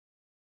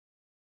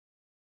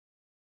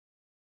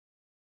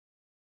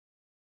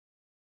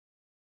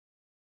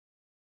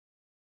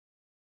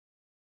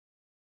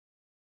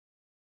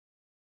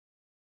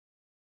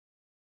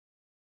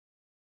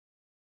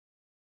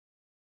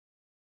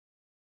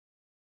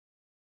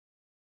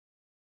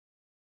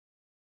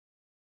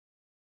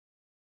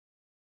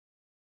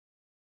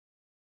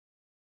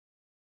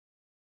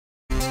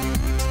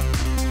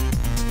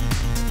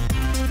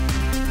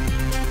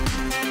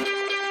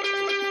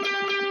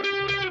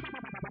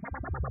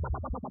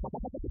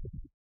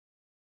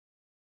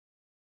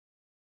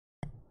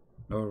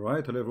All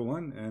right, hello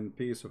everyone, and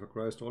peace of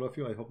Christ to all of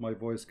you. I hope my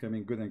voice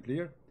coming good and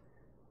clear.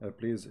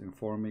 Please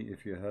inform me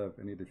if you have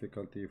any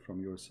difficulty from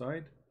your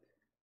side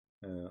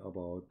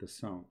about the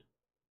sound.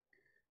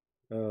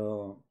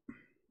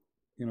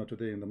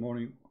 Today in the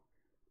morning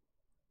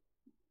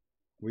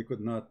we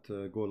could not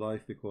go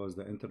live because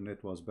the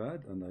internet was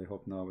bad, and I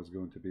hope now it's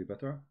going to be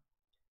better.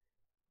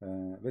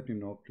 Let me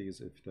know, please,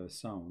 if the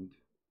sound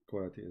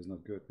quality is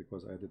not good,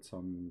 because I did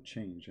some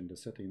change in the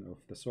setting of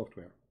the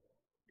software.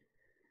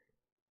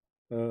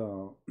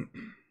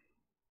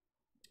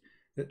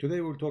 Today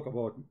we'll talk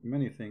about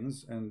many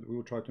things, and we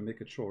will try to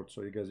make it short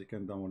so you guys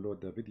can download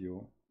the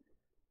video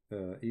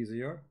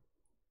easier.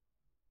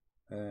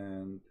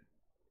 And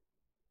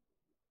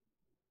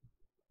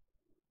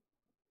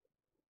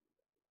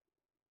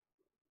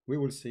we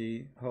will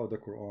see how the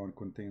Quran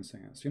contains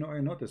science. I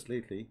noticed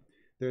lately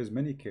there's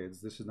many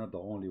kids, this is not the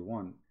only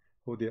one,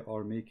 who they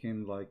are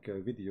making like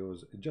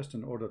videos just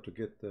in order to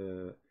get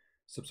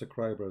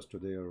subscribers to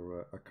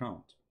their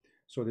account.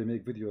 So they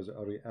make videos,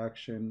 a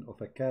reaction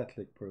of a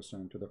Catholic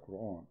person to the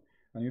Quran.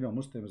 And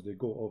Muslims, they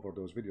go over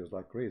those videos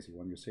like crazy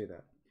when you say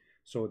that.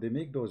 So they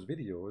make those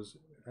videos,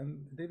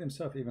 and they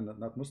themselves, even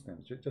not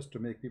Muslims, just to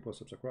make people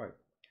subscribe.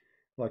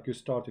 Like you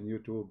start in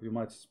YouTube, you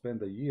might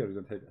spend a year, you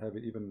don't have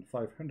even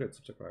 500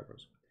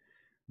 subscribers.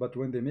 But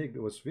when they make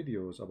those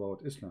videos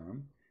about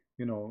Islam,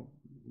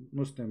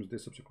 Muslims, they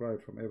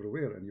subscribe from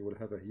everywhere, and you will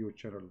have a huge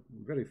channel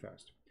very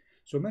fast.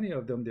 So many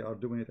of them, they are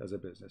doing it as a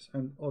business,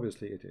 and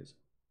obviously it is.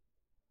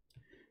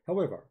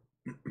 However,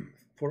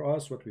 for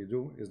us, what we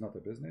do is not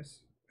a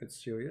business,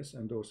 it's serious.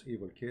 And those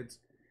evil kids,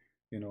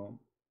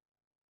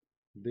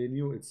 they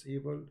knew it's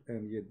evil,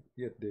 and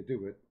yet they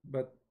do it.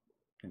 But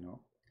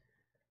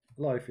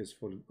life is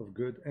full of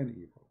good and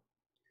evil.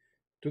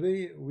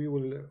 Today we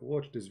will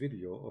watch this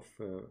video of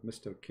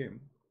Mr.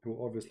 Kim,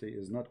 who obviously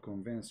is not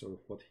convinced of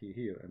what he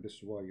hears, and this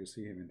is why you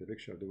see him in the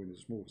picture doing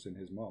his moves in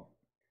his mouth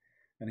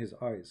and his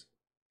eyes.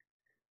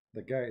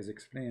 The guy is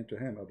explaining to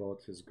him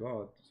about his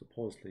God,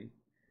 supposedly,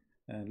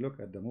 and look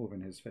at the move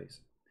in his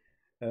face.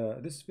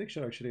 This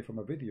picture actually from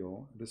a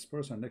video, this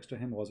person next to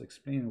him was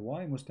explaining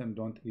why Muslims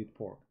don't eat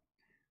pork.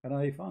 And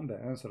I found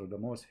the answer the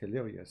most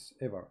hilarious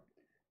ever.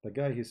 The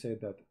guy, he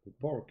said that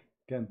pork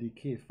can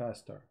decay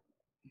faster.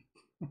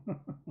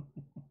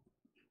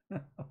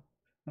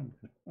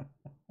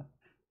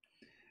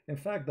 In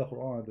fact, the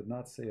Quran did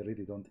not say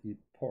really don't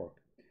eat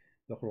pork.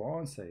 The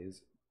Quran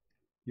says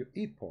you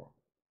eat pork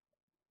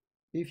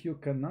if you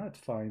cannot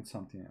find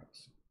something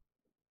else.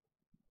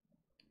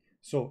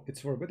 So it's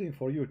forbidden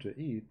for you to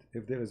eat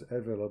if there is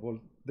available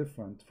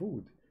different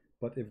food.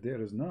 But if there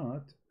is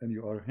not, and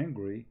you are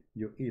hungry,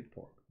 you eat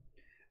pork.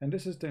 And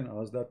this is telling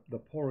us that the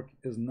pork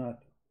is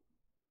not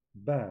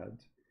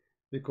bad,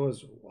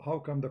 because how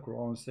come the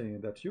Quran saying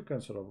that you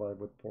can survive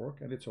with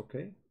pork and it's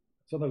okay?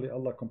 Suddenly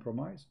Allah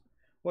compromise?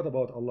 What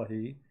about Allah?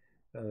 He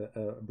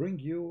bring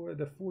you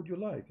the food you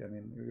like. I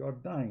mean, you are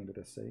dying, let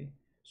us say.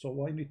 So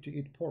why need to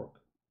eat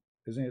pork?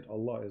 Isn't it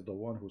Allah is the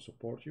one who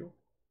supports you?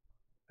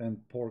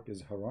 And pork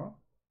is haram?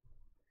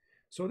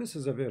 So this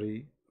is a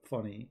very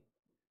funny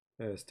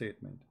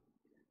statement.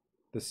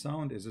 The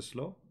sound is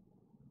slow.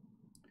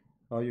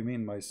 Oh, you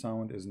mean my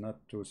sound is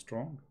not too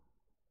strong?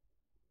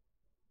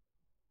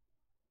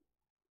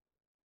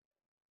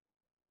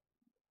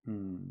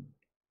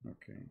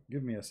 Okay,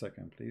 give me a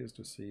second, please,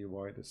 to see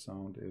why the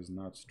sound is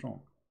not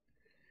strong.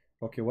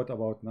 Okay, what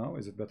about now?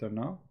 Is it better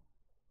now?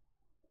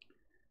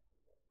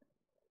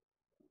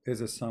 Is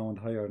the sound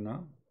higher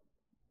now?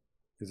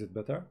 Is it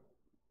better?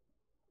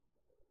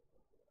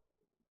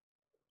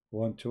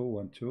 1 2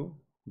 1 2.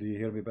 Do you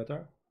hear me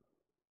better?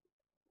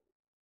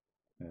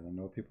 I don't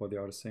know, people, they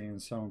are saying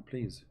sound,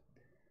 please.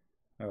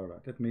 All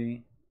right, let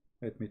me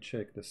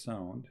check the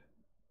sound.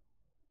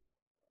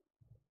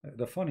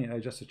 The funny, I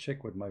just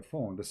checked with my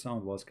phone, the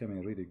sound was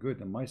coming really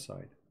good on my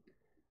side.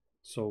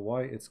 So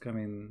why it's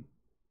coming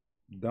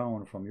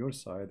down from your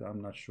side,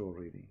 I'm not sure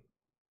really.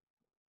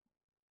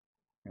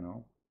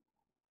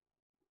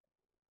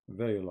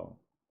 Very low.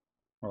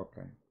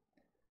 Okay,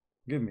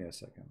 give me a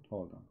second,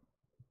 hold on.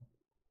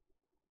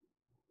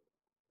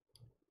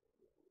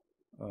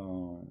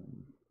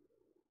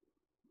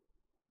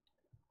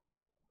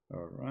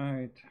 All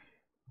right,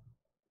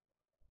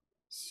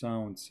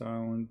 sound.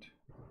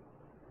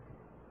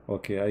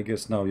 Okay, I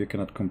guess now you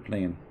cannot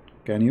complain,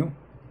 can you?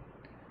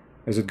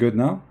 Is it good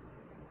now?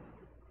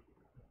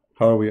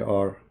 How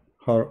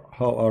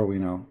are we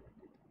now?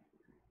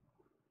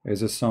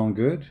 Is it sound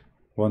good?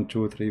 1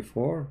 2 3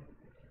 4.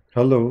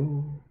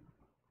 Hello,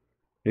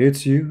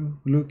 it's you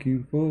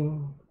looking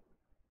for.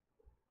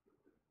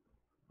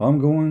 I'm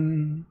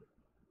going.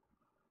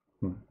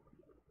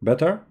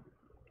 Better?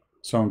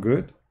 Sound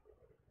good?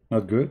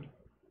 Not good?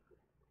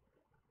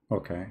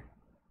 Okay.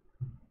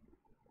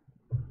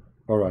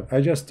 All right. I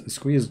just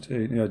squeezed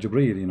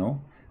Jibreel,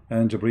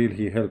 and Jibreel,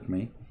 he helped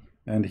me,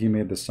 and he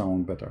made the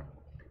sound better.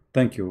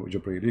 Thank you,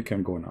 Jibreel. You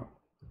can go now.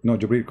 No,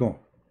 Jibreel, go.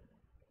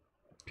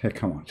 Hey,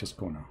 come on, just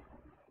go now.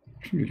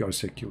 You are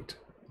so cute.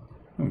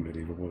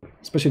 Unbelievable.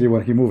 especially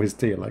when he moves his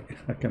tail. Like,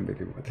 I can't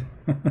believe it.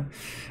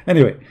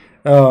 Anyway,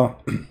 all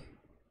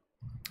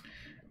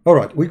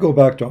right, we go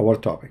back to our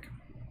topic.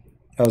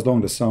 As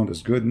long as the sound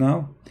is good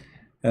now,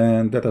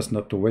 and let us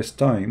not to waste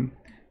time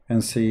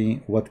and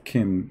see what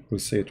Kim will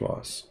say to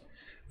us.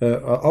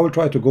 I will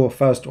try to go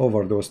fast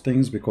over those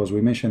things because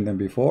we mentioned them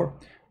before,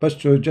 but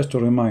just to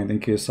remind, in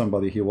case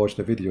somebody he watched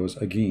the videos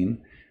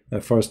again,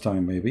 first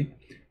time maybe,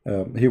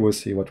 he will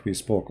see what we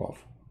spoke of.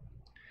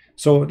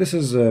 So this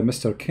is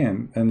Mr.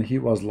 Kim, and he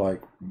was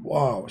like,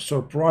 wow,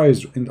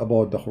 surprised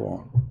about the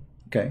Quran.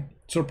 Okay,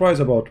 surprised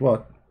about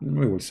what?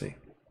 We will see.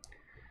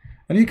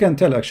 And you can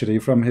tell actually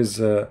from his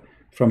the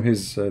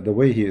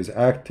way he is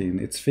acting,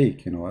 it's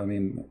fake, you know. I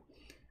mean,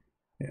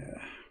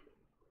 yeah,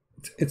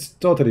 it's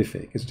totally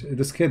fake.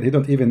 This kid, he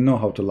don't even know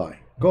how to lie.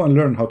 Go and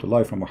learn how to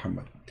lie from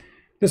Muhammad.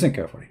 Listen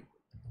carefully.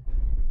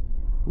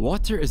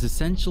 Water is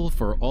essential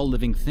for all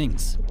living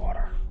things.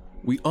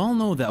 We all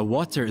know that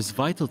water is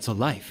vital to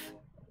life,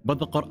 but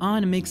the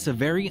Quran makes a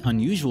very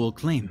unusual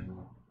claim.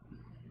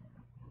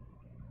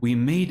 We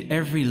made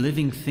every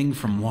living thing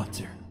from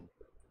water.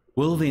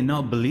 Will they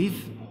not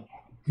believe?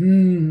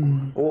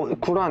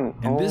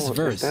 Quran. In this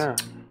verse,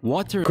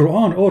 water...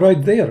 Quran, oh,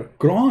 right there.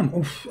 Quran,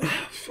 oof,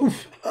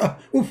 oof,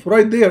 oof,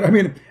 right there. I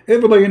mean,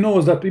 everybody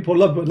knows that people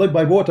live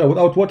by water.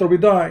 Without water, we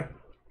die.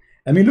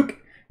 I mean, look,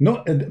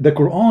 no, the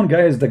Quran,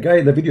 guys, the guy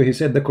in the video, he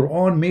said the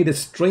Quran made a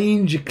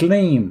strange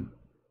claim.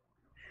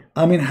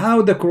 I mean,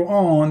 how the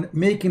Quran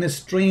making a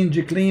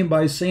strange claim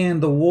by saying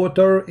the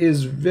water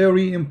is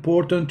very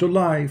important to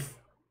life?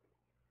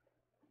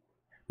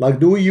 Like,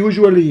 do we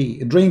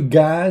usually drink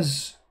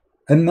gas?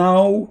 And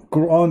now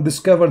Quran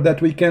discovered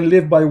that we can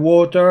live by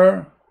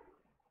water.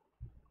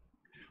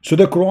 So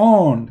the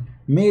Quran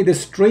made a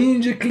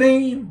strange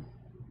claim.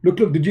 Look,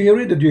 did you hear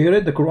it? Did you hear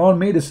it? The Quran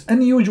made this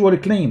unusual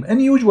claim.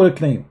 Unusual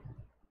claim.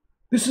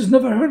 This is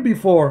never heard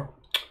before.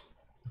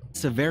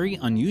 It's a very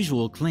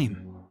unusual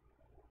claim.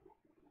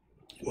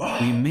 Wow.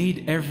 We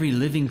made every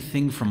living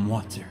thing from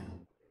water.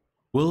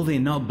 Will they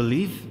not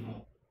believe?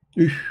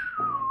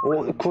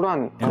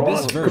 Quran. In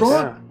this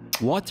verse,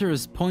 water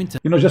is pointed.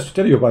 You know, just to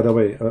tell you, by the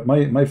way,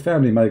 my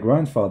family, my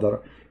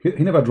grandfather,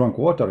 he never drank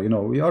water. You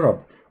know, we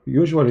Arab.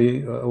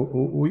 Usually,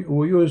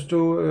 we used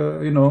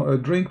to,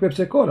 drink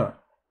Pepsi Cola.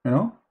 You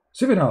know,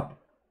 7-Up.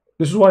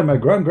 This is why my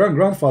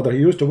grandfather, he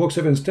used to walk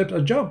 7 steps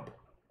a jump.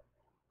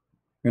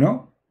 You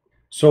know,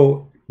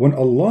 so when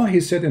Allah,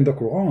 he said in the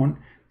Quran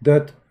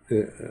that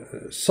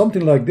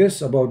something like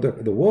this about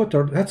the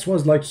water, that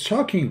was like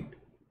shocking.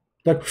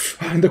 Like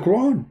in the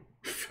Quran.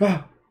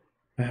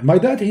 My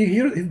dad, he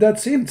heard that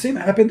same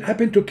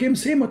happened to Kim.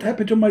 Same what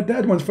happened to my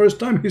dad when first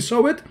time he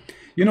saw it.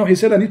 You know, he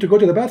said, I need to go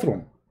to the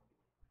bathroom.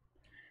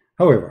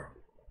 However,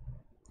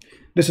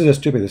 this is a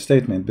stupid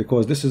statement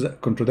because this is a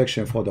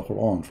contradiction for the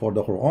Quran. For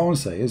the Quran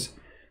says,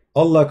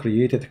 Allah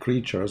created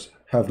creatures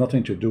have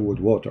nothing to do with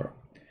water.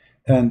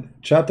 And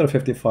chapter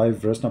 55,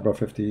 verse number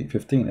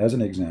 15, as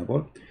an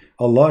example,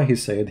 Allah, he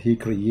said, he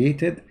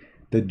created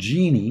the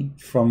genie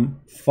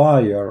from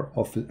fire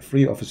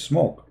free of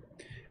smoke.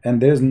 And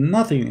there's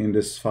nothing in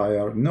this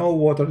fire, no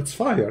water, it's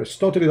fire. It's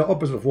totally the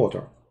opposite of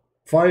water.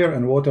 Fire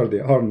and water, they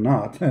are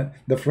not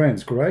the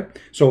friends, correct?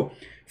 So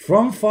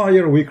from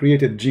fire, we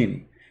created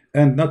genie.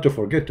 And not to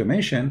forget to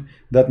mention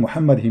that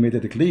Muhammad, he made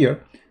it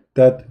clear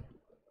that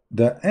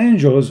the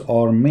angels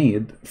are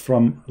made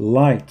from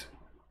light.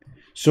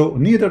 So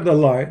neither the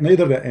light,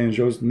 neither the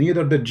angels,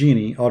 neither the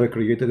genie are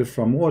created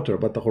from water.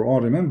 But the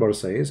Quran, remember,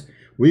 says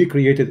we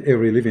created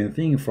every living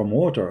thing from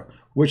water,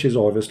 which is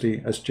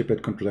obviously a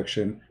stupid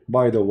contradiction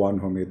by the one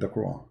who made the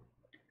Quran.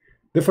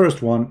 The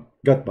first one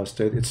got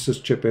busted. It's so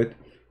stupid.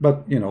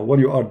 But you know, when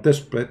you are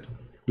desperate,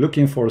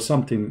 looking for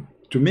something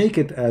to make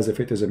it as if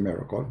it is a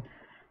miracle,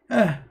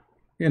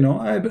 you know,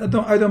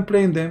 I don't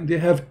blame them. They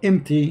have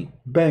empty,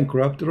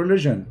 bankrupt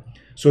religion.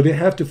 So they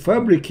have to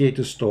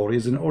fabricate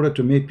stories in order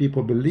to make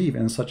people believe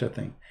in such a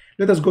thing.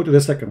 Let us go to the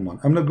second one.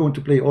 I'm not going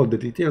to play all the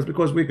details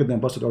because we could then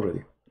bust it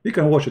already. You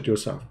can watch it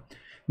yourself.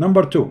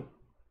 Number 2,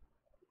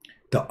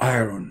 the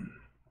iron.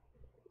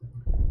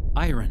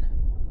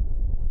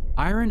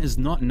 Iron is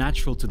not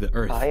natural to the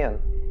earth. Iron.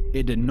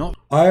 It did not.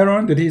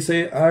 Iron, did he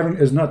say iron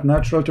is not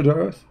natural to the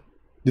earth?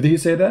 Did he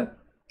say that?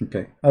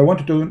 Okay, I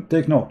want you to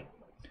take note.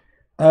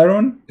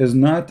 Iron is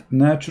not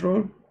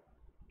natural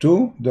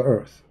to the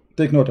earth.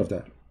 Take note of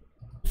that.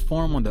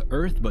 Form on the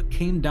earth but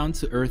came down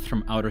to earth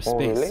from outer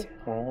space.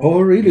 Oh,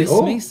 really?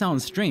 This may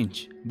sound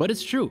strange, but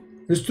it's true.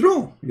 It's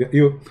true.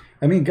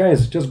 I mean,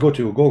 guys, just go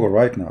to Google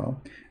right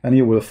now and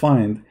you will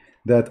find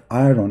that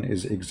iron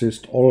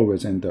exists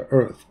always in the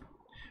earth.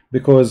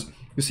 Because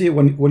you see,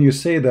 when you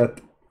say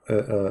that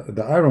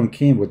the iron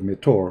came with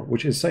meteor,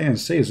 which is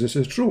science says this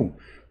is true,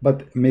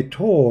 but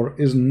meteor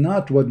is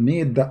not what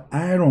made the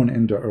iron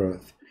in the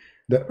earth.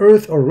 The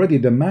earth already,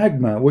 the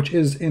magma, which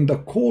is in the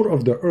core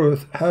of the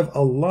earth, have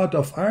a lot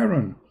of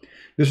iron.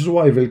 This is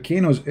why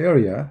volcanoes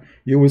area,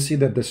 you will see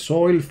that the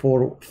soil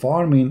for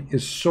farming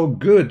is so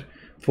good,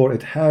 for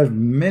it have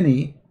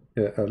many,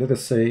 let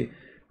us say,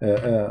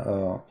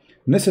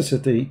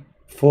 necessity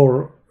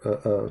for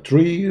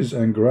trees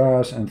and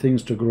grass and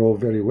things to grow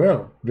very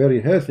well.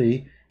 Very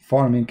healthy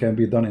farming can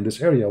be done in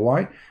this area.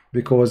 Why?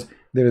 Because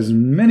there is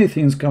many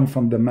things come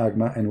from the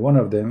magma, and one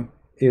of them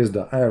is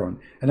the iron.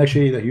 And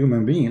actually the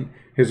human being,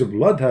 his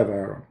blood have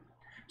iron.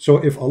 So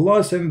if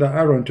Allah sent the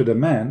iron to the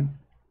man,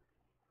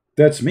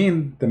 that's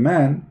mean the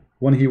man,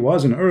 when he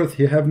was on earth,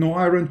 he have no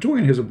iron too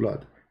in his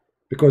blood,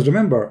 because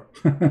remember,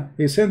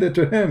 he sent it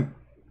to him.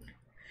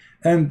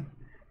 And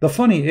the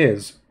funny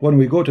is, when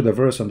we go to the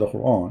verse in the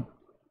Quran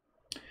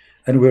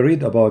and we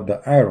read about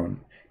the iron,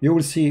 you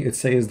will see it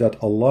says that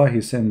Allah,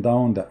 he sent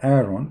down the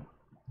iron,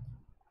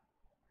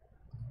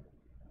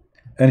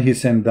 and he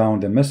sent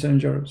down the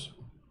messengers,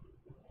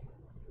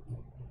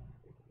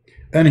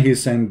 and he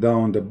sent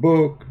down the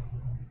book,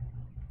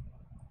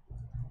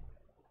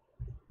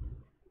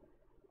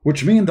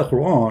 which means the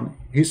Quran,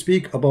 he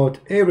speak about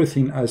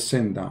everything as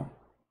sent down.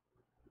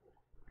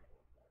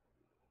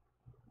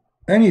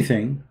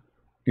 Anything,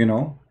 you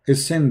know,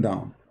 is sent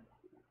down.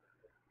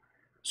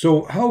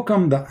 So how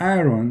come the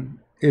iron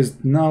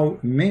is now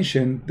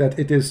mentioned that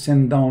it is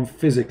sent down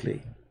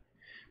physically?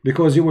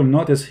 Because you will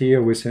notice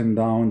here we send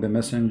down the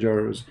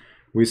messengers,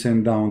 we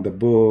send down the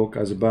book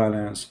as a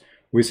balance,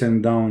 we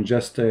send down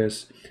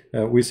justice,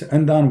 we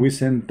send down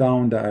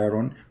the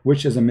iron,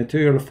 which is a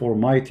material for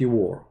mighty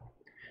war.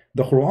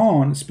 The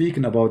Quran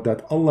speaking about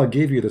that Allah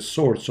gave you the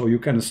sword so you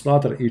can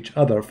slaughter each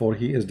other, for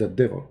he is the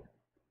devil.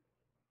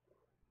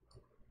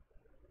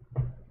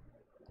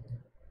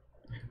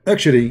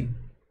 Actually,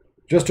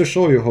 just to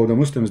show you how the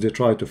Muslims, they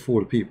try to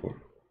fool people,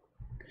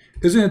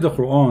 isn't it the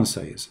Quran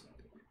says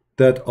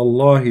that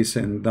Allah, he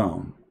sent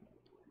down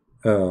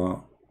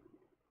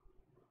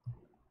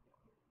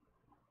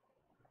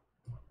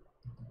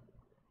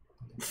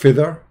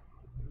feather?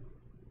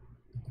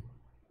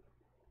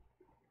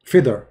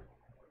 Feather.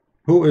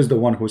 Who is the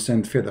one who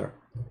sent feather?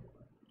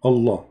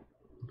 Allah.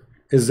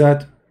 Is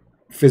that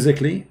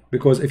physically?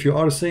 Because if you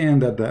are saying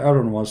that the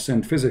iron was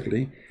sent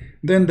physically,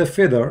 then the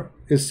feather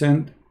is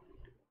sent,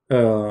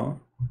 you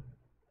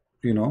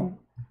know,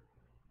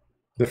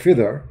 the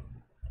feather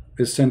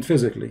is sent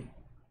physically,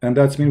 and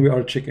that's mean we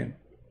are chicken.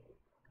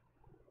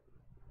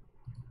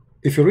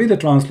 If you read the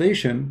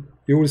translation,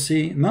 you will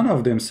see none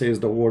of them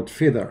says the word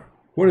feather.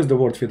 Where is the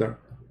word feather?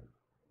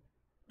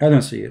 I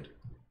don't see it.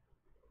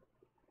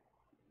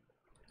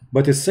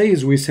 But it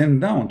says we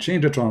send down.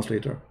 Change the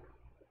translator.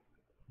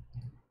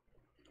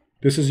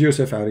 This is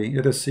Yusuf Ali.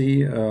 Let us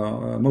see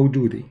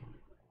Mawdudi.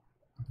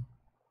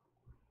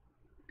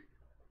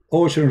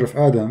 O children of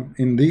Adam,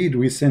 indeed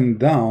we send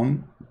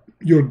down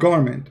your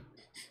garment.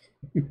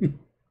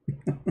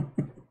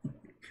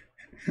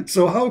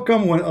 So how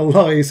come when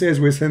Allah, he says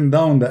we send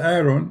down the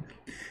iron,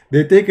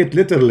 they take it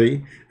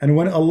literally, and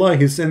when Allah,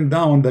 he sent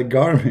down the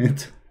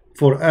garment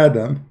for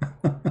Adam,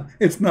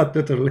 it's not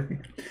literally.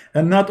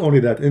 And not only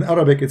that, in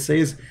Arabic it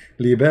says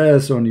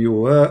libasun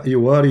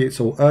yuwari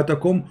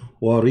sawatakum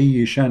wa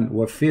rishan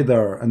wa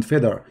feather, and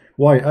feather.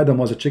 Why? Adam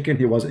was a chicken,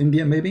 he was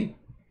Indian maybe?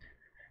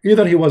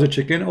 Either he was a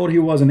chicken or he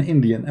was an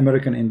Indian,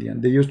 American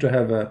Indian. They used to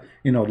have a,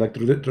 you know, like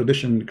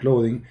traditional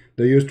clothing,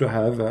 they used to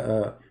have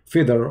a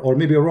feather, or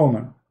maybe a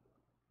Roman.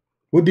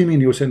 What do you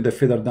mean you send the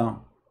feather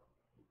down?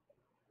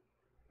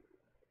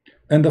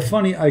 And the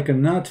funny, I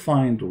cannot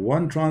find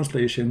one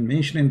translation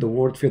mentioning the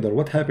word feather.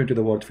 What happened to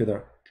the word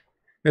feather?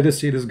 Let us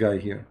see this guy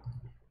here.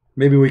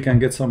 Maybe we can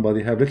get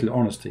somebody have little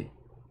honesty,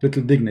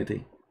 little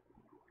dignity.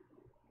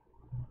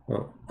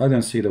 Well, I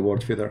don't see the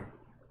word feather.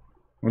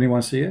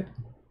 Anyone see it?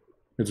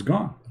 It's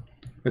gone.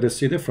 Let us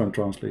see different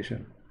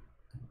translation.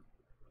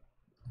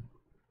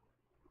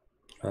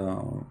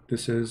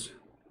 This is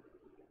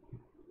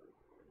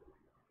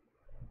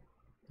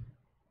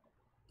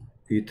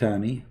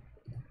Itani.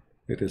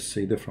 Let us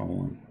see different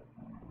one.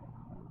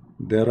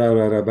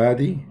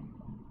 Dararabadi.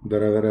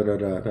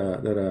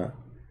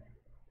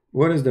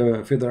 What is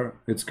the feather?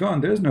 It's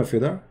gone. There is no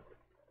feather.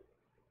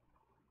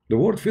 The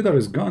word feather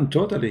is gone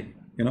totally.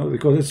 You know,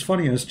 because it's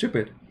funny and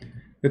stupid.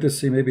 Let us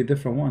see maybe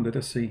different one. Let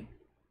us see.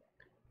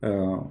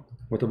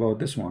 What about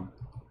this one?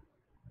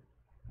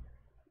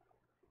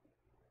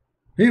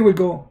 Here we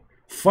go.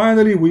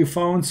 Finally, we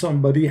found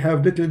somebody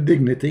have little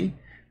dignity,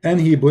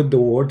 and he put the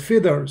word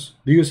feathers.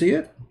 Do you see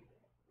it?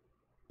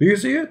 Do you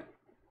see it?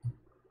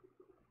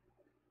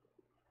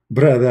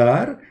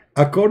 Brother,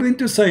 according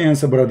to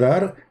science,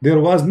 brother, there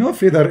was no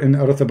feather in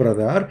earth,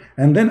 brother,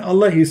 and then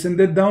Allah, he sent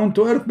it down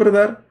to earth,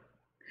 brother.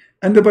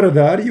 And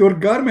brother, your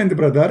garment,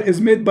 brother, is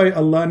made by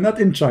Allah, not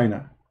in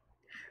China.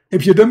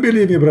 If you don't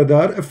believe me,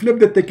 brother, flip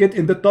the ticket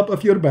in the top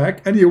of your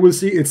back and you will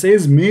see it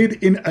says made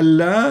in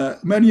Allah,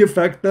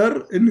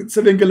 manufactured in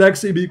 7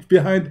 galaxies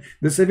behind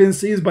the 7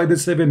 seas by the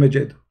 7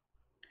 Majid.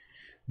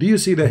 Do you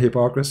see the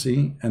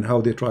hypocrisy and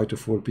how they try to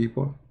fool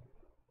people?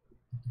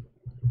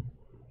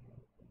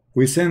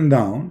 We send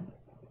down,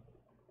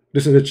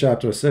 this is a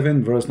chapter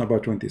 7, verse number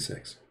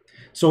 26.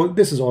 So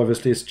this is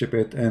obviously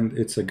stupid and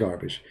it's a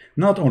garbage.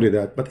 Not only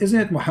that, but isn't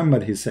it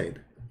Muhammad, he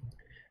said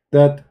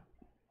that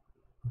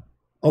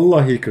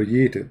Allah, he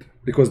created,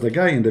 because the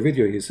guy in the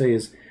video, he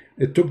says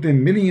It took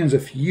them millions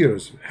of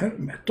years,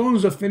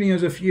 tons of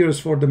millions of years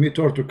for the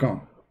meteor to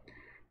come.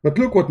 But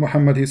look what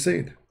Muhammad he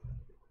said.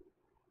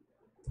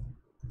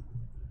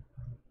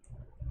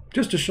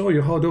 Just to show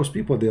you how those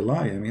people they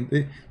lie. I mean,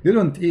 they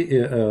don't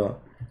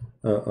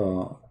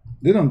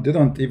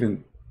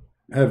even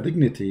have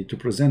dignity to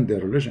present their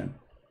religion.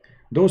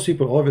 Those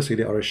people obviously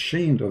they are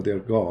ashamed of their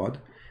God,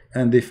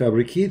 and they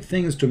fabricate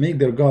things to make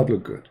their God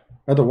look good.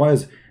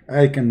 Otherwise,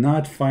 I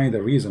cannot find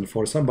a reason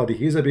for somebody,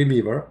 he's a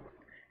believer,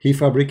 he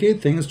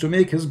fabricates things to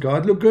make his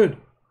God look good.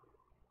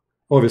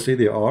 Obviously,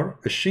 they are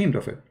ashamed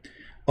of it.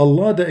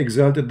 Allah, the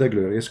Exalted, the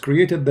Glorious,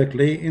 created the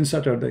clay in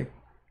Saturday.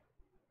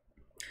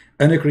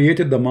 And He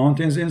created the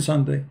mountains in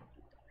Sunday.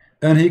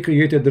 And He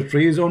created the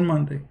trees on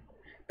Monday.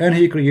 And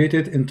He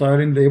created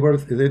entire labor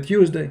the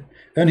Tuesday.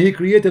 And He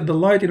created the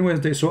light in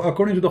Wednesday. So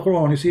according to the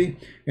Quran, you see,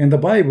 in the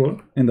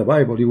Bible,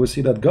 you will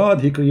see that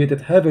God, He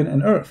created heaven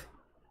and earth.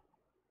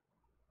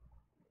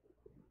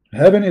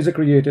 Heaven is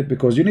created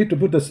because you need to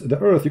put the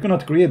earth. You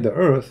cannot create the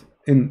earth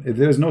if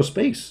there is no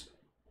space.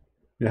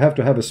 You have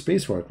to have a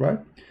space for it, right?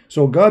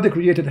 So God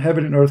created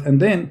heaven and earth,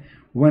 and then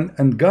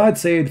and God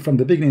said from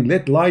the beginning,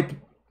 let light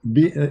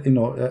be,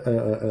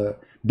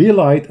 be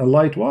light, and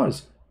light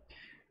was.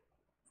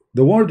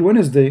 The word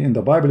Wednesday in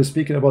the Bible is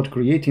speaking about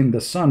creating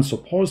the sun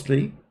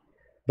supposedly,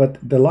 but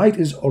the light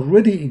is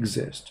already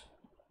exist.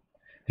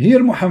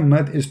 Here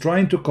Muhammad is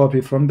trying to copy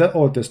from the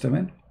Old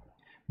Testament,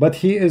 but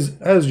he is,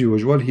 as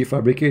usual, he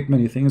fabricates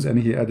many things and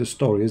he adds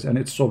stories, and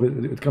it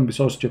can be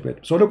so stupid.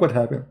 So look what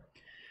happened.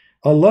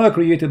 Allah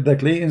created the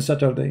clay in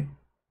Saturday.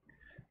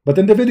 But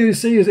in the video it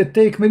says it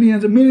takes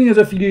millions and millions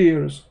of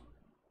years.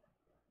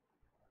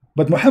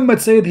 But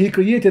Muhammad said he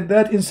created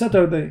that in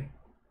Saturday.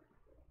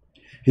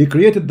 He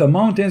created the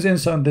mountains in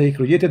Sunday,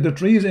 created the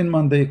trees in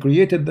Monday,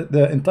 created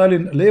the entire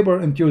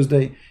labor in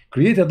Tuesday,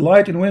 created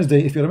light in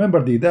Wednesday. If you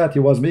remember that, he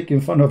was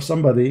making fun of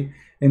somebody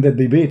in the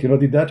debate. You know,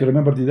 did that? You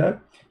remember that?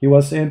 He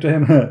was saying to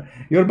him,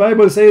 your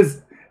Bible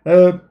says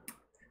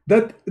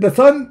that the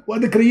sun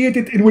was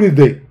created in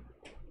Wednesday.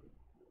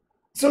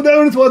 So the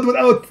earth was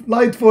without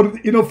light for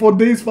 4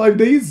 days, 5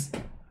 days.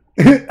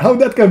 How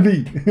that can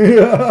be?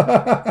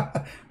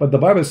 But the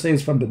Bible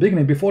says from the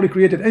beginning, before He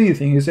created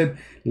anything, He said,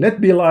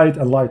 let be light,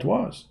 and light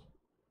was.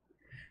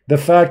 The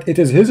fact it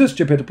is His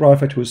stupid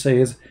prophet who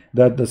says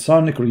that the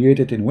sun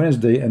created in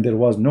Wednesday and there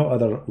was no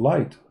other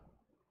light.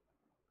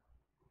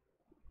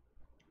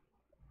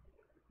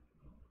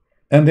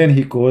 And then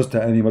He caused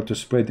the animal to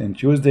spread in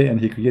Tuesday, and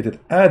He created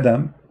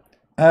Adam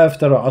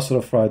after Asr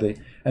of Friday.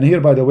 And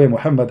here, by the way,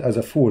 Muhammad, as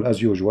a fool as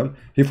usual,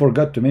 he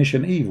forgot to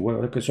mention Eve.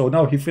 Well, okay, so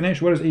now he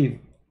finished. Where is Eve?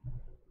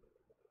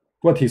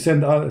 What, he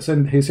sent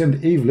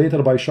Eve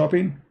later by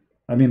shopping?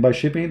 I mean by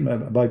shipping,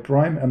 by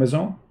Prime,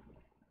 Amazon?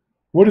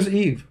 Where is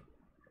Eve?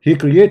 He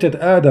created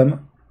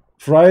Adam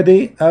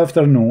Friday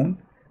afternoon,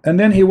 and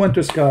then he went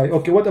to sky.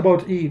 Okay, what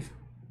about Eve?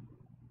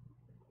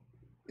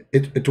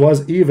 It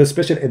was Eve a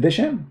special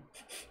edition?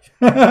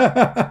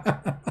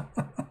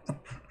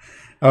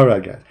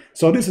 Alright guys,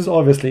 so this is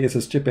obviously it's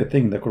a stupid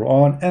thing. The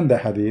Quran and the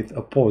Hadith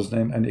opposed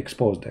them and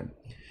exposed them.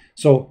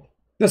 So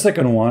the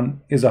second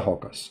one is a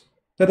hocus.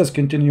 Let us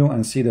continue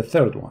and see the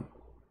third one.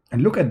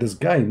 And look at this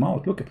guy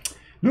mouth. Look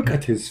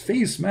at his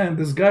face, man.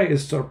 This guy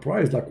is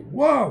surprised, like,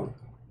 wow.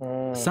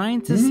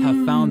 Scientists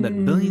have found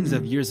that billions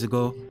of years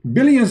ago,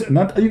 billions,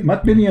 not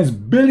millions,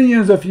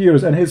 billions of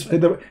years, and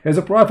as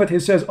a prophet, he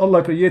says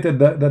Allah created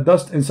the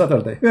dust in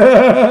Saturday.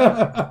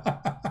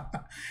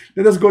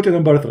 Let us go to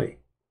number 3.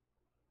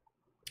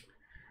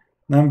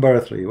 Number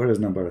 3, where is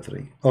number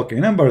 3?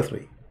 Okay, number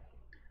 3.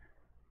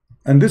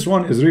 And this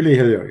one is really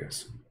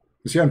hilarious.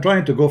 You see, I'm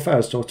trying to go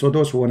fast, so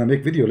those who want to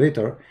make video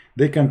later,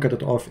 they can cut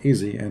it off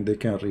easy and they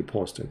can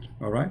repost it.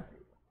 All right?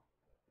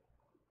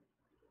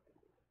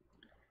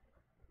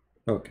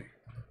 Okay.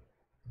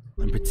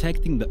 and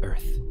protecting the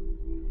earth.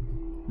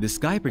 The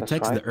sky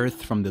protects the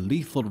earth from the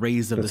lethal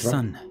rays of the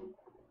sun.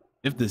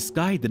 If the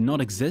sky did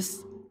not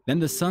exist, then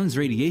the sun's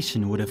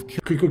radiation would have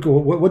killed.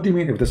 What do you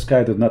mean if the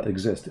sky did not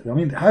exist? I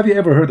mean, have you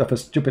ever heard of a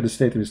stupid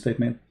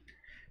statement?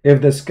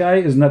 If the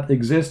sky does not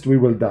exist, we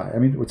will die. I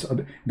mean,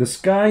 the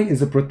sky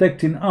is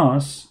protecting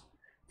us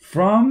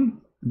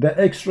from the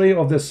X-ray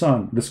of the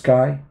sun. The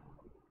sky.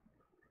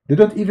 They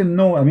don't even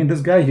know. I mean,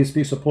 this guy, he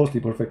speaks supposedly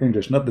perfect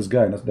English. Not this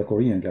guy, not the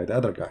Korean guy, the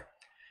other guy.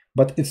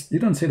 But you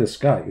don't say the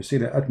sky. You say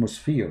the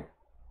atmosphere.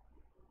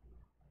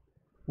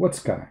 What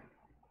sky?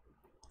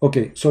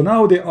 Okay, so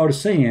now they are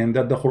saying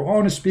that the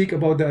Quran speak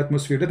about the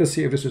atmosphere. Let us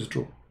see if this is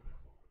true.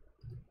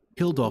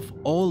 Killed off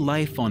all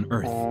life on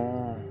earth.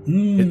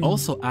 It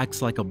also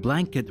acts like a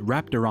blanket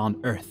wrapped around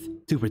earth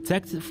to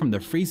protect it from the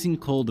freezing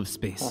cold of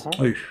space.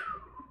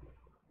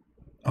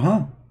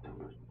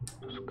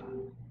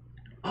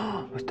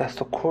 That's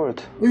the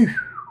cord.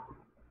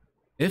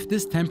 If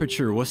this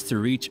temperature was to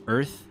reach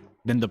earth,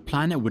 then the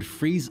planet would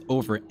freeze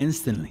over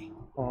instantly.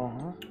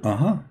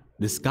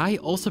 The sky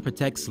also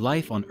protects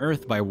life on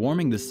earth by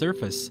warming the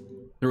surface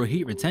through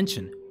heat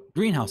retention,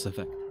 greenhouse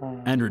effect,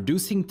 and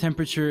reducing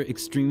temperature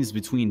extremes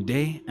between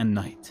day and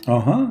night.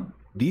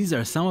 These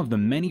are some of the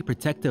many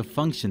protective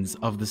functions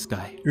of the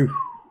sky. Oof.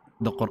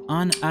 The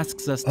Quran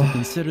asks us to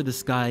consider the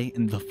sky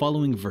in the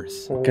following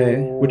verse.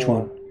 Okay, which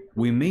one?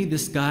 We made the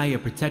sky a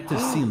protective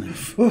ceiling,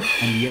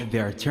 and yet they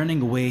are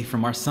turning away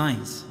from our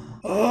signs.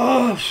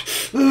 I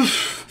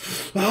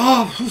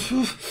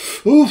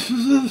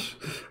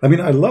mean,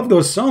 I love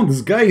those sounds.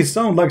 This guy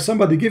sounds like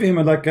somebody give him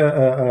like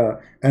a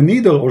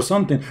needle or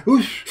something.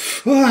 What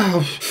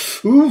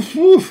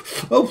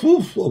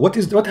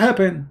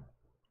happened?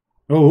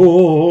 Oh,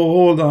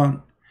 hold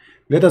on.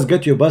 Let us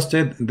get you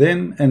busted,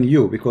 them and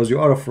you, because you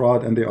are a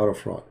fraud and they are a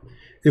fraud.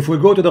 If we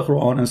go to the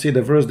Quran and see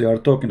the verse they are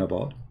talking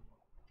about,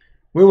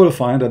 we will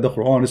find that the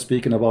Quran is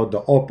speaking about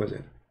the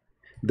opposite.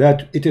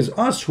 That it is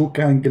us who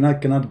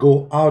cannot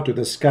go out to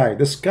the sky.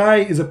 The sky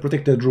is a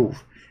protected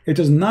roof. It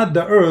is not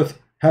the earth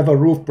have a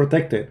roof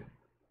protected.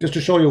 Just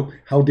to show you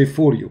how they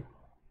fool you.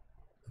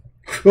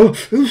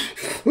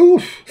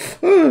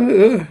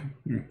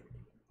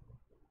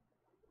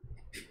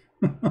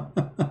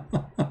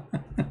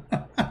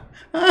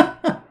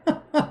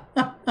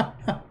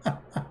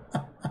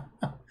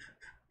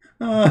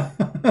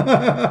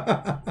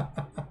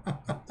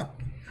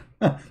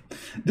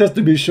 Just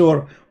to be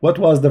sure, what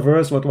was the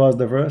verse? What was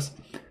the verse?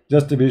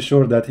 Just to be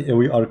sure that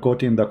we are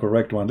quoting the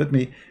correct one. Let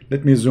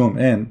me zoom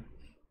in,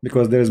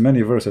 because there's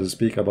many verses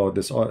speak about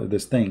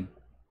this thing.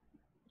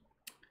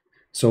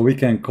 So we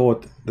can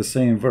quote the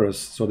same verse,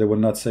 so they will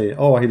not say,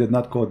 "Oh, he did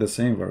not quote the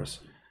same verse."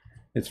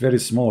 It's very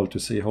small to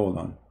see. Hold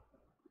on.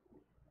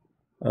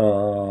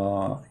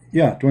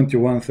 Yeah,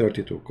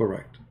 21:32,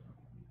 correct.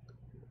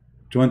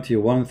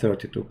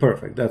 21:32,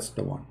 perfect. That's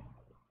the one.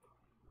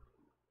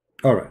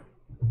 All right.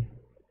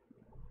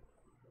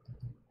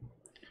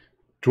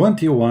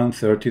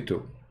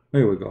 21:32.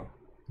 Here we go.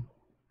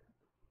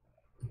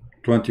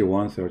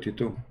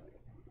 21:32.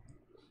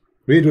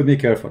 Read with me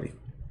carefully.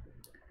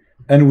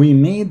 And we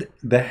made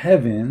the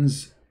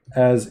heavens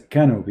as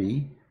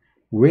canopy,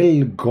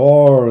 well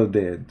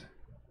guarded.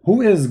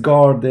 Who is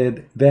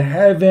guarded? The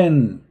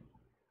heaven.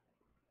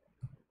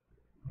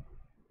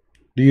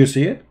 Do you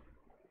see it?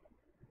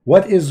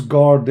 What is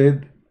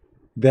guarded?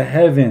 The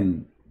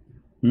heaven.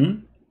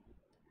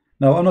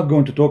 Now, I'm not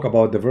going to talk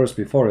about the verse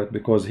before it,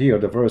 because here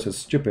the verse is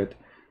stupid,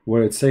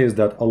 where it says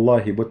that Allah,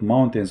 he put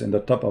mountains in the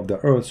top of the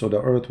earth so the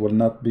earth will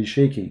not be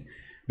shaky,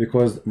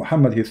 because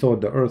Muhammad, he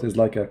thought the earth is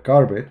like a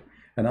carpet,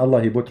 and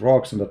Allah, he put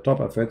rocks in the top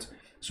of it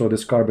so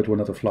this carpet will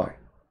not fly.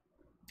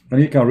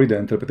 And you can read the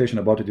interpretation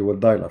about it, you will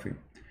die laughing.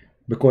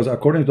 Because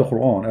according to the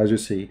Quran, as you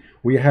see,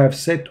 we have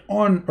set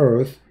on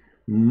earth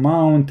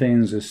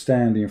mountains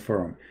standing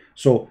firm.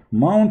 So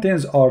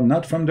mountains are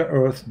not from the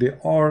earth, they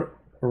are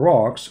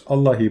rocks.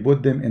 Allah, he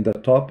put them in the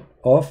top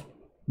of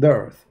the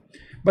earth.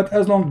 But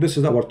as long this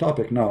is our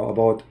topic now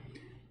about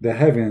the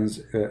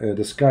heavens,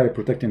 the sky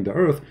protecting the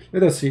earth,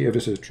 let us see if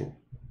this is true.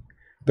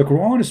 The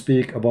Quran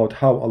speaks about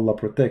how Allah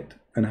protect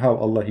and how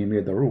Allah, he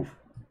made the roof.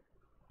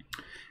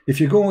 If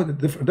you go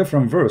with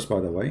different verse, by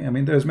the way, I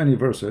mean there's many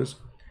verses,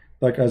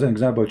 like as an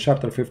example,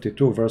 chapter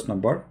 52 verse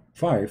number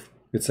 5,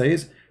 it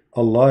says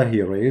Allah,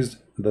 he raised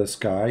the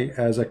sky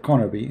as a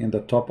canopy in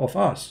the top of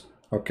us.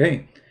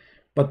 Okay,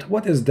 but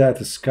what is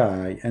that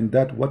sky, and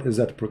that what is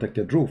that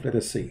protected roof? Let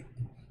us see.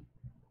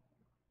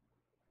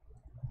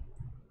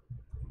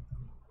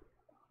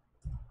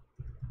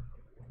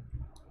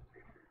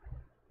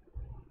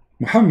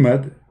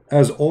 Muhammad,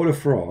 as all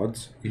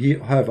frauds, he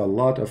have a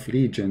lot of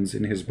legends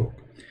in his book.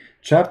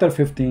 Chapter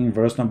 15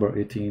 verse number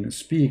 18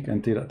 speak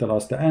and tell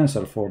us the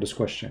answer for this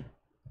question.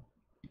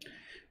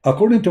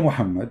 According to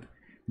Muhammad,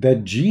 the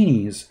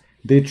genies,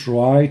 they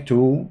try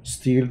to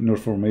steal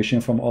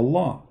information from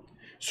Allah.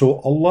 So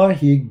Allah,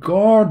 he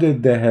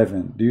guarded the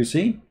heaven. Do you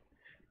see?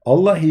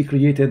 Allah, he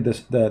created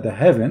the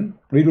heaven.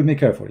 Read with me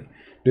carefully.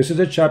 This is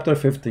a chapter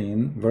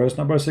 15 verse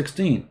number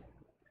 16.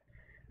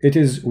 It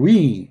is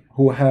we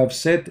who have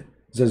set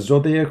the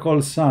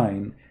zodiacal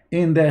sign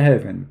in the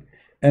heaven,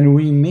 and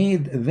we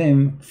made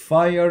them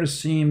fire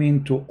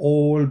seeming to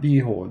all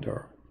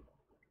beholder.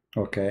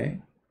 Okay,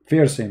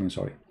 fair seeming,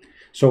 sorry.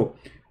 So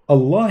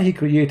Allah, he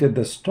created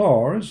the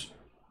stars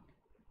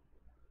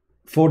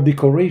for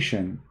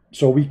decoration,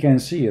 so we can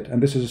see it.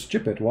 And this is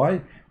stupid.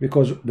 Why?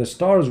 Because the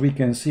stars we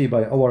can see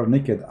by our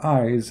naked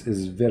eyes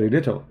is very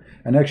little.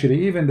 And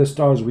actually, even the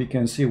stars we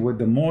can see with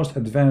the most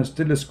advanced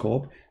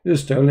telescope is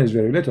still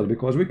very little,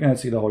 because we cannot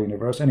see the whole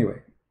universe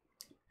anyway.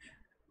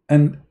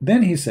 And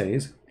then he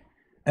says,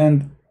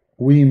 and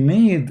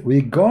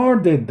we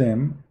guarded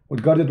them. We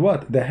guarded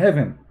what? The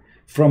heaven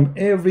from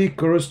every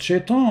cursed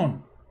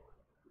shaitan,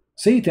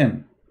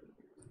 Satan.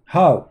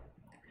 How?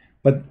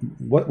 But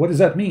what does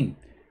that mean?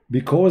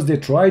 Because they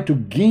try to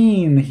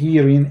gain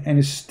hearing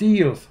and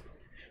steal.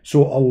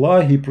 So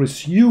Allah, he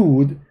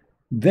pursued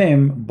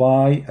them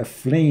by a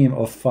flame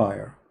of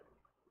fire.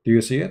 Do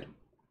you see it?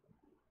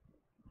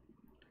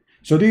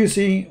 So do you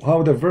see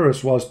how the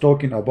verse was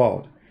talking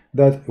about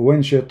that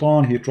when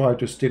shaitan, he tried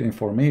to steal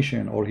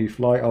information or he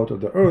fly out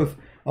of the earth,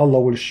 Allah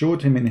will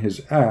shoot him in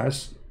his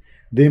ass.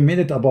 They made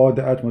it about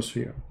the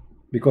atmosphere,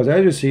 because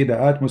as you see, the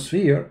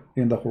atmosphere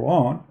in the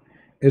Quran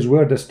is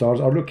where the stars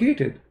are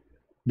located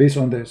based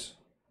on this,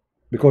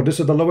 because this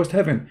is the lowest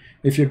heaven.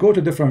 If you go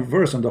to different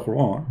verse in the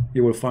Quran,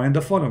 you will find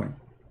the following.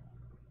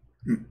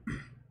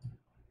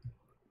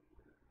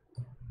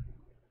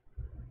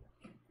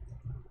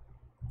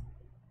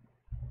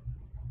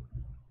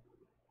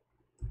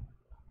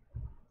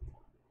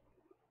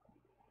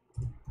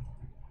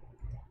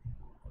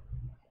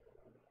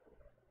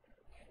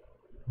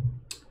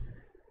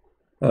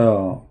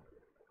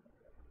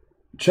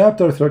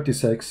 Chapter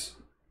 36,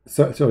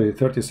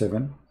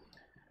 37,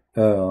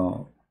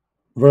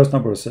 verse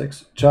number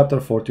 6,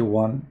 chapter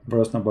 41,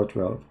 verse number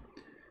 12,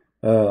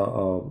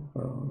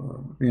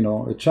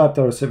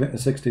 chapter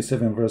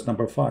 67, verse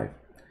number 5.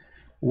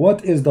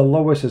 What is the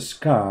lowest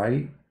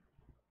sky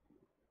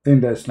in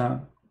the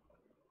Islam?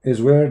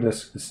 Is where the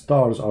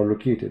stars are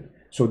located.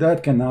 So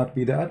that cannot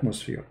be the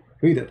atmosphere.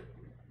 Read it.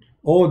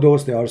 All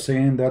those, they are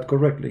saying that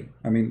correctly.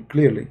 I mean,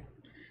 clearly.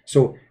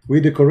 So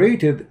we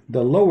decorated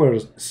the lower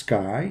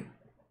sky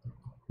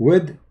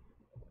with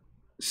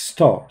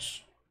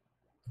stars.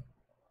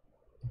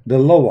 The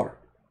lower.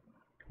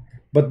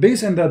 But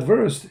based on that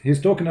verse,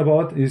 he's talking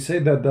about, he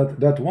said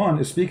that one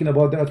is speaking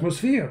about the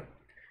atmosphere.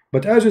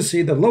 But as you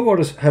see, the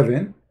lower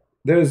heaven,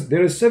 there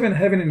is 7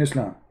 heaven in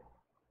Islam.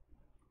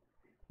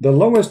 The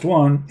lowest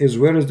one is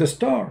where is the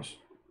stars.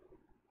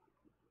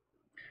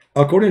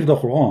 According to the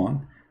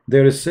Quran,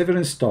 there is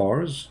 7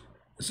 stars,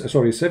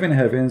 7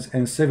 heavens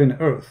and 7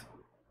 earth.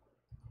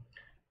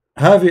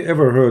 Have you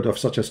ever heard of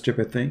such a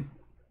stupid thing?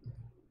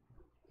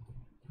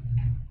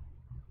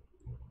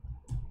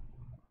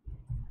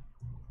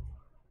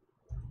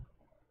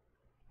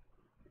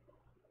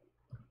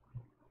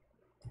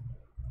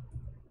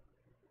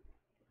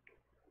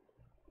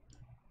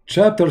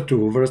 Chapter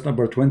 2, verse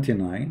number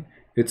 29,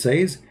 it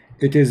says,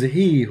 it is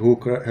he who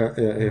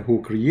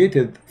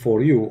created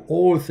for you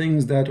all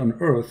things that on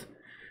earth,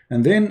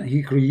 and then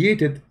he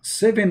created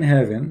 7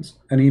 heavens,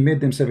 and he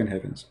made them 7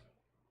 heavens.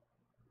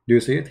 Do you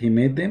see it? He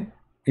made them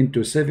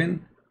into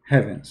 7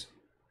 heavens.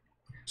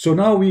 So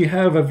now we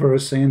have a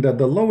verse saying that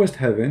the lowest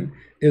heaven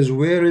is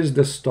where is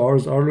the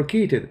stars are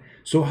located.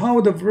 So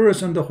how the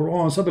verse in the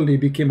Quran suddenly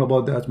became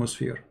about the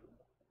atmosphere?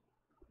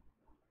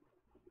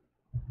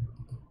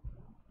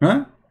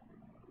 Huh?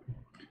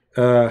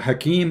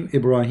 Hakim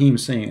Ibrahim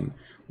saying,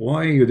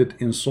 why you did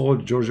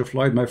insult George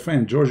Floyd? My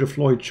friend, George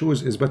Floyd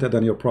shoes is better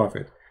than your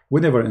prophet.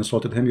 We never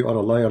insulted him. You are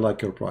a liar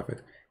like your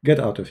prophet. Get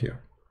out of here.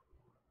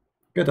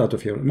 Get out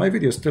of here. My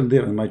video is still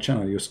there on my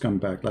channel, you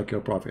scumbag like your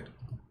prophet.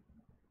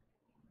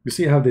 You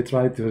see how they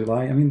try to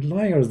lie? I mean,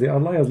 liars, they are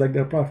liars like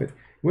their prophet.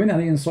 When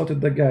I insulted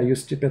the guy, you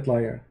stupid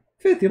liar.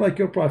 Filthy like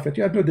your prophet,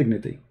 you have no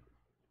dignity.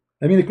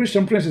 I mean, the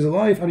Christian prince is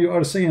alive and you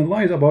are saying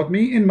lies about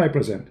me in my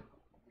present.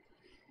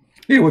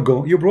 Here we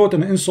go. You brought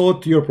an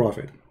insult to your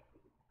prophet.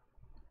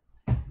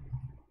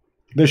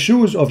 The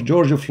shoes of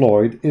George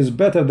Floyd is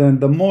better than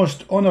the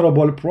most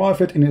honorable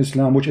prophet in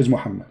Islam, which is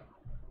Muhammad.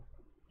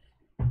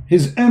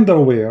 His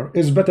underwear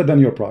is better than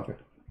your prophet.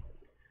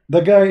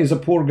 The guy is a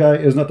poor guy,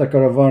 is not a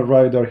caravan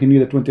rider. He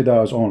needed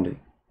 $20 only.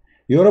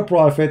 You're a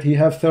prophet. He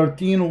have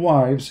 13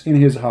 wives in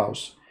his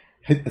house.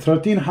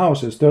 13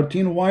 houses,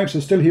 13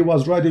 wives. Still he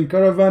was riding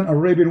caravan,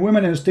 Arabian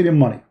women, and stealing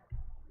money.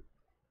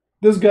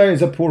 This guy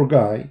is a poor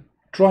guy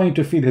trying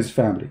to feed his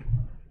family.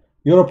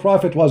 Your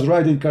prophet was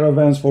riding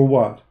caravans for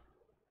what?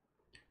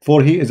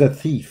 For he is a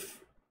thief.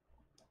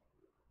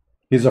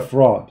 He's a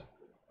fraud.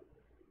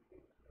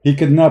 He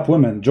kidnapped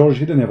women. George,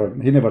 he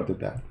never did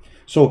that.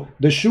 So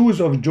the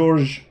shoes of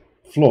George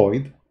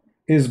Floyd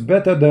is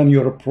better than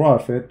your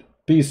prophet,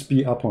 peace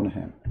be upon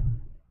him.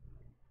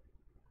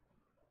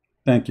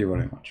 Thank you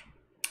very much.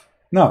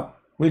 Now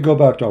we go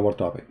back to our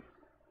topic.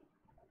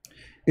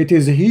 It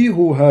is he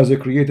who has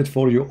created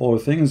for you all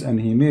things,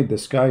 and he made the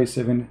sky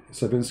seven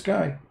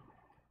sky.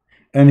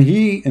 And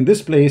he, in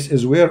this place,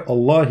 is where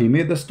Allah, he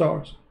made the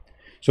stars.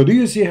 So do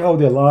you see how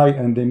they lie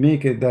and they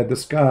make it that the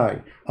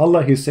sky,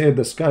 Allah, he said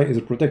the sky is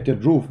a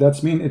protected roof.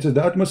 That means it is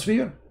the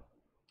atmosphere.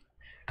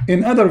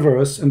 In other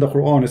verse in the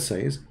Quran, it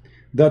says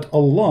that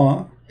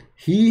Allah,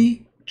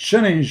 he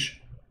changed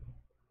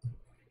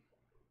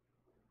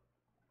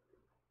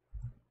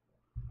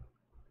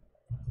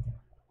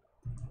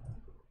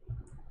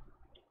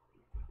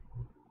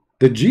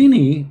the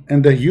genie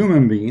and the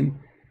human being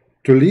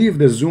to leave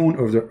the zone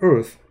of the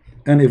earth,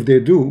 and if they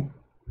do,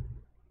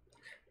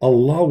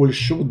 Allah will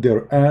shoot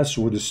their ass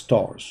with the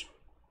stars.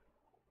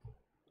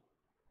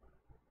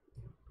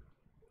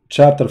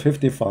 Chapter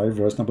 55,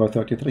 verse number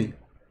 33.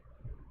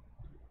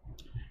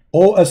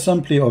 O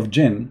assembly of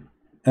jinn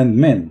and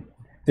men,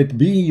 it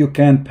be you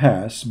can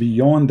pass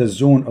beyond the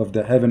zone of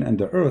the heaven and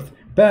the earth,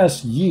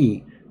 pass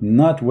ye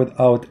not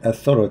without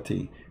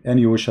authority, and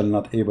you shall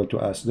not able to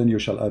ask. Then you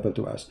shall able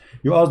to ask.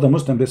 You ask the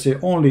Muslim, they say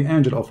only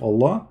angel of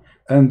Allah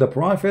and the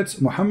prophets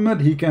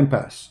Muhammad, he can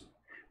pass.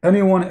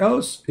 Anyone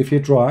else, if he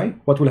try,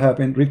 what will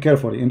happen? Read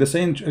carefully in the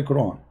same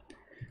Quran,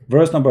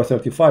 verse number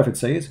 35. It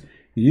says,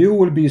 you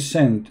will be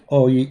sent,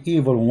 O ye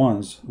evil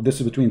ones.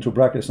 This is between two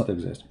brackets, not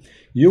exist.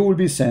 You will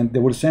be sent, they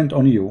will send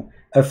on you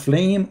a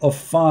flame of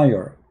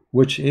fire,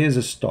 which is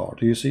a star.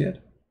 Do you see it?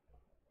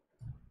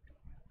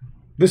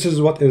 This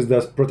is what is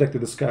the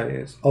protected sky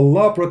is.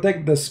 Allah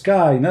protect the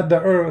sky, not the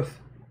earth.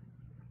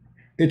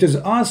 It is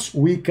us,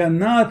 we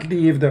cannot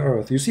leave the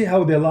earth. You see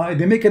how they lie?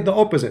 They make it the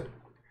opposite.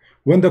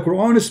 When the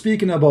Quran is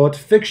speaking about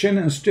fiction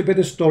and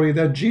stupid story,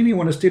 that genie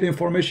want to steal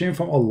information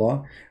from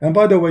Allah. And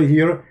by the way,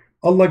 here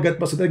Allah got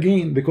busted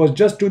again, because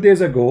just 2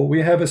 days ago we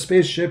have a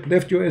spaceship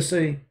left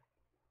USA.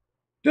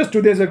 Just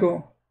 2 days ago.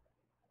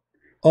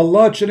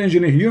 Allah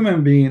challenging a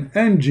human being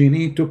and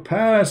genie to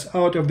pass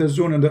out of the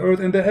zone in the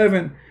earth and the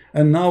heaven.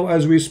 And now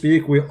as we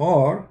speak, we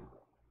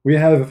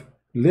have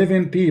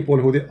living people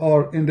who they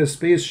are in the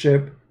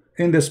spaceship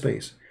in the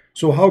space.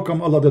 So how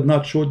come Allah did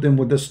not shoot them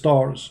with the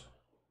stars?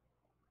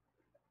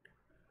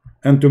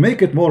 And to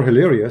make it more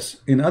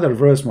hilarious, in other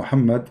verse,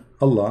 Muhammad,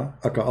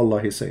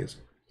 Allah he says,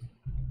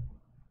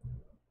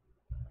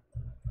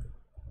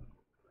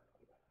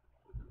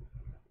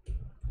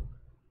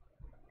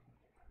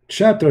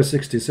 chapter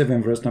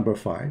 67, verse number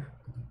 5,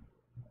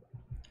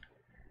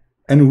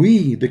 and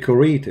we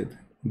decorated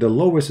the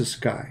lowest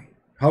sky.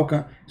 How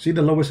can see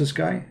the lowest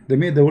sky? They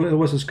made the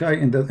lowest sky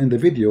in the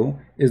video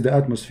is the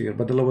atmosphere,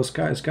 but the lowest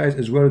sky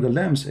is where the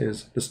lamps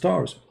is, the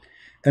stars.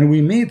 And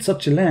we made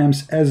such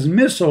lamps as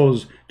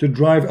missiles to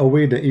drive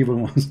away the evil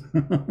ones.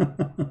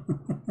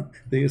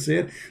 Do you see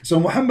it? So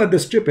Muhammad the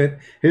stupid,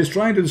 he's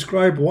trying to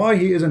describe why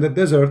he is in the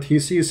desert. He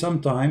sees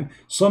sometime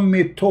some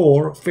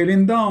meteor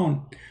falling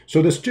down.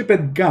 So the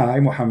stupid guy,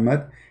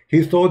 Muhammad,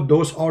 he thought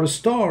those are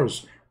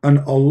stars. And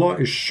Allah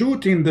is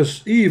shooting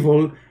this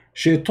evil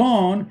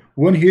shaitan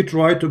when he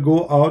tried to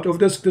go out of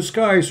the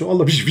sky. So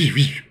Allah...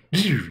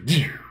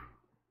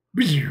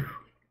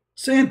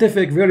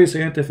 Scientific, very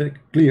scientific,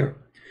 clear.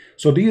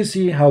 So do you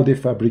see how they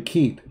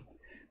fabricate?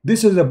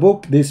 This is a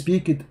book, they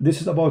speak it,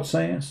 this is about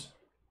science.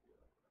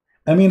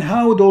 I mean,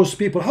 how those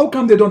people, how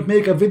come they don't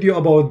make a video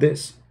about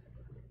this?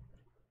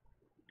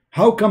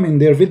 How come in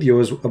their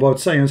videos about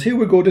science, here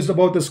we go, this is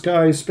about the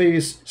sky,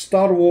 space,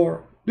 Star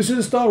War. This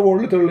is Star War,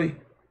 literally.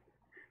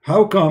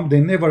 How come they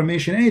never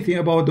mention anything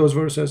about those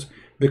verses?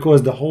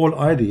 Because the whole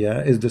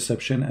idea is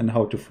deception and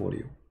how to fool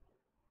you.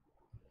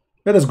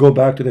 Let us go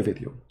back to the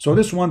video. So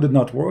this one did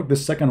not work. The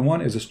second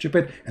one is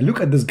stupid. And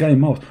look at this guy's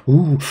mouth.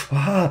 Ooh,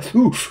 ah,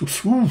 ooh,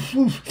 ooh,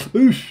 ooh,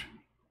 ooh.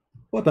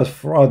 What a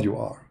fraud you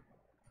are.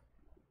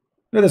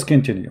 Let us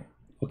continue.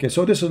 Okay,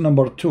 so this is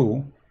number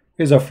 2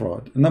 is a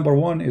fraud. Number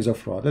 1 is a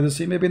fraud. Let us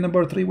see, maybe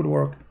number 3 will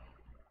work.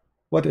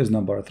 What is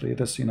number 3?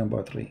 Let's see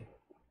number 3.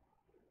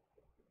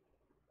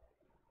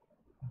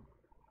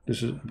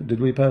 This is, did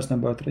we pass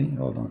number 3?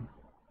 Hold on.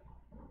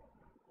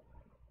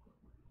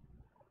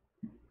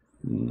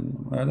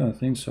 I don't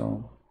think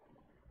so.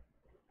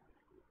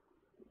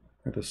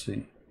 Let us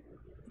see.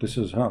 This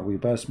is how we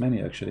passed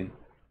many actually.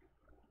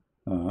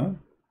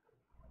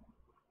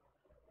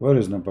 Where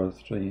is number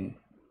 3?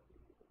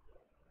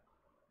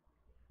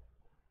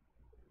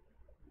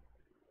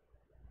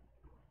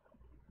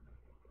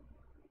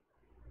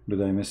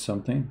 Did I miss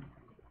something?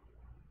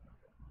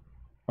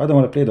 I don't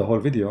want to play the whole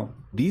video.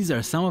 These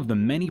are some of the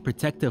many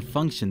protective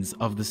functions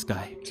of the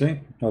sky. See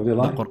how they The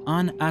lie?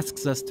 Quran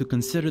asks us to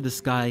consider the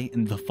sky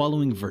in the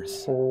following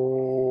verse.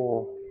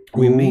 Oh.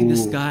 We made the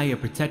sky a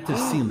protective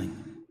ceiling,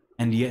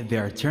 and yet they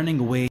are turning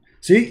away.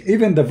 See,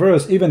 even the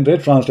verse, even the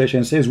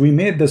translation says, we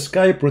made the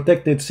sky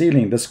protected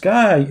ceiling. The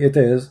sky, it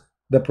is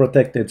the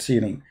protected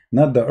ceiling,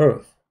 not the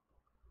earth.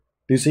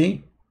 Do you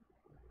see?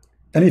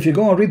 And if you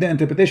go and read the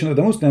interpretation of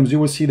the Muslims, you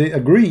will see they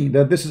agree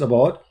that this is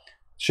about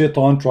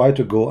Shaitan tried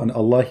to go, and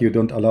Allah, He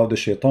don't allow the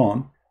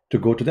Shaitan to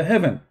go to the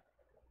heaven.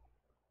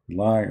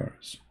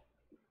 Liars.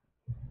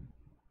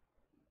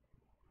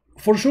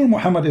 For sure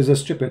Muhammad is a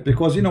stupid,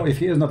 because you know, if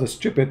he is not a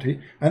stupid,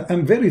 and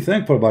I'm very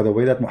thankful, by the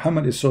way, that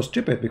Muhammad is so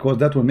stupid, because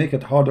that will make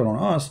it harder on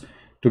us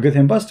to get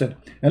him busted.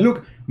 And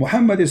look,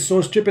 Muhammad is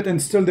so stupid,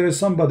 and still there is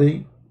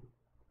somebody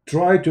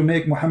try to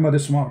make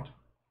Muhammad smart.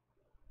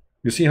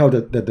 You see how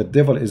the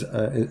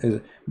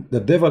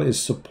devil is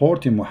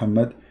supporting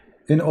Muhammad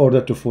in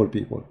order to fool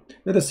people.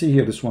 Let us see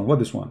here this one. What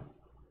this one?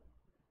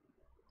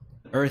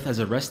 Earth as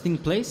a resting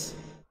place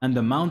and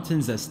the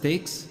mountains as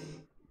stakes.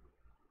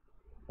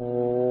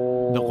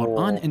 The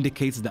Quran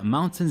indicates that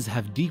mountains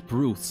have deep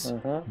roots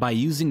by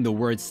using the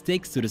word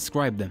stakes to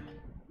describe them.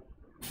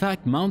 In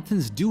fact,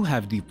 mountains do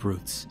have deep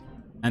roots,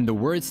 and the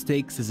word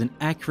stakes is an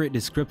accurate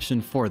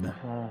description for them.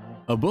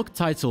 A book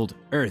titled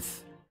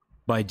Earth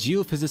by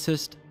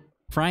geophysicist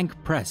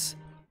Frank Press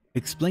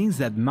explains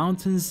that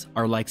mountains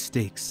are like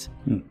stakes.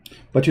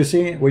 But you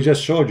see, we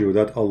just showed you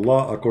that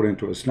Allah, according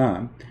to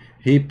Islam,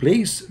 He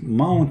placed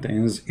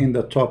mountains in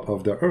the top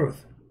of the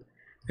earth.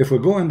 If we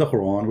go in the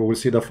Quran, we will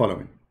see the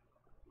following.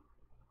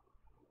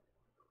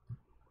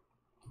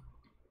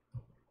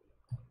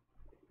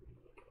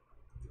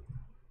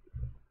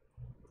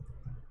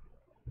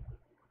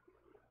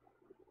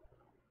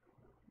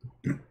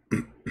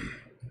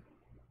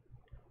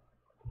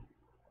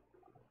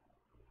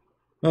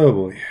 Oh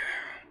boy.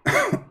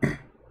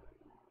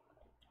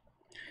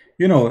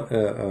 You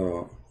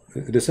know,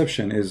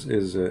 deception is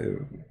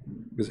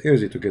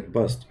easy to get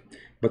bust,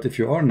 but if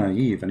you are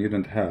naive and you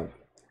don't have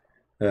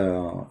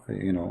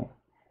you know,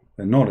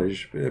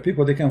 knowledge,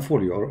 people, they can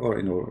fool you, or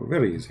you know,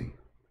 very easy.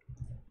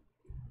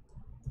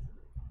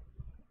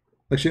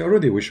 Actually,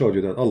 already we showed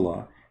you that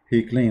Allah,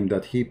 He claimed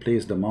that He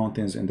placed the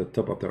mountains in the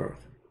top of the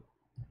earth.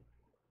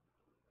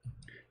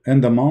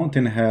 And the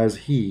mountain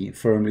has He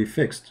firmly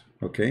fixed,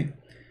 okay?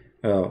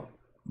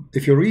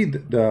 If you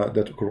read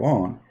the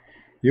Quran,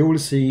 you will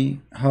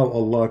see how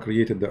Allah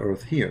created the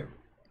earth here,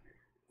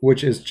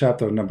 which is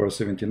chapter number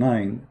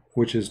 79,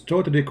 which is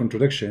totally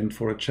contradiction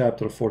for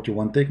chapter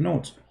 41. Take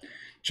notes.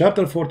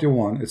 Chapter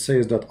 41, it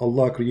says that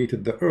Allah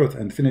created the earth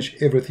and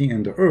finished everything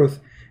in the earth,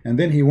 and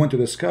then He went to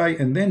the sky,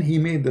 and then He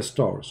made the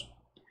stars.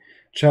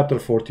 Chapter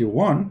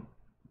 41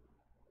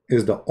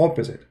 is the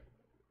opposite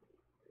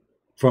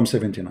from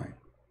 79.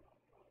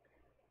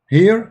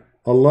 Here,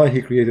 Allah,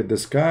 He created the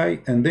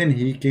sky, and then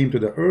He came to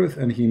the earth,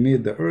 and He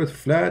made the earth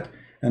flat,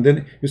 and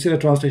then you see the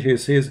translation, it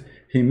says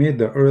He made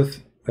the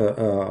earth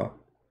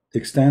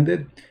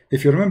extended.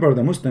 If you remember,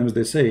 the Muslims,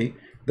 they say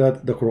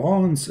that the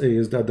Quran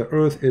says that the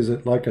earth is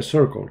like a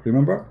circle.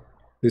 Remember?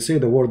 They say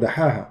the word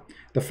dahaha.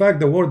 The fact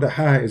the word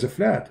dahaha is a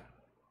flat.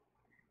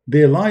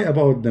 They lie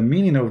about the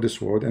meaning of this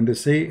word, and they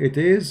say it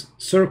is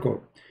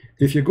circle.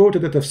 If you go to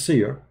the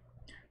tafsir,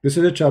 this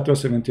is chapter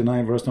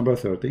 79, verse number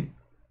 30.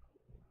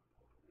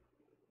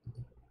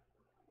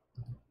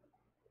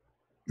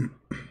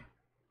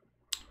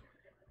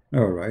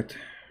 All right.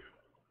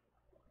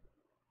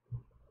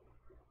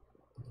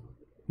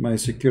 My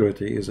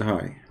security is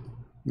high.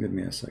 Give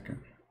me a second.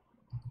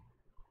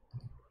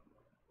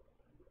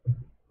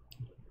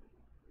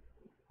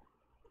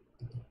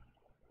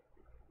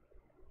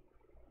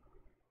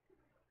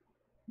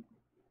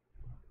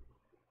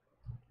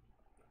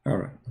 All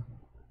right.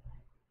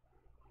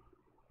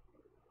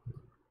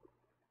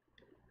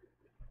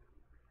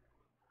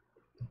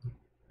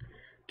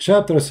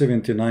 Chapter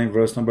 79,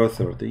 verse number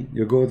 30.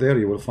 You go there,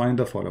 you will find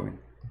the following.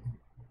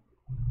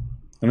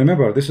 And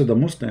remember, this is the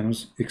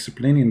Muslims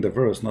explaining the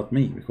verse, not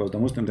me, because the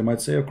Muslims, they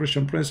might say, a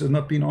Christian prince is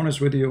not being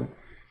honest with you.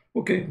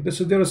 Okay, this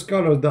is their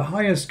scholars, the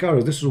highest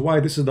scholars. This is why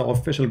this is the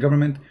official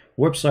government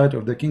website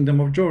of the Kingdom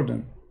of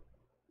Jordan.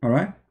 All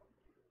right?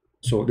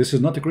 So this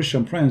is not a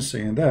Christian prince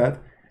saying that.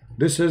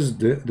 This is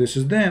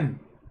them,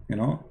 you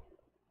know.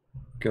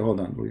 Okay, hold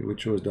on. We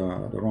chose the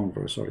wrong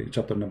verse. Sorry,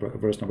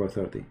 verse number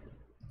 30.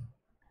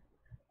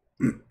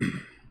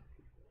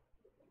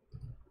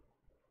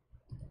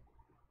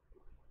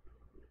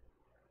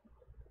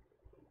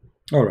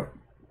 All right.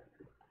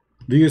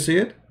 Do you see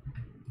it?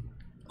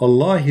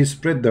 Allah, He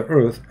spread the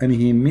earth and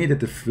He made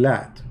it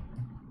flat.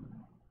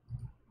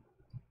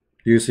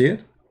 Do you see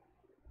it?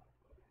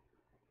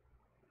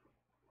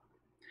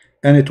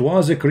 And it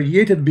was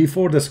created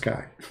before the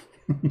sky.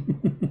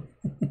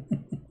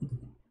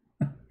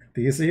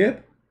 Do you see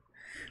it?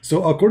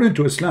 So according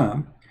to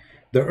Islam,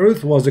 the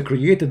earth was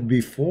created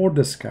before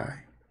the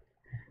sky,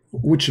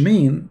 which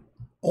means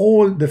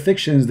all the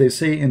fictions they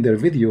say in their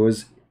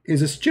videos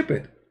is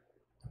stupid.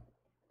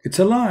 It's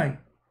a lie.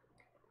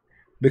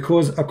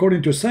 Because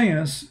according to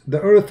science, the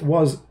earth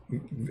was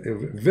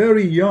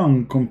very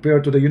young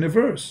compared to the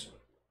universe.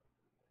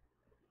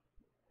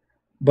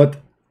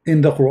 But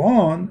in the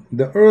Quran,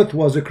 the earth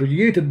was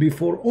created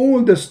before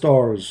all the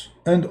stars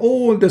and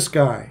all the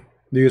sky.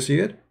 Do you see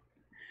it?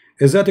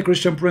 Is that a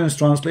Christian Prince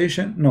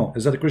translation? No.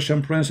 Is that a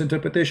Christian Prince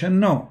interpretation?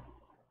 No.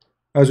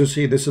 As you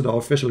see, this is the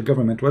official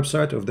government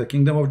website of the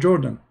Kingdom of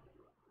Jordan.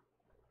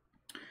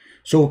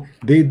 So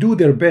they do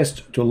their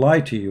best to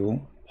lie to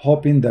you,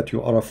 hoping that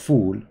you are a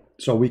fool,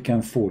 so we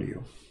can fool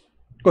you.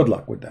 Good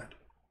luck with that.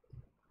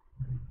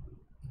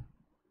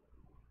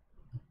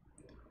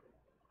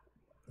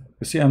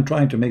 You see, I'm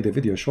trying to make the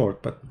video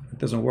short, but it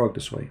doesn't work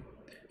this way.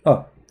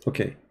 Ah,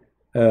 okay.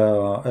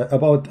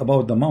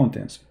 About the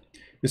mountains.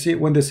 You see,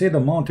 when they say the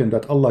mountain,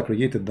 that Allah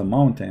created the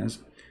mountains,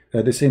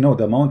 they say no,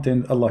 the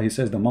mountain, Allah, He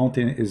says the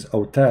mountain is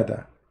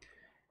autada.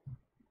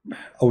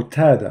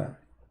 Autada,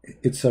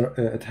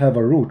 it have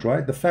a root,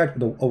 right? The fact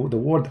the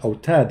word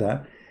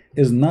autada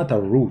is not a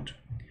root.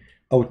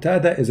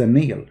 Autada is a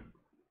nail.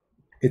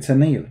 It's a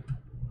nail.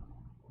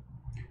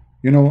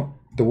 You know,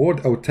 the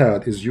word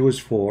autad is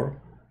used for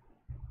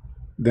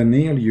the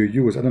nail you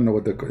use. I don't know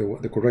what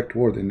the correct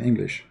word in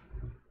English.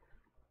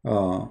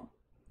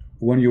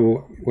 When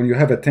you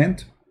have a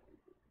tent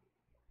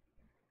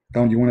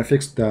and you want to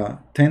fix the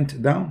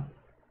tent down,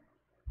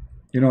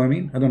 you know what I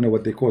mean? I don't know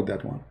what they call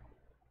that one.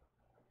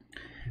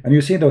 And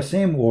you see the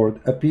same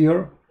word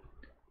appear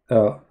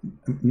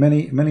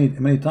many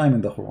times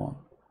in the Quran.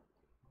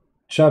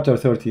 Chapter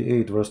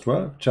 38 verse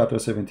 12, chapter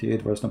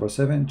 78 verse number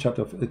 7,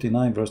 chapter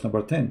 89 verse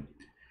number 10.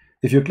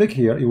 If you click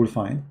here, you will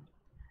find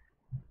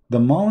the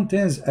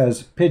mountains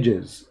as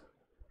pidges,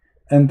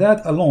 and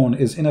that alone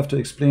is enough to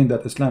explain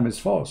that Islam is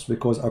false,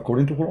 because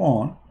according to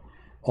Quran,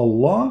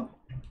 Allah,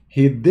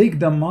 He dig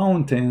the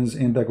mountains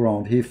in the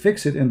ground, He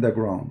fix it in the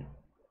ground,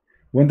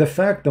 when the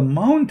fact the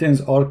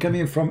mountains are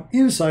coming from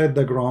inside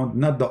the ground,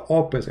 not the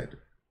opposite.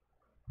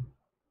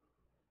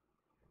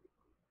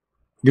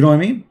 You know what I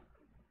mean?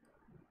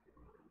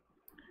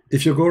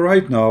 If you go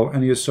right now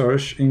and you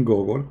search in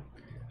Google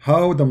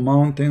how the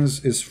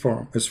mountains is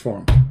formed,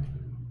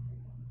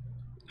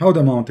 how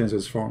the mountains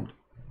is formed.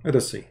 Let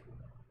us see.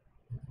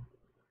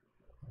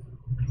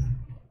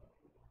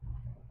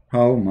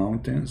 How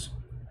mountains.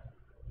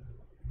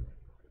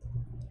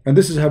 And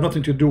this is have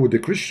nothing to do with the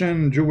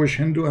Christian, Jewish,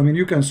 Hindu. I mean,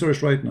 you can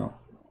search right now.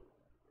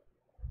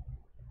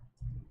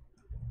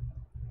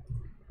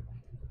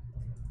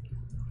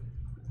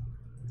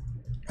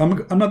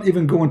 I'm not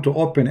even going to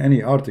open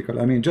any article.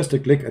 I mean, just to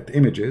click at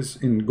images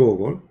in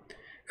Google,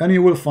 and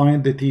you will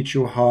find they teach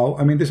you how.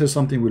 I mean, this is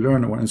something we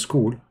learn when in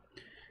school,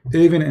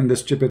 even in the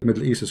stupid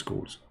Middle East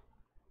schools.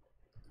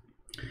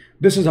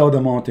 This is how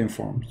the mountain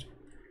forms.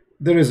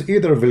 There is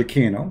either a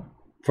volcano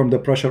from the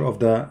pressure of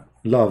the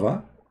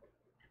lava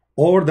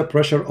or the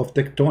pressure of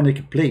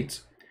tectonic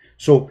plates.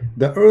 So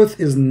the earth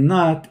is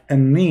not a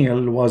nail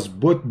was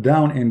put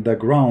down in the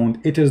ground.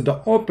 It is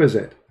the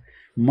opposite.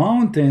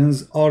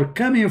 Mountains are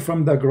coming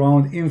from the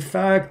ground. In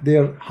fact,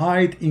 their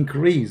height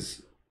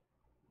increase.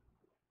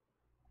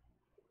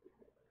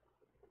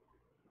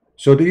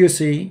 So do you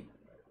see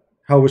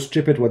how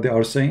stupid what they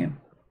are saying?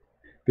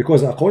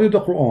 Because according to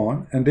the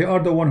Quran, and they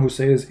are the one who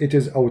says it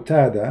is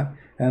autada,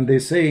 and they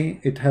say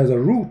it has a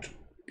root.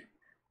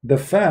 The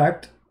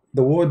fact,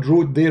 the word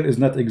root there is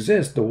not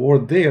exist. The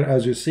word there,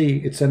 as you see,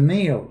 it's a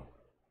nail.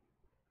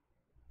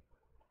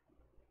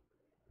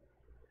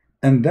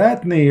 And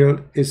that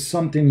nail is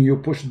something you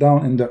push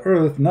down in the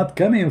earth, not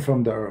coming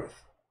from the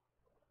earth.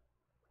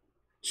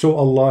 So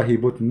Allah, He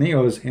put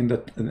nails in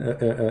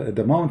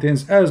the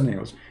mountains as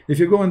nails. If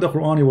you go in the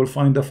Quran, you will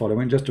find the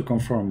following, just to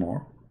confirm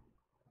more.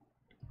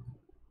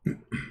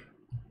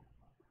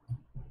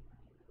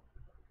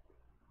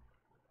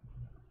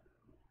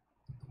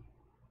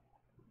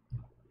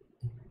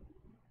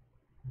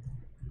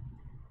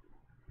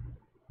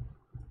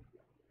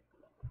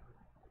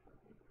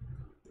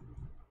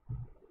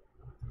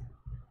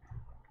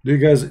 Do you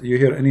guys, you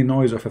hear any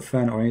noise of a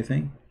fan or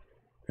anything?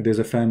 If there's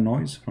a fan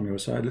noise from your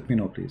side, let me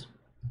know, please.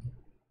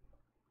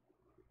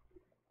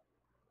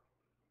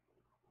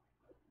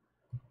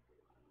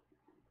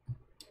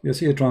 You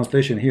see a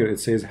translation here,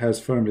 it says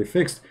has firmly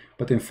fixed,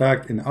 but in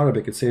fact in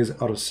Arabic it says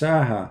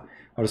arsaha.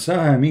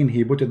 Arsaha mean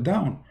he put it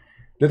down.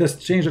 Let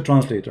us change the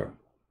translator.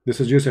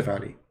 This is Yusuf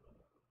Ali.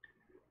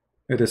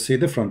 Let us see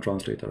different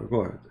translator.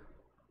 Go ahead.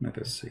 Let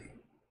us see.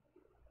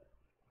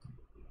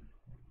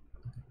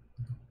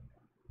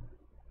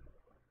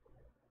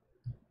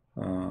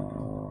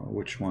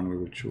 Which one we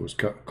will choose?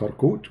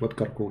 Karkut? What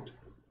Karkut?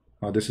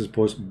 This is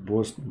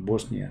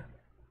Bosnia.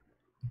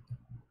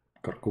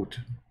 Karkut.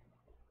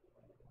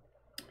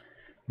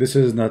 This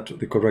is not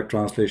the correct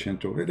translation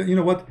to. You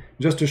know what?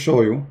 Just to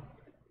show you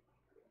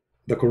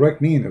the correct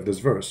meaning of this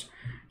verse.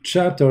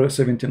 Chapter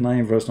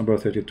 79, verse number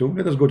 32.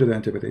 Let us go to the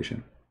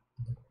interpretation.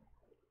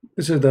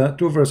 This is the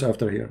 2 verse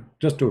after here.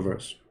 Just 2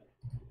 verse.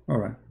 All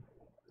right.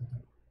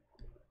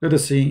 Let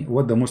us see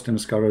what the Muslim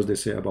scholars they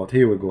say about.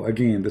 Here we go.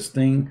 Again, this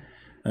thing.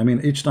 I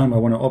mean, each time I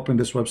want to open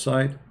this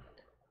website,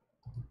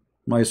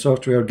 my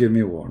software give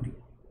me a warning.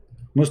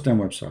 Muslim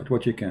website,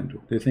 what you can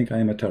do. They think I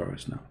am a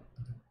terrorist now.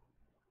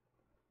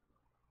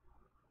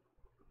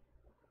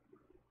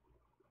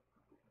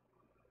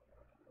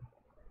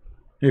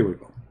 Here we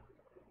go.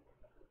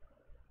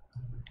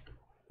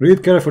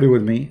 Read carefully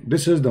with me.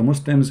 This is the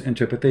Muslim's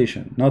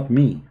interpretation, not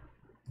me.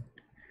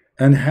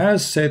 And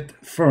has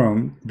set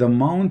firm the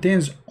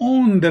mountains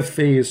on the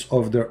face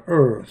of the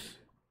earth,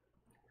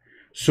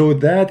 so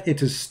that it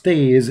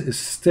stays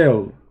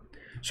still.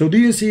 So do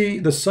you see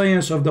the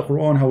science of the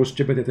Quran, how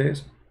stupid it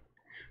is?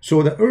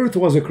 So the earth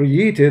was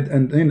created,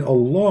 and then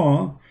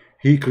Allah,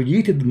 He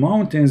created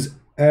mountains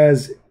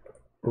as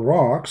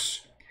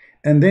rocks,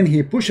 and then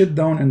He pushed it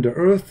down in the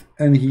earth,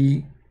 and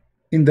He,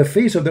 in the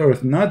face of the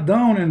earth, not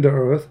down in the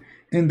earth,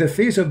 in the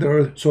face of the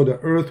earth, so the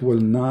earth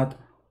will not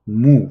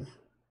move.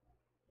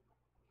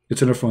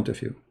 It's in front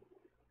of you.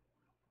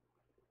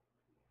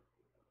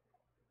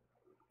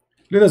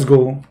 Let us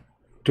go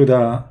to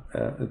the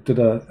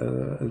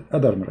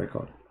other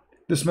miracle.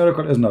 This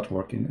miracle is not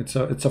working. It's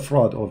a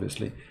fraud,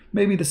 obviously.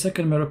 Maybe the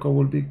second miracle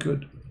will be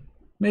good.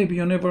 Maybe,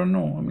 you never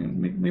know. I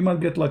mean, we might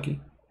get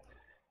lucky.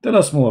 Tell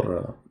us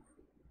more,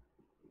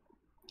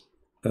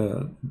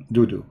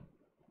 Dudu.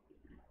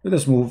 Let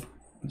us move.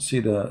 See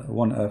the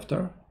one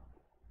after.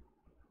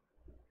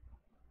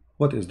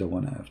 What is the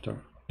one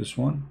after? This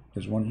one?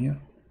 There's one here.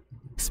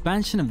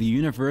 Expansion of the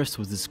universe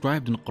was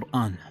described in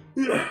Quran.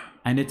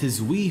 And it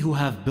is we who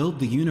have built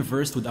the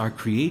universe with our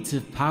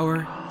creative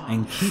power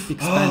and keep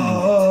expanding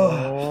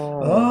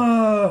it.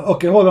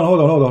 Okay, hold on.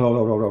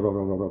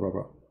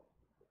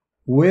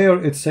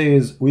 Where it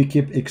says we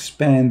keep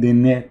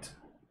expanding it,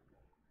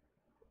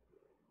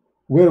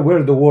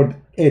 where the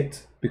word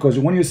it, because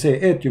when you say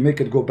it, you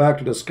make it go back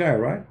to the sky,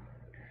 right?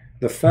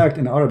 The fact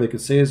in Arabic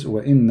it says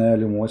وَإِنَّا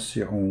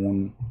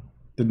لِمُوَسِّعُونَ,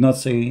 did not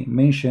say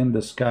mention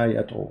the sky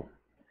at all.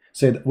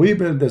 Said we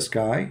build the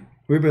sky,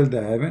 we build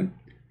the heaven,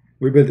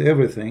 we build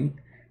everything,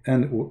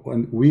 and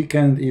we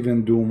can't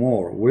even do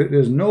more.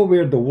 There's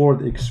nowhere the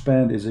word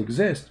expand is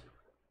exist.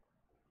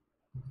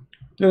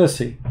 Let us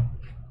see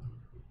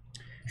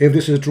if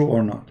this is true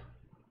or not.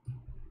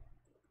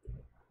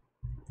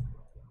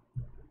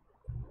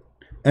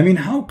 I mean,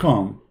 how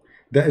come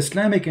the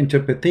Islamic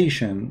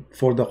interpretation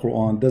for the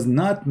Quran does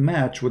not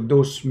match with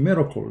those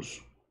miracles?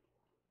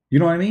 You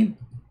know what I mean?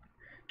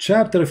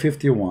 Chapter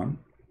 51,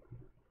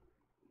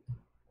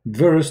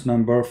 verse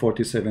number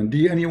 47.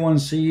 Do anyone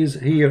sees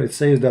here it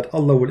says that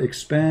Allah will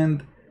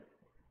expand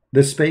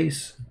the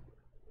space?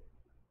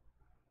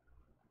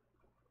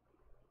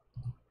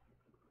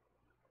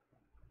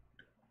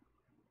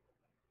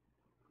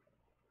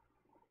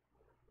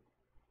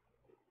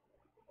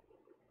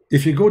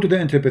 If you go to the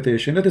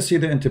interpretation, let us see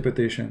the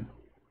interpretation.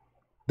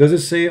 Does it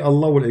say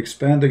Allah will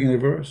expand the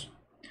universe?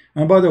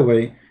 And by the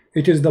way,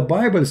 it is the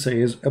Bible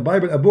says, a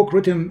book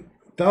written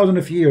thousands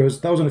of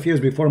years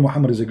before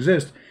Muhammad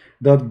exists,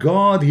 that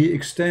God, he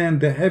extend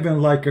the heaven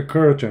like a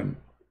curtain.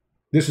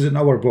 This is in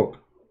our book.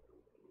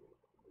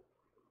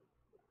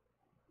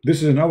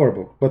 This is in our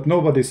book, but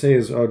nobody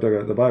says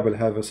the Bible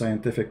have a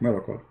scientific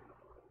miracle,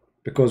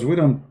 because we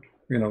don't,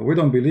 we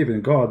don't believe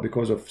in God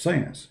because of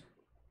science.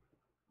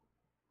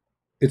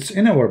 It's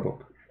in our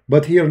book,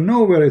 but here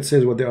nowhere it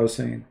says what they are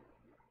saying.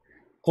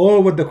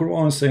 All what the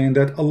Quran is saying,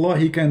 that Allah,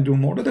 he can do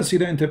more. Let us see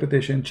the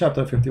interpretation,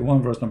 chapter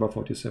 51, verse number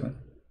 47.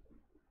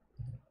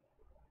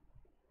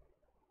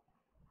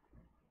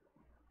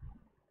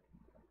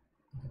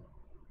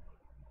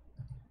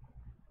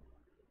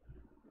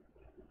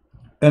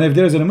 And if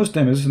there is a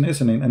Muslim is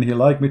listening and he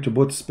like me to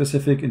put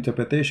specific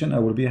interpretation, I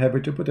will be happy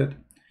to put it.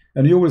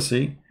 And you will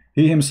see,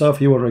 he himself,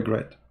 he will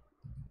regret.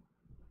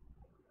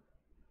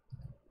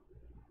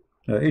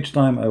 Each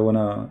time I want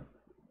to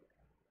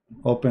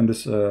open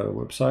this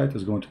website,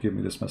 is going to give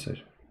me this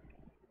message.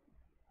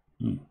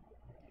 Do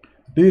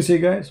you see,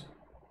 guys?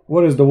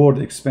 What is the word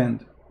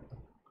expand?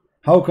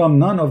 How come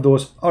none of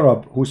those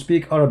Arab who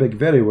speak Arabic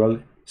very well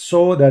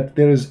saw that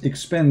there is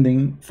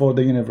expanding for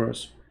the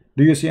universe?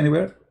 Do you see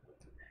anywhere?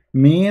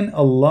 Mean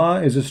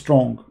Allah is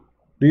strong.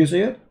 Do you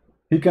see it?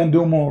 He can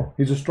do more.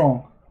 He's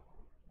strong.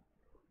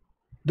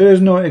 There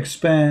is no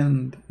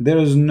expand. There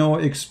is no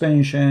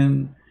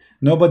expansion.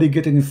 Nobody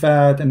getting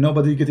fat and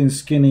nobody getting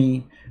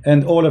skinny,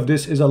 and all of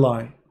this is a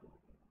lie.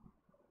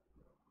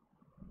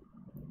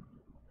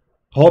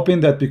 Hoping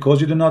that because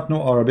you do not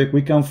know Arabic,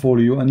 we can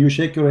fool you, and you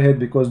shake your head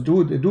because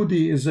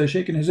Dudi is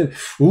shaking his head.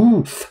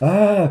 Ooh,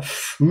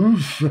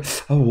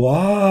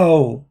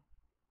 wow.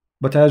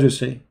 But as you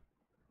see,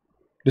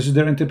 this is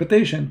their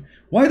interpretation.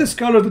 Why the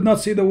scholar did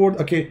not see the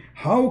word? Okay,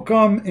 how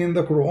come in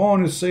the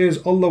Quran it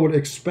says Allah will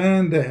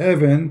expand the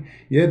heaven,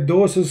 yet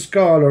those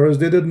scholars,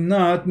 they did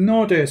not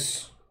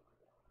notice?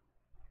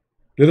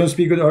 They don't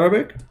speak good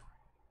Arabic?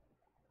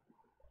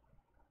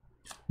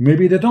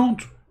 Maybe they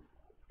don't.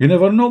 You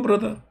never know,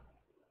 brother.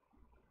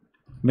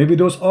 Maybe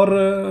those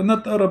are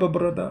not Arab,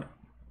 brother.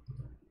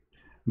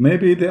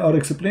 Maybe they are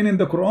explaining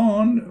the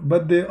Quran,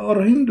 but they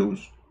are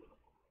Hindus.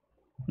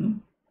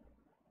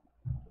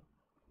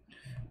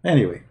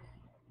 Anyway,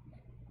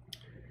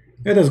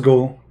 let us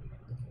go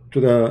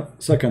to the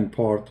second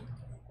part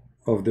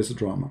of this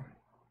drama.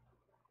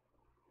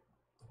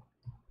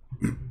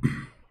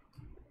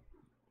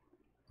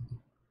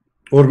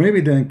 Or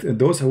maybe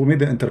those who made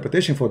the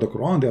interpretation for the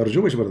Quran, they are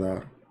Jewish,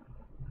 brother.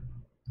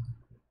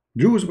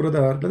 Jews,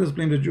 brother. Let us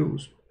blame the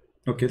Jews.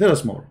 Okay, tell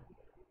us more.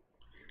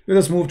 Let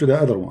us move to the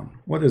other one.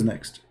 What is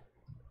next?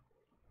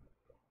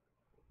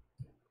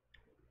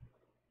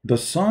 The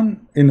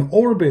sun in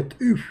orbit.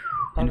 Oof.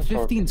 In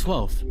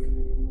 1512,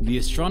 the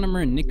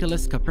astronomer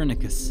Nicholas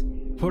Copernicus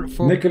put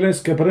forward...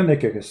 Nicholas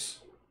Copernicus.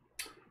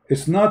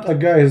 It's not a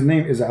guy, his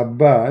name is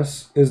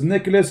Abbas. It's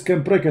Nicholas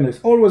Copernicus.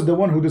 Always the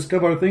one who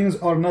discover things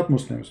are not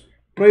Muslims.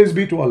 Praise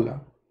be to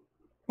Allah.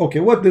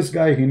 Okay, what this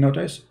guy he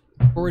noticed?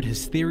 Forward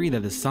his theory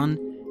that the sun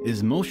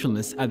is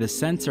motionless at the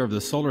center of the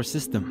solar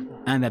system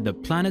and that the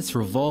planets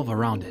revolve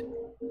around it.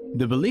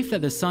 The belief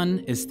that the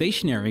sun is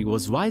stationary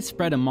was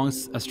widespread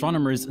amongst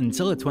astronomers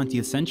until the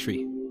 20th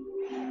century.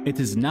 It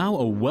is now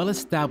a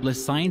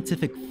well-established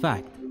scientific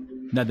fact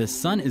that the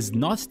sun is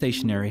not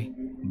stationary,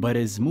 but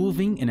is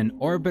moving in an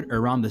orbit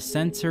around the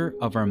center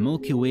of our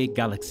Milky Way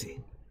galaxy.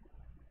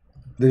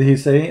 Did he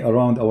say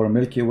around our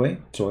Milky Way?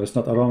 So it's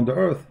not around the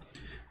Earth.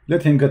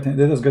 Let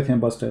us get him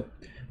busted.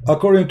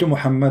 According to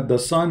Muhammad, the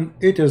sun,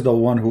 it is the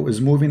one who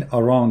is moving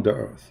around the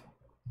Earth.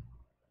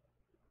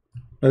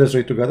 Let us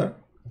read together.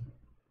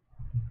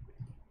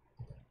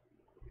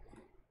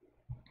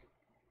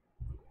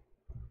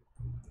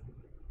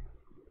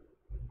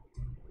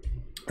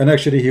 And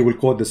actually he will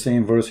quote the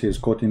same verse he is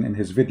quoting in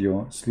his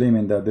video,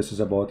 claiming that this is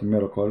about a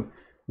miracle,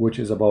 which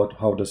is about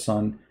how the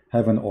sun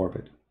have an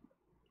orbit.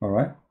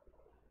 Alright?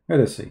 Let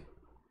us see.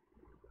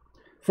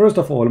 First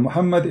of all,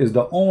 Muhammad is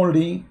the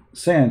only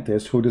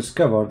scientist who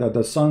discovered that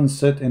the sun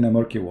set in a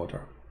murky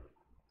water.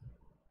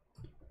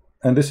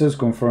 And this is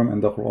confirmed in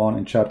the Quran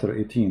in chapter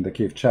 18, the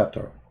cave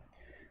chapter.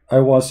 I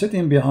was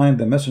sitting behind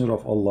the messenger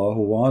of Allah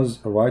who was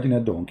riding a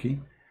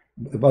donkey.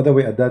 By the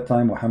way, at that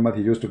time, Muhammad,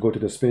 he used to go to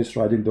the space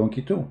riding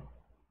donkey too.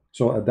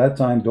 So at that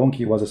time,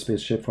 donkey was a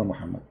spaceship for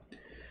Muhammad.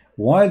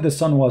 While the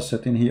sun was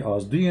setting, he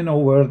asked, do you know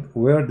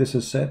where this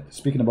is set?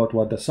 Speaking about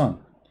what? The sun.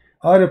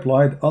 I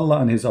replied,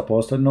 Allah and his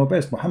apostle know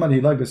best. Muhammad, he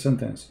liked the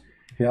sentence.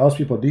 He asked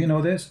people, do you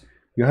know this?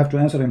 You have to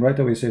answer him right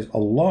away. He says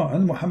Allah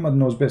and Muhammad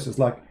knows best. It's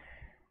like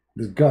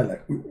this guy,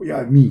 like,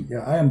 yeah, me,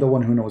 yeah, I am the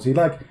one who knows. He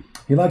like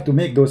to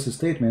make those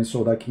statements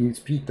so like he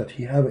speak that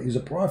he's a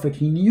prophet,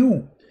 he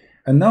knew.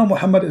 And now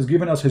Muhammad is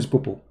giving us his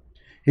poo-poo.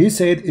 He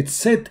said it's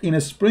set in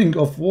a spring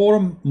of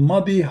warm,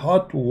 muddy,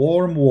 hot,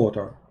 warm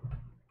water.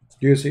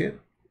 Do you see it?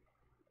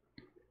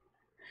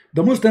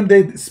 The Muslim,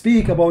 they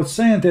speak about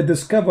science. They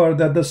discover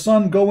that the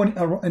sun going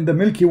in the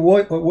Milky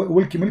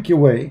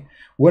Way,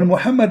 when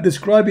Muhammad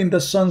describing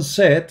the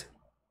sunset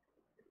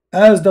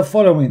as the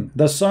following: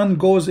 the sun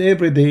goes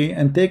every day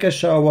and take a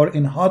shower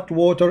in hot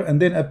water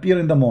and then appear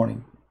in the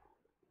morning.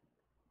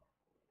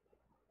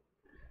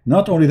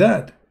 Not only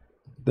that,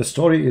 the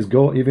story is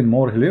go even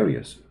more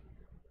hilarious.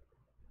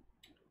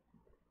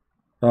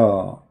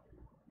 Let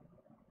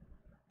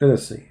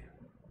us see.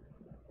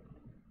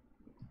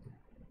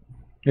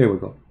 Here we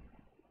go.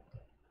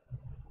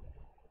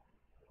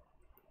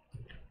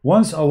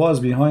 Once I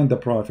was behind the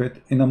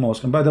Prophet in a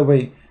mosque, and by the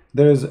way,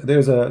 there's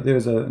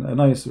a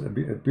nice,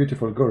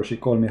 beautiful girl. She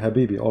called me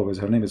Habibi always.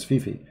 Her name is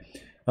Fifi.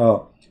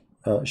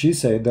 She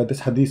said that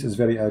this hadith is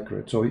very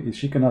accurate, so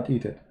she cannot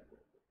eat it.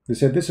 They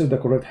said this is the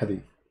correct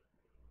hadith.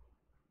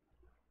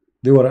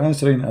 They were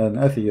answering an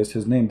atheist,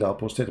 his name the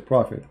apostate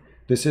prophet.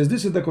 They says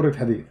this is the correct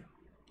hadith.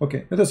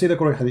 Okay, let us see the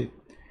correct hadith.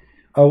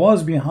 I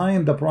was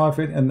behind the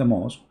Prophet in the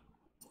mosque.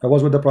 I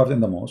was with the Prophet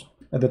in the mosque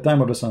at the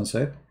time of the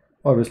sunset,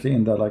 obviously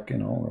in the, like, you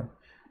know,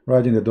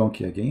 riding the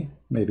donkey again,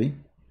 maybe.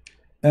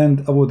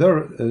 And Abu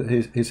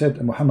Dharr, he said,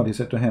 Muhammad, he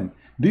said to him,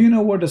 do you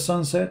know where the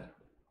sun set?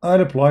 I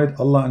replied,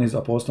 Allah and his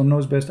apostle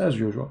knows best, as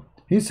usual.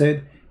 He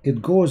said,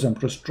 it goes and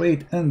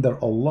prostrate under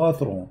Allah's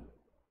throne.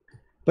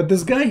 But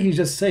this guy, he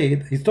just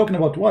said, he's talking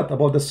about what?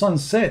 About the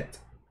sunset.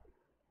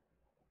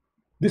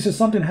 This is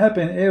something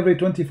happen every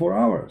 24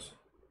 hours.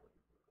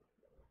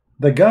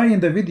 The guy in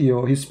the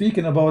video, he's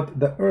speaking about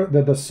the earth,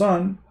 that the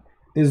sun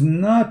is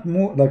not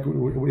like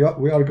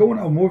we are going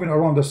or moving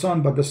around the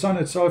sun, but the sun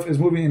itself is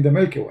moving in the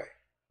Milky Way.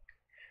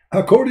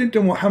 According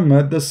to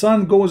Muhammad, the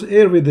sun goes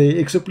every day.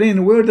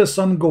 Explain where the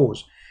sun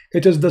goes.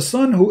 It is the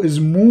sun who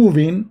is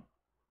moving,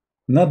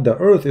 not the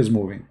earth is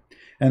moving.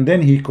 And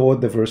then he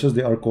quote the verses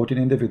they are quoting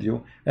in the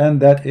video,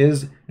 and that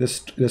is the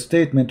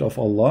statement of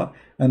Allah.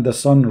 And the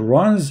sun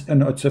runs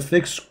and it's a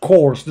fixed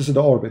course. This is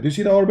the orbit. Do you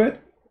see the orbit?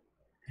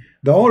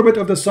 The orbit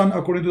of the sun,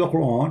 according to the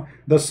Quran,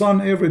 the sun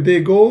every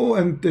day go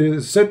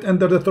and sit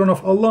under the throne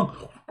of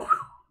Allah.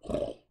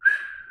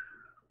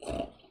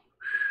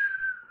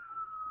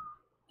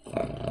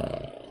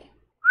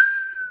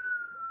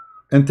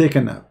 And take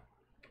a nap.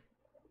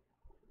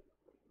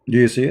 Do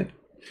you see it?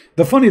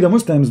 The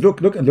Muslims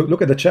look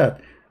at the chat.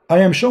 I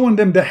am showing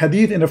them the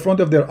hadith in the front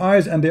of their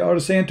eyes and they are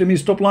saying to me,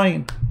 stop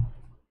lying.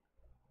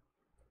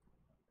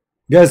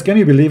 Guys, can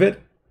you believe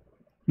it?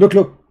 Look,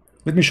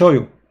 let me show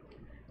you.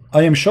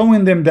 I am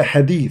showing them the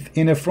hadith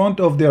in the front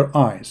of their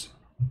eyes.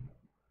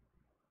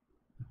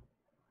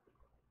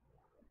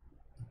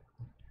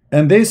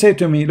 And they say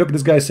to me, look,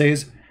 this guy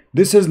says,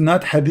 this is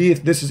not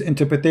hadith, this is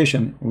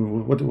interpretation.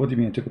 What do you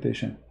mean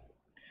interpretation?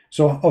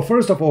 So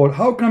first of all,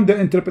 how come the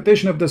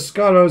interpretation of the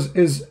scholars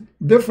is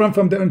different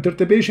from the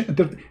interpretation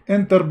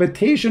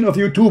of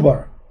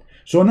YouTuber?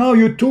 So now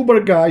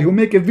YouTuber guy who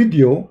make a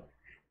video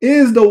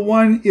is the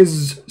one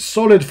is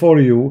solid for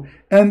you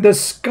and the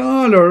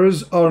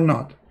scholars are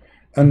not.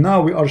 And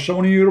now we are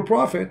showing you your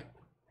prophet.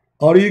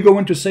 Are you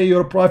going to say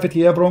your prophet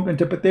he have wrong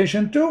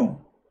interpretation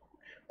too?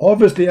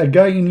 Obviously a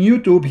guy in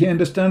YouTube, he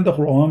understands the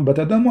Quran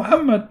better than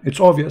Muhammad. It's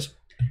obvious.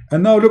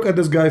 And now look at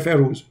this guy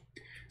Feroz.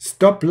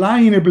 Stop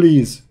lying,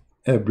 please.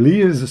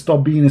 Please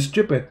stop being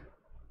stupid,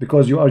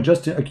 because you are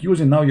just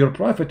accusing now your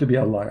prophet to be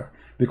a liar,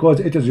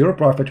 because it is your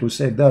prophet who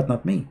said that,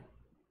 not me.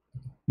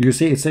 You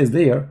see, it says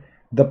there,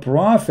 the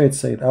prophet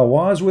said, I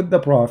was with the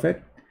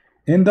prophet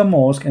in the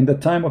mosque in the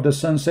time of the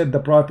sunset. The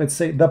prophet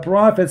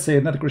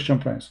said, not Christian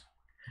Prince.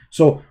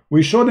 So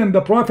we showed them the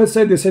prophet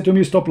said, they said to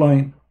me, stop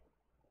lying.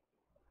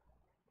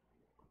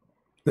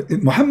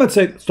 Muhammad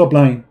said, stop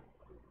lying.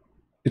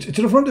 It's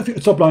in front of you,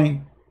 stop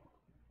lying.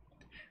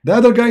 The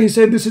other guy, he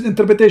said this is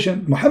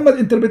interpretation. Muhammad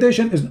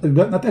interpretation is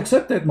not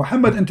accepted.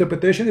 Muhammad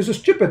interpretation is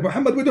stupid.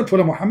 Muhammad, we don't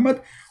follow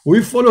Muhammad.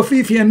 We follow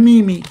Fifi and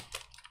Mimi.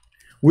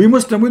 We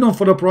Muslim, we don't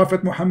follow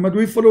Prophet Muhammad.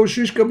 We follow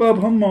shish kebab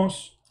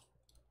hummus.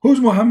 Who's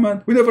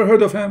Muhammad? We never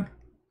heard of him.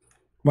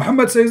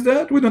 Muhammad says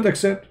that, we don't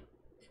accept.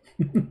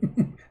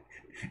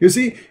 You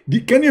see,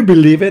 can you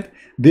believe it?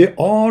 They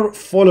are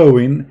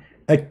following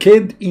a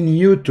kid in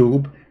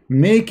YouTube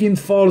making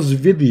false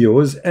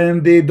videos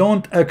and they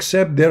don't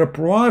accept their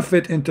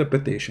prophet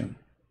interpretation.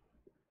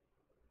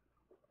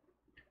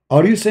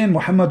 Are you saying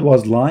Muhammad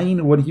was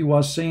lying when he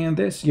was saying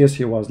this? Yes,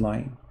 he was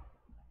lying.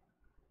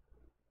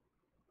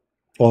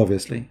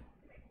 Obviously.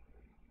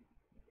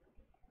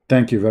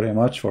 Thank you very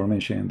much for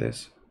mentioning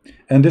this.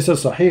 And this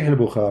is Sahih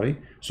al-Bukhari,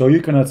 so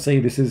you cannot say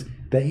this is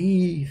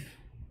da'if.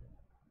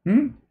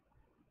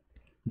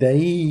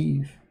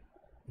 Da'if.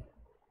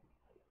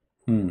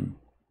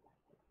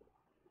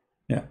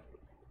 Yeah.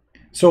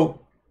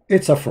 So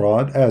it's a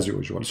fraud as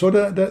usual. So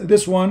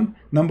this one,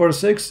 number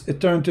 6,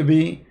 it turned to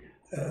be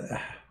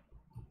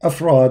a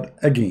fraud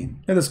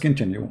again. Let us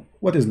continue.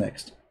 What is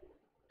next?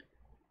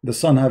 The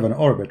sun have an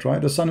orbit,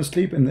 right? The sun is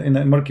asleep in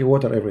the murky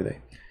water every day.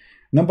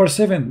 Number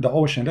 7, the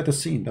ocean. Let us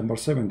see. Number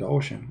 7, the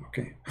ocean.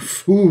 Okay.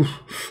 Oof,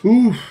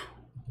 oof.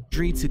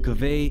 To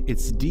convey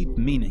its deep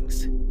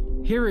meanings.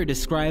 Here it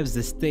describes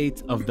the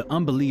state of the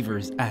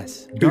unbelievers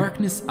as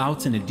darkness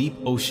out in a deep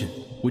ocean,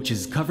 which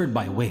is covered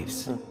by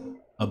waves,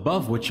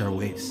 above which are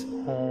waves,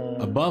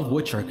 above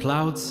which are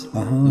clouds,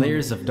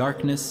 layers of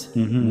darkness,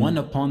 one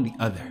upon the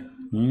other.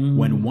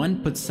 When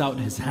one puts out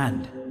his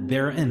hand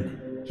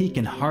therein, he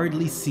can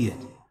hardly see it.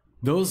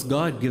 Those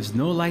God gives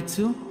no light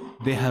to,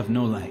 they have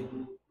no light.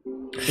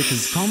 It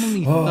is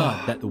commonly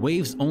thought that the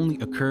waves only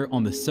occur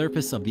on the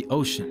surface of the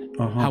ocean.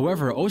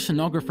 However,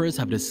 oceanographers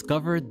have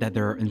discovered that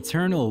there are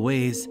internal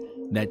waves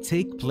that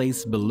take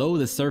place below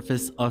the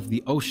surface of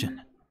the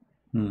ocean.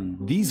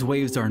 These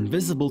waves are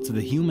invisible to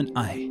the human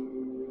eye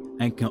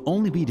and can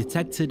only be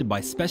detected by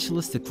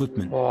specialist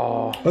equipment.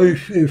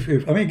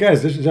 I mean,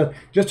 guys, this is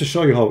just to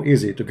show you how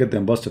easy to get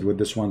them busted with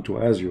this one too,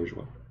 as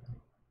usual.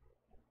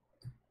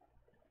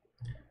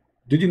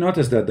 Did you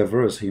notice that the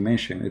verse he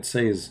mentioned, it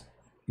says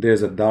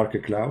there's a dark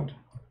cloud?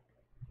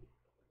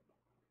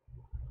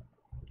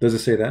 Does it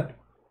say that?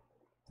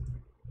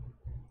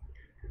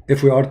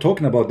 If we are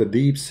talking about the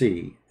deep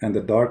sea and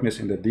the darkness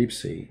in the deep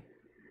sea,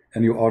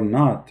 and you are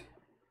not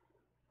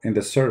in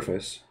the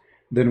surface,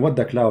 then what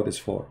the cloud is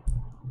for?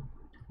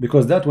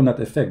 Because that will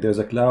not affect. There's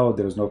a cloud,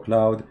 there's no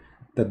cloud.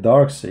 The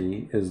dark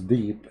sea is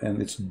deep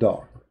and it's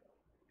dark.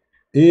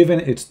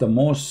 Even it's the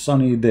most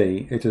sunny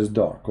day, it is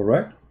dark,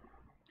 correct?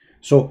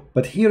 So,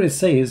 but here it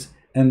says,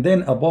 and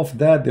then above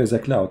that there's a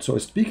cloud. So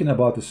speaking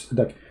about this,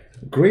 the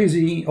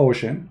crazy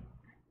ocean,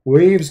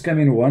 waves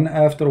coming one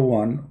after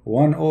one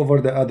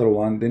over the other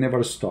one, they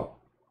never stop.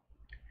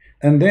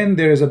 And then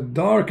there is a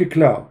dark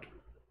cloud,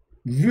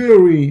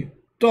 very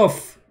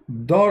tough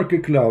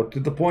dark cloud,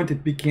 to the point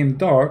it became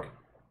dark.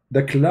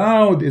 The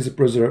cloud is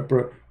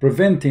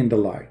preventing the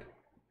light.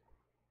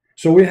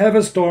 So we have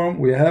a storm,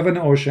 we have an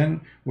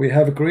ocean, we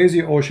have a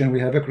crazy ocean,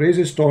 we have a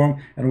crazy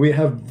storm, and we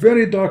have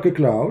very dark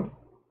cloud,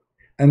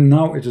 and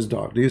now it is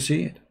dark. Do you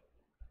see it?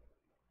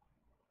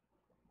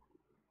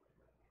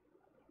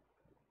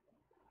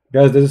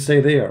 Guys, does it say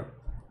there?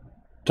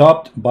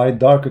 Topped by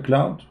dark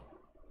cloud?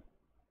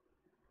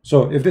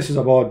 So if this is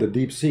about the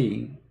deep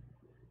sea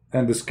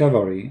and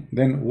discovery,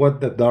 then what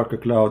the dark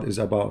cloud is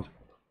about?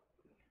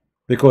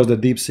 Because the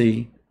deep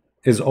sea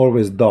is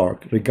always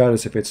dark,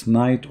 regardless if it's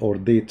night or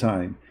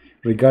daytime,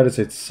 regardless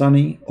if it's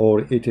sunny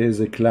or it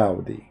is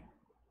cloudy.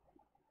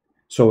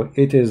 So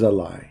it is a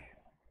lie.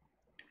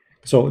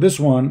 So this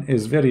one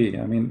is very,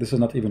 I mean, this is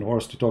not even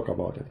worth to talk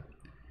about it.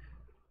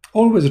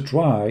 Always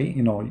try,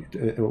 you know,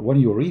 when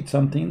you read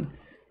something,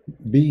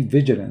 be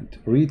vigilant,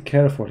 read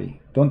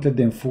carefully, don't let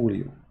them fool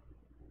you.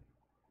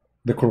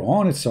 The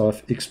Quran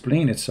itself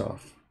explains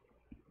itself,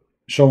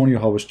 showing you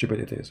how stupid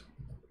it is.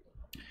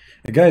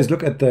 Guys,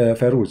 look at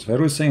Farouz.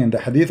 Farouz saying the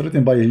hadith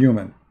written by a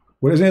human.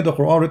 Well, isn't it the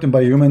Quran written by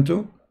a human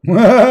too?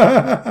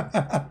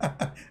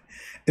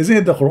 Isn't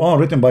it the Quran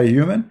written by a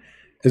human?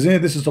 Isn't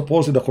it this is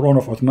supposedly the Quran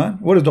of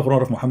Uthman? What is the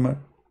Quran of Muhammad?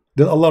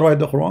 Did Allah write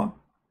the Quran?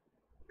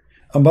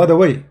 And by the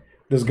way,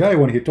 this guy,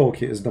 when he talk,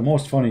 he is the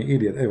most funny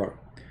idiot ever.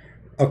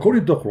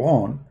 According to the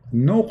Quran,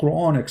 no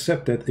Quran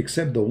accepted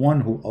except the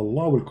one who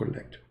Allah will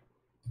collect.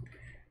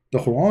 The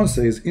Quran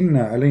says,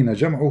 "Inna alayna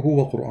jam'uhu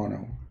wa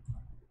Qur'anahu."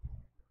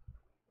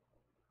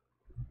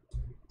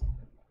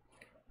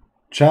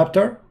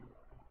 Chapter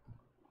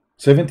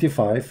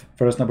 75,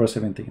 verse number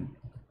 17.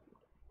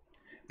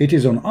 It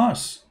is on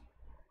us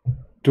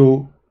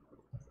to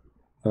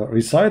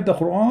recite the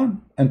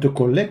Quran and to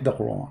collect the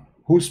Quran.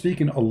 Who's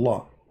speaking?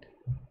 Allah.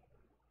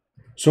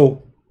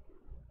 So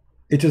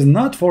it is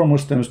not for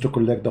Muslims to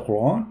collect the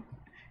Quran.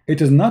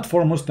 It is not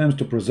for Muslims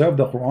to preserve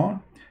the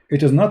Quran.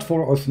 It is not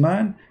for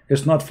Uthman.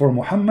 It's not for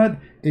Muhammad.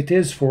 It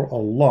is for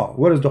Allah.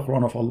 Where is the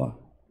Quran of Allah?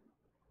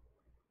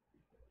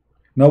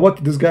 Now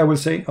what this guy will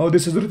say, oh,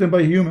 this is written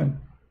by a human.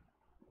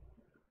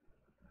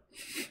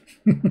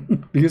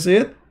 Do you see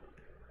it?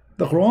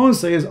 The Quran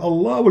says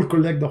Allah will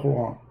collect the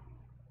Quran.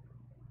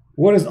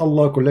 Where is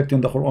Allah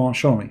collecting the Quran?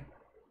 Show me.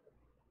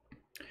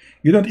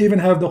 You don't even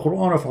have the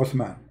Quran of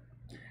Uthman.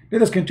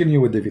 Let us continue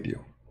with the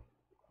video.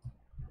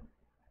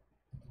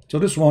 So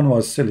this one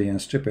was silly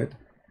and stupid.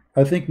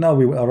 I think now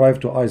we will arrive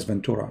to Ice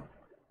Ventura,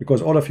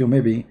 because all of you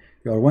maybe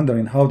you are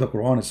wondering how the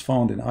Quran is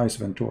found in Ice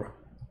Ventura.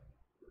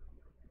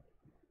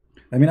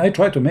 I mean, I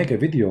try to make a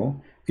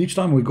video each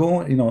time we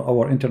go, you know,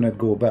 our internet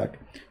go back.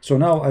 So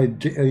now I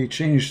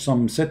change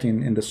some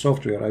setting in the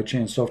software. I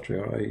change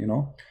software, you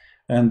know,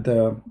 and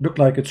look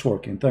like it's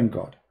working. Thank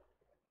God.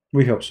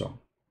 We hope so.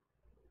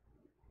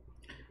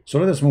 So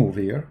let us move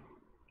here.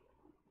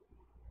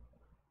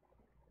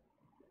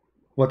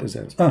 What is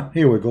that? Ah,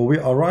 here we go. We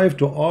arrived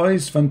to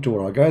Ice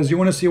Ventura. Guys, you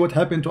want to see what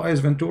happened to Ice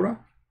Ventura?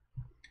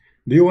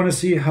 Do you want to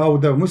see how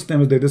the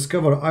Muslims, they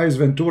discover Ice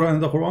Ventura in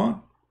the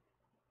Quran?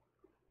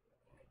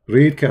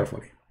 Read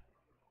carefully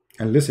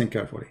and listen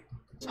carefully.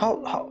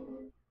 How?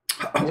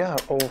 Yeah.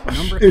 Oh.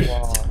 Number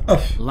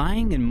 8.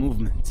 Lying in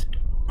movement.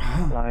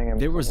 lying in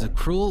There was a public.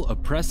 cruel,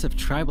 oppressive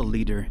tribal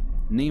leader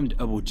named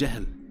Abu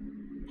Jahl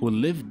who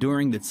lived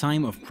during the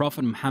time of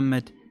Prophet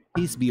Muhammad,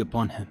 peace be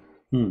upon him.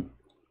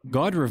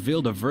 God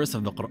revealed a verse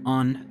of the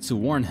Quran to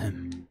warn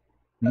him.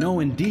 No,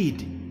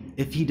 indeed,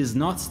 if he does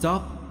not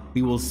stop,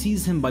 we will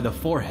seize him by the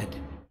forehead,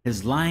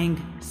 his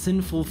lying,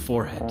 sinful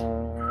forehead.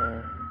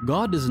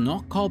 God does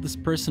not call this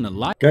person a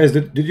liar. Guys,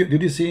 did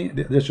you see?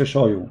 Let's just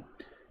show you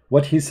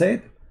what he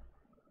said.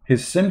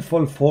 His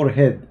sinful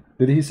forehead.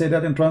 Did he say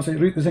that in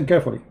translation? Listen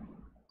carefully.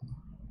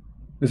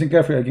 Listen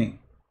carefully again.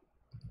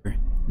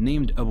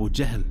 Named Abu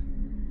Jahl,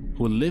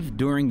 who lived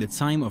during the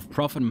time of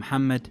Prophet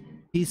Muhammad,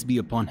 peace be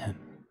upon him.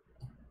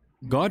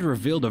 God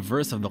revealed a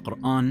verse of the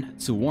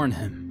Quran to warn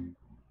him.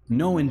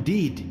 No,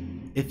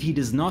 indeed, if he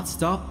does not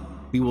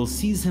stop, we will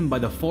seize him by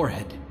the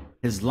forehead,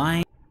 his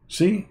lying.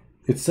 See,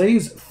 it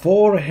says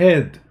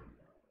forehead.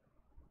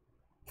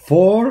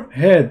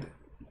 Forehead.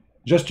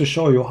 Just to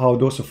show you how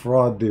those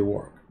fraud they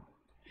work.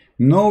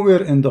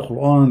 Nowhere in the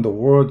Quran the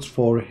words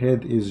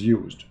forehead is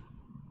used.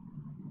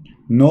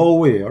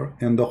 Nowhere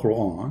in the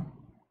Quran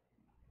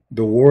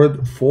the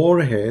word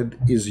forehead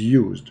is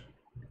used.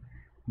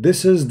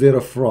 This is their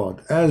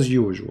fraud as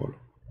usual.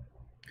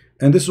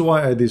 And this is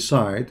why I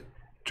decide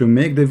to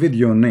make the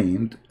video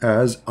named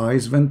as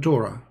Eyes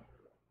Ventura.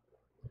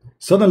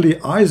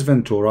 Suddenly Eyes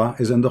Ventura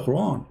is in the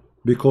Quran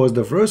because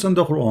the verse in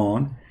the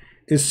Quran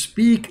is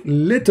speak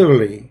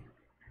literally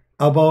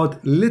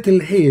about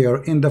little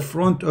hair in the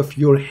front of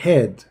your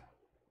head.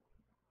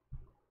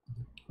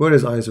 Where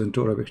is Eyes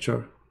Ventura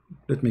picture?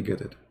 Let me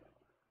get it.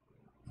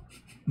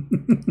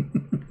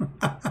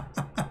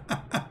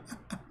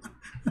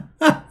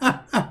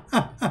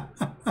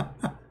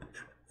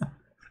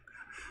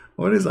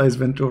 What is Eyes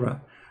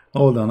Ventura?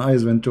 Hold on,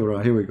 Eyes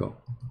Ventura, here we go.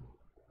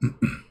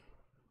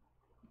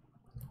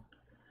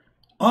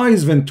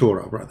 Eyes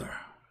Ventura, brother.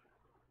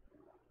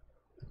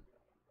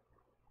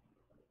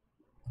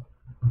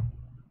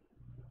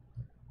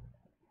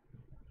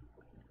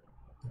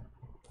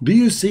 Do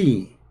you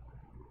see?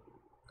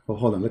 Oh,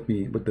 hold on, let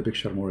me put the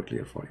picture more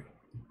clear for you.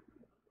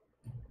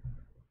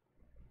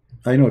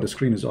 I know the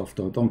screen is off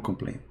though, don't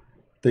complain.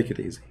 Take it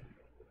easy.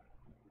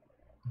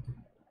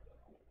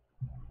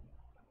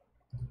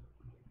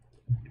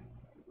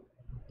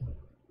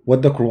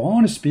 What the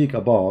Quran speak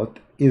about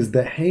is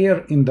the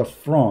hair in the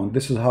front.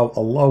 This is how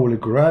Allah will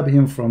grab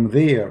him from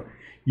there.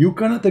 You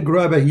cannot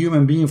grab a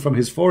human being from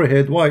his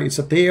forehead. Why? It's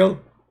a tail.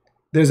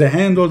 There's a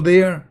handle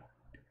there.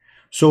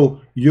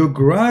 So you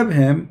grab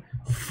him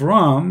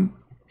from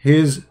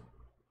his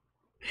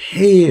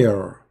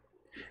hair.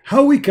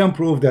 How we can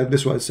prove that?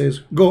 This is what it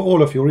says. Go,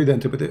 all of you, read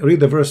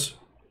the verse.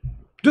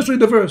 Just read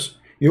the verse.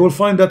 You will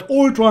find that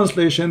all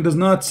translation does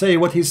not say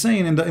what he's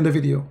saying in the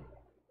video.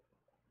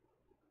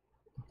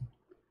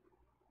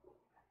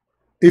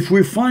 If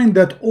we find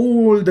that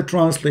all the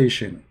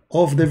translation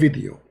of the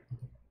video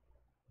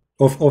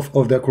of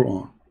the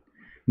Quran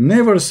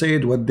never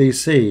said what they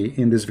say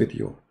in this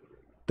video,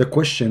 the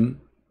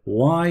question,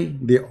 why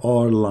they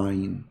are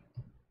lying?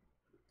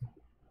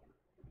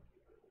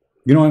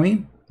 You know what I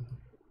mean?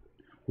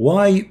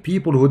 Why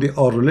people who they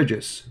are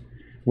religious,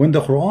 when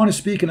the Quran is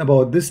speaking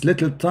about this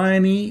little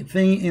tiny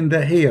thing in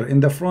the hair in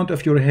the front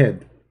of your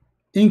head,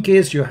 in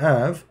case you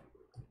have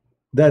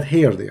that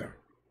hair there,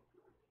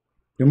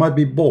 you might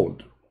be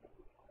bald.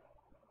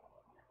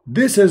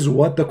 This is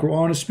what the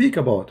Quran speak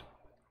about.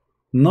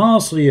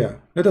 Nasiya.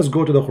 Let us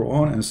go to the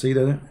Quran and see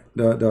the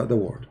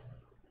word.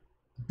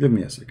 Give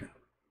me a second.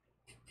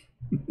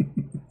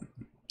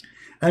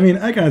 I mean,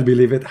 I cannot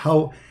believe it.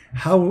 How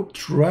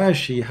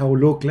trashy, how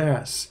low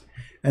class,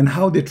 and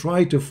how they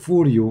try to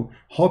fool you,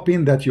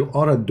 hoping that you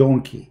are a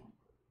donkey.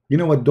 You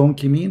know what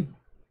donkey mean?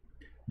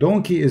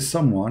 Donkey is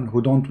someone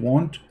who don't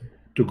want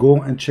to go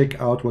and check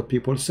out what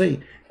people say.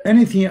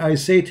 Anything I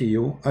say to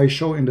you, I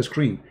show in the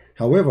screen.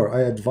 However,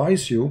 I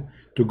advise you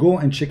to go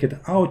and check it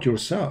out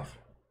yourself.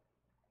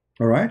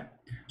 All right?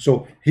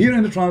 So here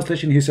in the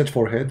translation, he said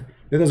forehead.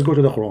 Let us go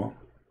to the Quran.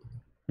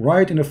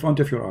 Right in the front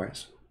of your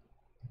eyes.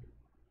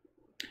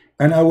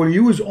 And I will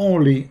use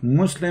only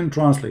Muslim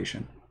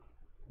translation.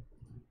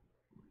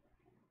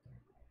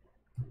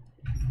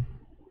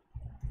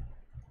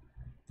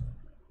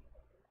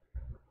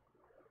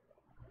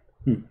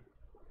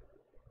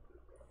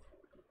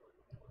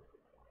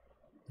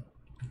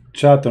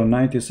 Chapter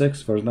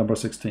 96, verse number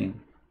 16.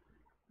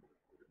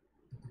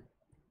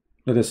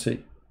 Let us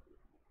see.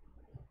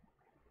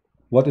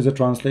 What is the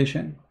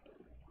translation?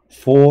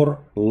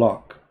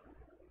 Forelock.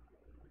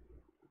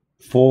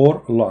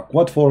 Forelock.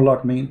 What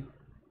forelock mean?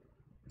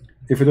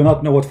 If you do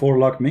not know what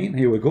forelock mean,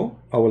 here we go.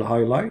 I will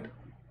highlight.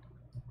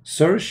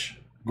 Search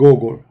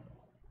Google.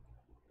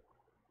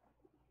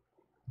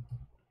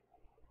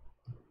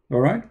 All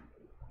right.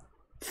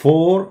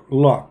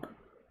 Forelock.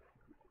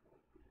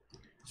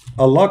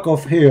 A lock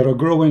of hair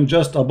growing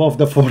just above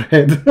the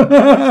forehead.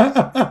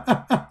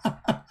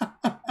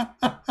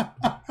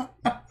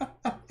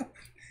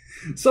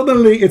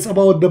 Suddenly it's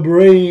about the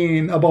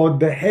brain, about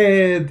the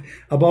head,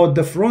 about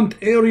the front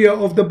area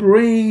of the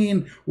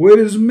brain, where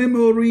is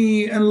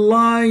memory and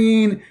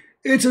lying.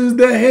 It is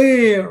the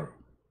hair.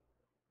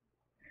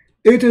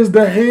 It is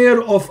the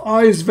hair of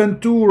Ice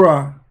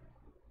Ventura.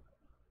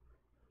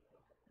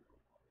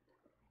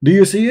 Do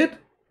you see it?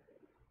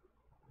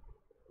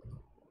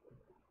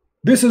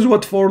 This is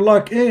what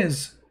forelock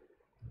is,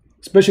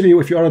 especially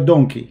if you are a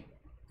donkey.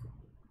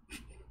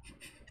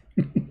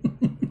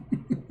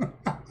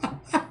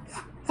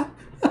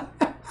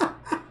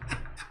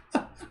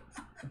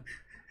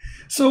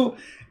 So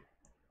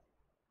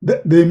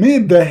they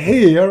made the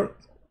hair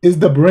is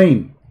the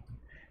brain,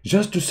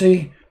 just to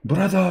say,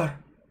 brother,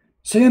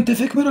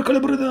 scientific miracle,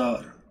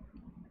 brother.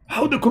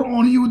 How the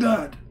Quran knew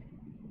that?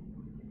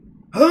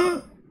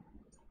 Huh?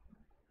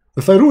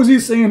 Fairuzi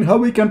is saying how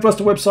we can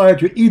trust a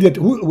website, you idiot.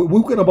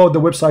 Who care about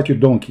the website, you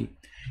donkey?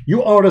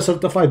 You are a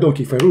certified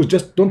donkey, Fairuz.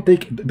 Just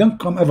don't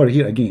come ever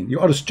here again. You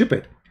are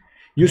stupid.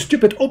 You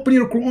stupid. Open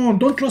your Quran.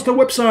 Don't trust a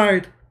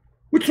website.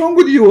 What's wrong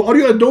with you? Are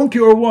you a donkey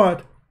or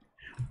what?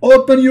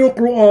 Open your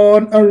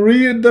Quran and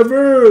read the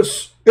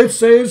verse. It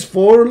says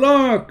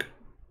forelock.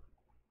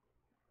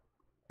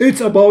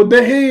 It's about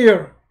the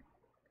hair.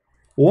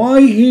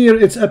 Why here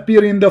it's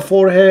appearing the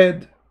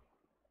forehead?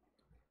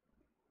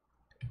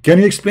 Can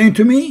you explain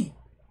to me?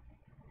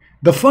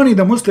 The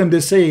Muslim, they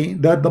say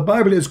that the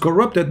Bible is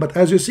corrupted, but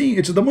as you see,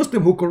 it's the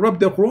Muslim who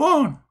corrupt the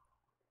Quran.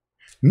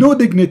 No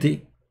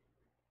dignity,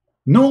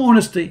 no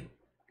honesty,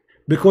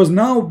 because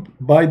now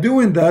by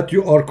doing that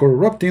you are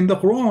corrupting the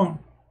Quran.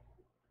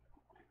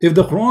 If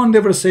the Quran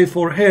never say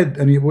forehead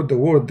and you put the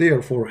word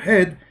there,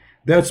 forehead,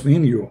 that's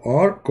mean you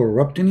are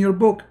corrupting your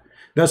book.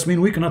 That's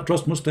mean we cannot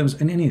trust Muslims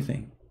in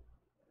anything.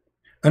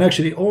 And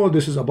actually all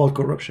this is about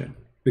corruption,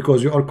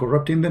 because you are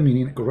corrupting the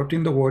meaning,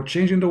 corrupting the word,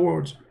 changing the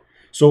words.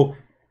 So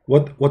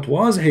what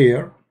was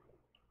here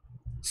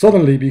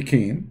suddenly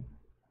became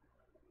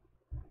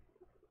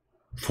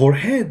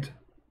forehead.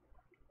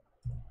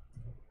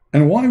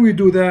 And why we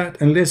do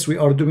that unless we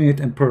are doing it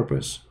on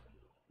purpose?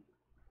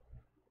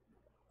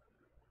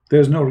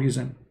 There's no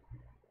reason.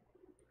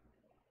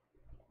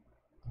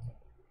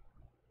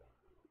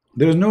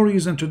 There's no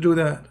reason to do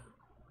that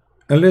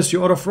unless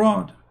you are a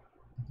fraud.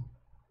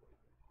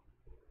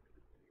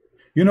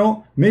 You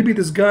know, maybe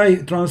this guy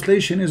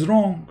translation is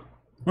wrong.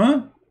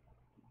 Huh?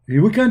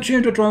 We can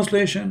change the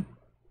translation.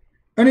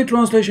 Any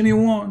translation you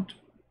want.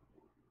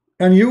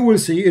 And you will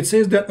see it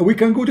says that we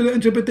can go to the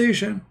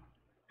interpretation.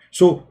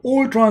 So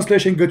all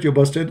translation got you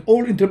busted,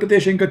 all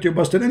interpretation got you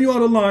busted, and you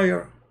are a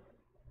liar.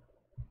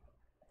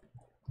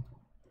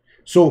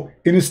 So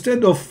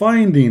instead of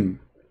finding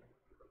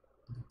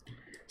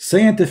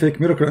scientific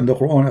miracle in the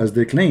Quran as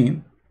they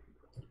claim,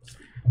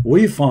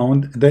 we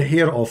found the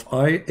hair of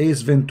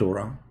Ace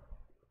Ventura.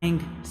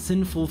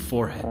 Sinful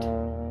forehead.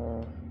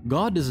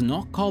 God does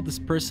not call this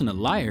person a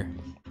liar,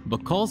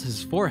 but calls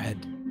his forehead,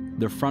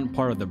 the front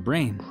part of the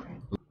brain.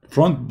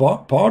 Front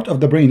part of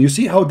the brain. You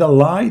see how the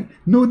lie,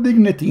 no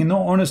dignity, no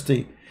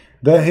honesty.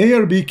 The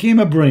hair became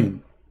a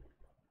brain.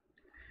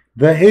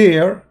 The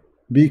hair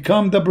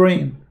become the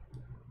brain.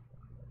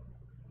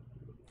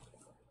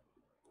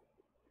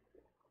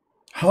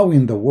 How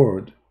in the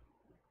world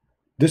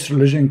this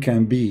religion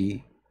can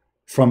be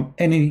from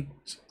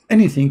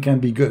anything can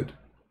be good?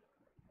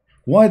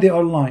 Why they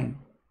are lying?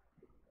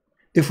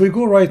 If we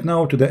go right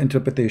now to the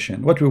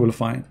interpretation, what we will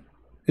find?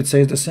 It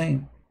says the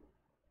same.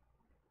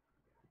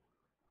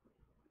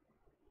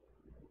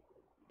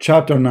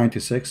 Chapter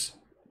 96,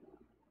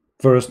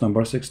 verse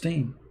number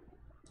 16.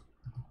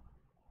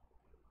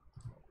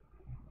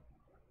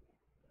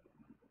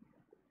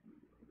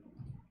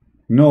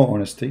 No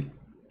honesty,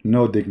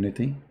 no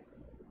dignity,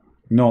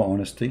 no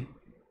honesty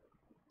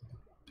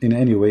in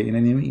any way, in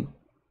any mean.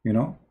 You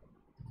know,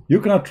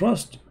 you cannot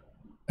trust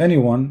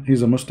anyone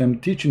who's a Muslim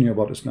teaching you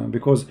about Islam,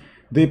 because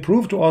they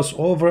prove to us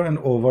over and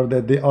over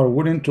that they are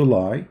willing to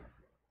lie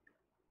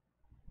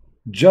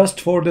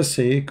just for the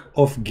sake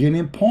of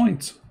gaining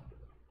points.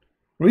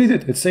 Read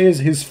it. It says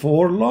his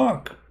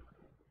forelock.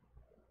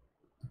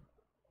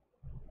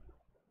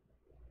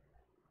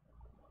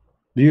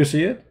 Do you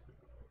see it?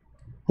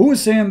 Who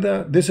is saying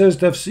that? This is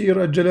Tafsir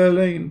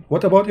al-Jalalain.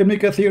 What about Ibn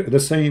Kathir? The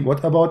same.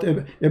 What about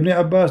Ibn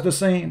Abbas? The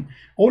same.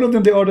 All of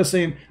them, they are the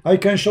same. I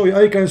can show you.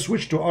 I can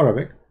switch to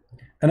Arabic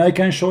and I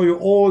can show you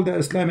all the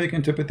Islamic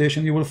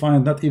interpretation. You will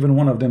find not even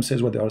one of them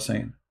says what they are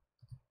saying.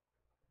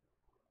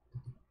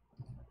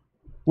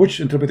 Which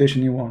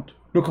interpretation you want?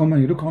 Look how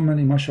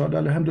many, mashallah,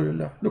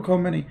 alhamdulillah. Look how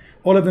many.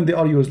 All of them, they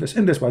are useless.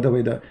 Endless, by the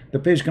way, the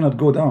page cannot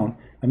go down.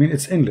 I mean,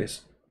 it's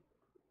endless.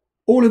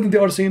 All of them, they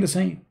are saying the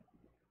same.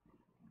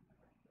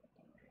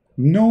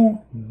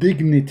 No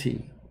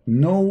dignity,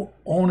 no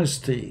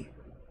honesty.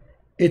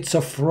 It's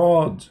a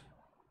fraud.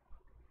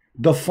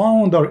 The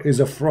founder is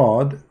a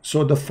fraud,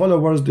 so the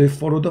followers, they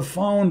follow the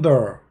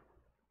founder.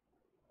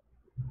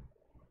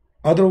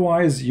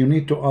 Otherwise, you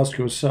need to ask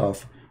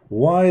yourself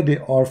why they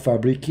are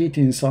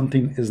fabricating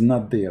something is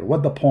not there.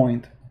 What the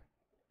point?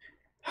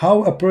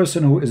 How a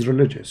person who is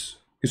religious,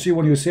 you see,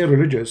 when you say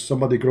religious,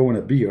 somebody growing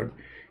a beard,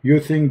 you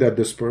think that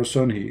this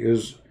person, he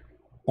is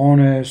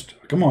honest.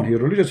 Come on, he's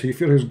religious, he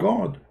fears his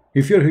God.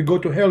 If you go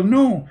to hell,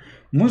 no.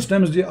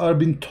 Muslims, they are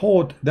being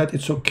taught that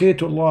it's okay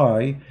to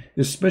lie,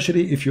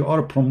 especially if you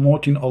are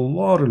promoting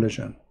Allah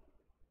religion.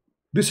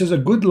 This is a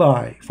good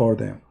lie for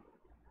them.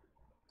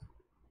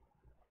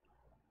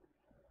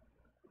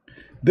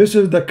 This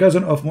is the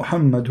cousin of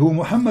Muhammad, who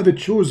Muhammad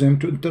chose him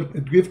to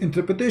give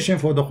interpretation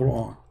for the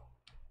Quran.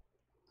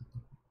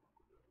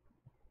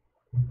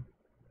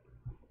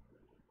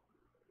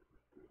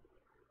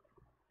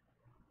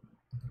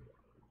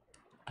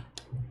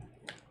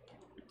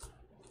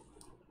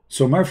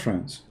 So my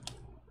friends,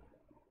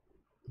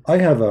 I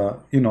have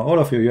a, all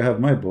of you have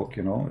my book,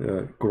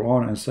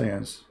 Quran and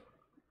Science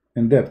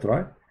in depth,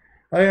 right?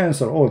 I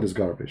answer all this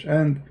garbage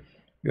and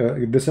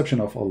deception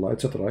of Allah,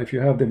 etc. If you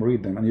have them,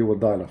 read them and you will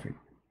die laughing.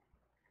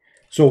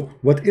 So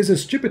what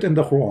is stupid in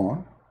the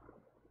Quran,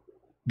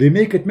 they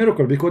make it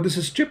miracle because this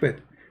is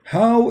stupid.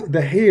 How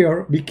the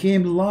hair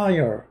became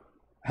liar.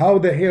 How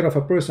the hair of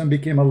a person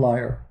became a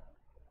liar.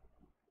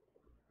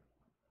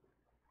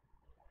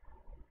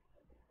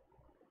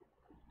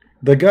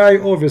 The guy,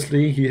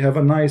 obviously, he have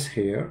a nice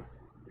hair,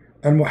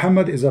 and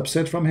Muhammad is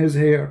upset from his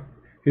hair.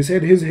 He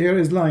said his hair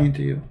is lying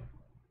to you.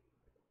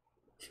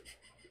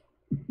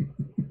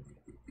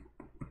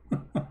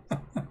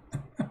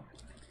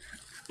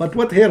 But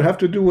what hair have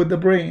to do with the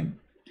brain?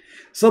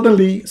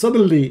 Suddenly,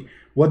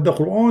 what the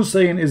Quran is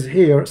saying is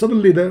hair.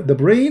 Suddenly, the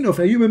brain of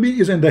a human being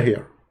is in the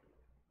hair.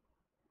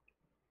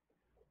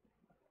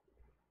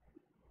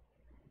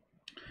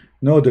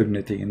 No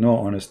dignity, no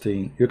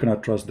honesty. You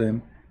cannot trust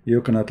them. You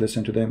cannot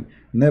listen to them.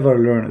 Never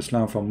learn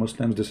Islam from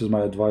Muslims. This is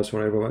my advice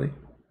for everybody.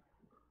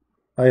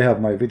 I have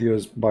my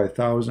videos by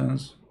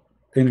thousands,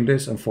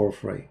 English and for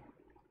free.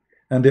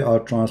 And they are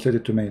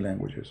translated to many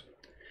languages.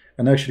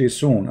 And actually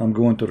soon I'm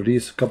going to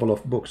release a couple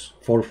of books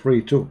for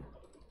free too.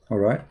 All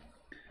right.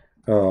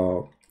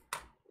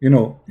 You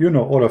know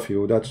all of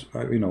you that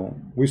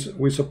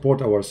we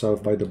support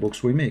ourselves by the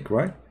books we make,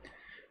 right?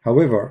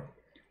 However,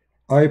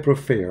 I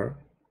prefer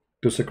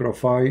to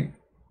sacrifice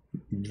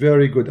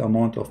very good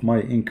amount of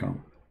my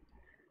income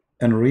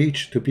and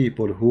reach to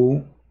people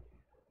who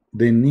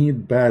they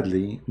need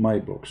badly my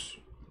books.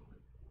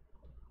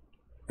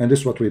 And this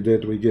is what we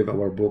did. We gave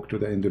our book to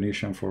the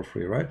Indonesian for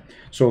free, right?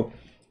 So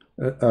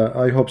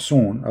I hope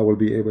soon I will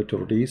be able to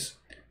release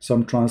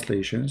some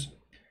translations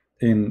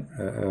in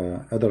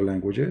other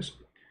languages,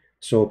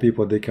 so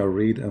people they can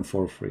read and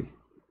for free.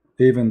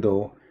 Even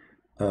though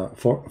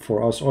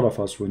for us, all of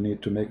us, we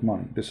need to make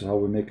money. This is how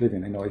we make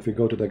living. If you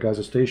go to the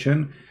gas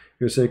station,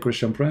 you say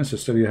Christian Prince,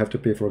 still you have to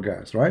pay for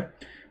gas, right?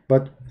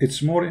 But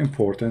it's more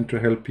important to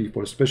help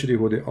people, especially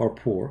who they are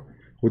poor,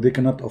 who they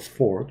cannot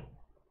afford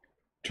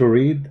to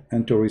read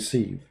and to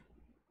receive,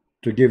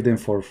 to give them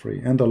for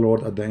free. And the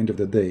Lord, at the end of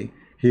the day,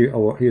 He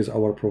is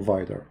our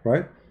provider,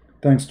 right?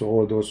 Thanks to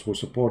all those who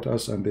support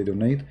us and they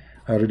donate.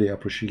 I really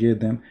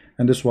appreciate them.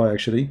 And that's why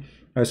actually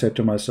I said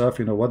to myself,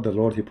 you know what, the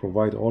Lord, He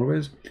provides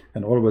always,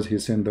 and always He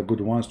sends the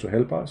good ones to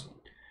help us.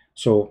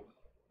 So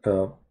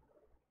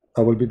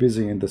I will be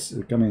busy in this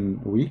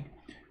coming week.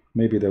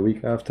 Maybe the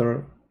week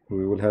after,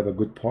 we will have a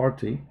good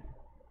party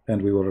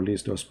and we will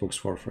release those books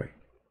for free.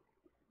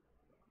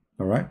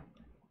 All right.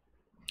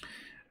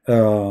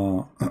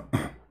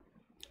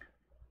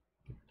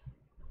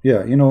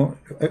 Yeah,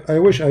 I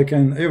wish I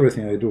can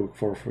everything I do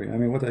for free. I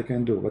mean, what I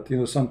can do, but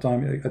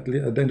sometimes at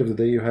the end of the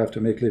day, you have to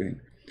make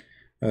living,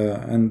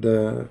 I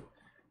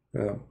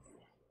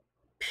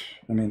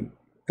mean,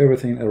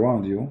 everything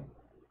around you.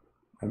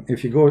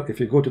 If you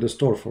go to the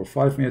store for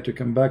 5 minutes, you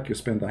come back, you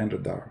spend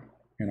 $100.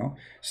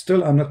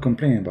 Still, I'm not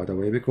complaining, by the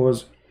way,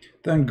 because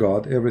thank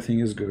God everything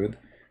is good.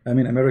 I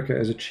mean, America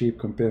is cheap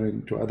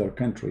comparing to other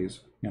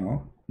countries.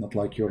 Not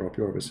like Europe.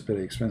 Europe is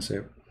very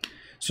expensive.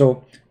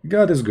 So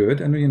God is good,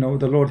 and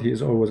the Lord, He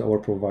is always our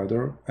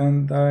provider,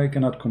 and I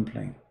cannot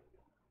complain.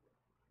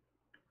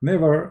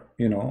 Never,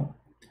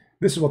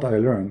 this is what I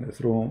learned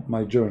through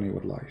my journey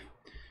with life.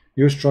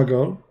 You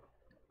struggle,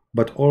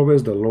 but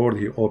always the Lord,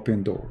 He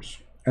opened doors.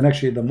 And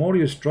actually, the more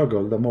you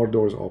struggle, the more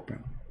doors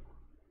open.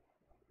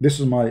 This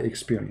is my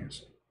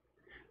experience.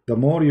 The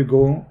more you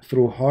go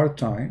through hard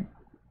time,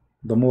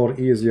 the more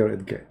easier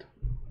it gets.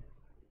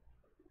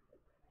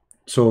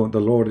 So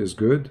the Lord is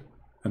good,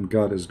 and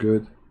God is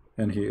good,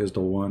 and He is the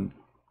one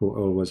who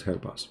always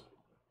helps us.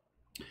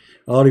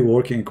 Are you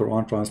working in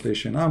Quran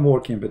translation? I'm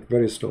working, but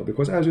very slow,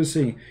 because as you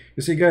see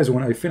guys,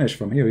 when I finish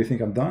from here, you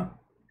think I'm done?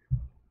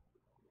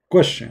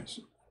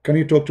 Questions. Can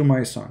you talk to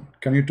my son?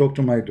 Can you talk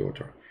to my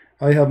daughter?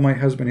 I have my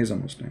husband, he's a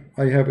Muslim.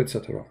 I have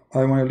etc.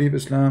 I want to leave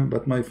Islam,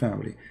 but my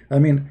family. I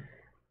mean,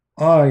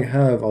 I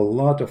have a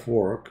lot of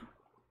work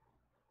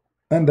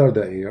under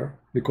the air,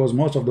 because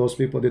most of those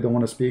people, they don't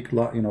want to speak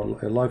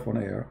live on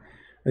air.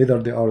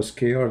 Either they are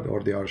scared,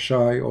 or they are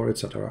shy, or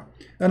etc.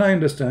 And I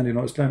understand,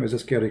 Islam is a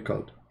scary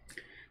cult.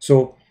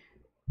 So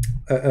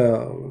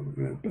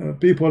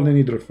people, they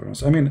need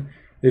reference. I mean,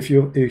 if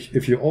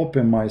you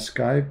open my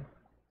Skype,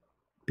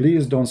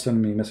 please don't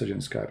send me message in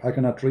Skype. I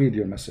cannot read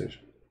your message.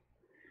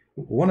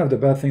 One of the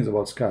bad things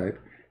about Skype,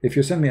 if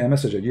you send me a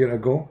message a year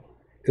ago,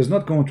 it's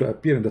not going to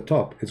appear in the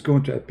top. It's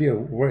going to appear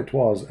where it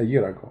was a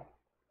year ago.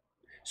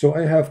 So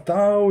I have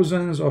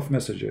thousands of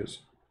messages.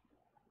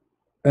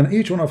 And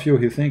each one of you,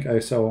 he think I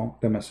saw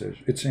the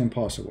message. It's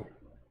impossible.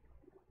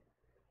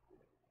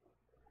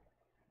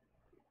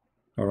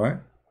 All right.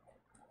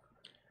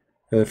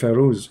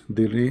 Farouz,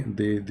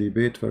 the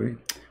debate very.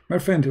 My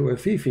friend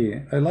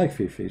Fifi, I like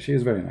Fifi. She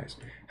is very nice.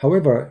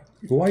 However,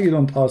 why you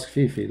don't ask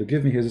Fifi to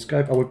give me his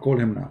Skype? I will call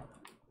him now.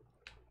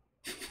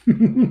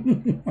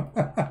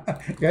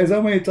 Guys,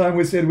 how many times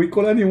we said we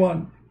call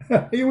anyone?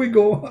 Here we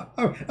go.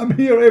 I'm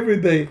here every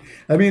day.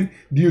 I mean,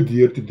 do you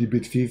dare to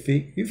debate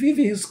Fifi?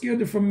 Fifi is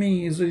scared from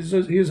me.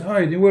 He's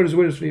hiding. Where's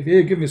Fifi?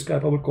 Here, give me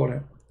Skype. I will call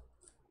him.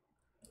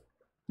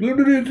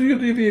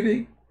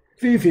 Fifi.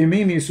 Fifi,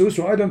 Mimi,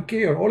 Susu, I don't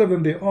care. All of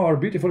them, they are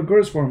beautiful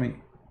girls for me.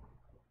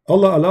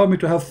 Allah allowed me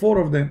to have 4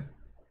 of them.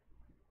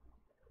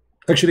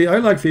 Actually, I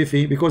like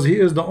Fifi because he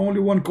is the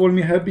only one called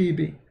me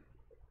Habibi,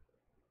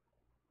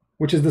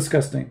 which is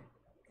disgusting.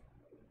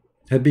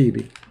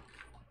 Habibi.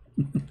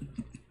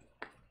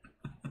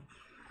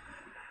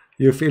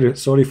 You feel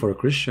sorry for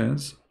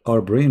Christians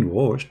are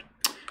brainwashed.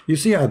 You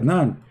see,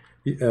 Adnan,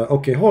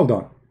 okay, hold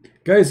on.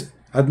 Guys,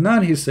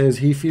 Adnan, he says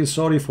he feels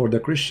sorry for the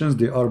Christians.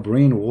 They are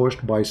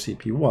brainwashed by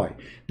CPY.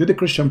 Did the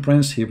Christian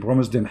prince, he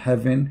promised them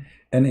heaven,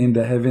 and in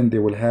the heaven they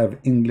will have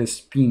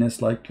English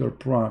penis like your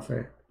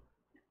prophet.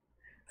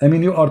 I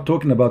mean, you are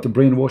talking about the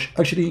brainwash.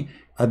 Actually,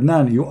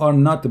 Adnan, you are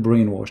not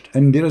brainwashed,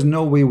 and there is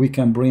no way we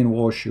can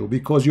brainwash you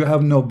because you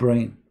have no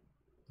brain.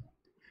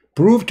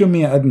 Prove to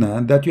me,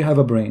 Adnan, that you have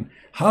a brain.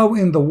 How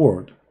in the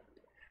world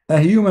a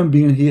human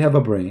being, he have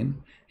a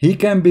brain, he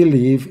can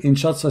believe in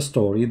such a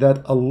story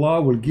that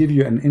Allah will give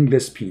you an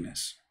English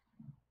penis?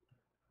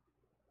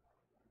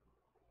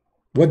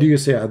 What do you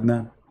say,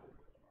 Adnan?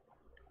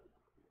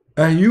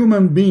 A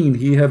human being,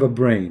 he have a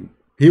brain,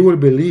 he will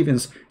believe in.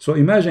 So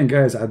imagine,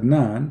 guys,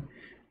 Adnan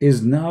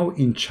is now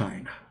in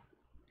China,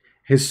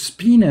 his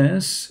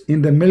penis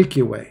in the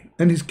Milky Way,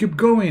 and he's keep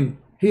going.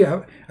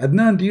 Here,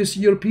 Adnan, do you see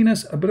your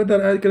penis?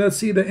 Brother, I cannot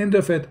see the end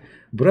of it.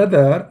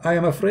 Brother, I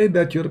am afraid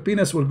that your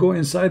penis will go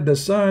inside the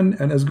sun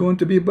and is going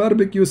to be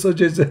barbecue,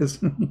 such as this.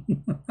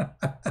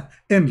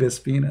 Endless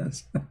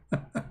penis.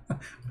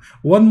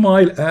 1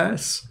 mile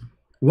ass,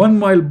 1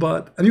 mile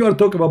butt, and you are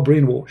talking about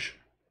brainwash.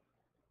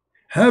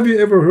 Have you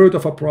ever heard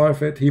of a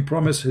prophet? He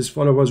promised his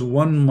followers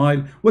 1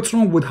 mile. What's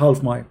wrong with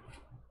half mile?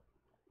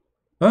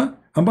 Huh?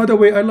 And by the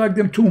way, I like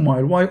them 2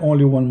 mile. Why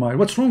only 1 mile?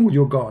 What's wrong with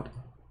your God?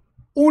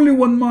 Only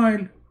 1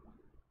 mile.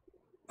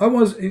 I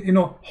was,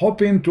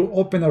 hoping to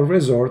open a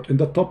resort in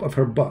the top of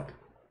her butt,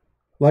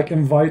 like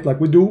invite, like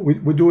we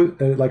do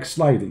like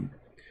sliding,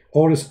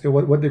 or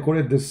what they call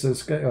it, this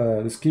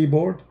ski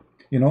board,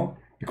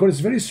 because it's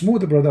very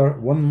smooth, brother.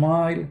 1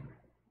 mile.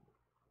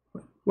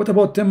 What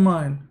about 10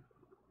 mile?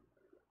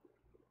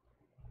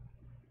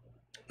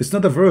 It's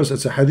not a verse,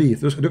 it's a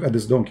hadith. Look at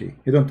this donkey.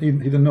 He don't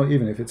know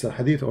even if it's a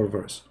hadith or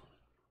verse.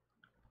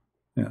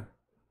 Yeah,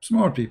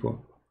 smart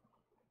people.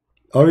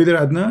 Are you there,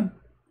 Adnan?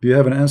 Do you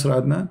have an answer,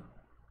 Adnan?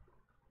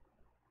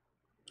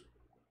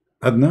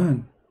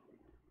 Adnan,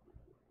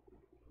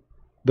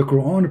 the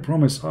Quran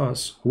promised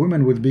us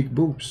women with big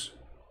boobs.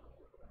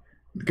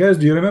 Guys,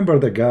 do you remember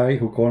the guy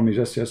who called me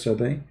just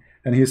yesterday?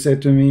 And he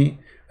said to me,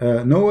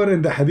 nowhere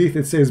in the hadith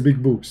it says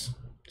big boobs.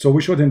 So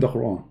we showed him the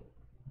Quran.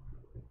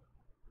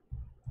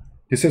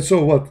 He said,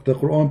 so what? The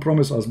Quran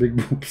promised us big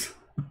boobs.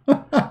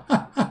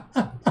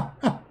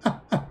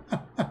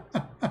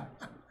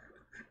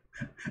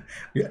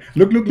 Yeah.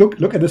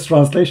 Look at this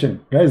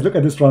translation. Guys, look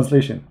at this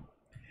translation.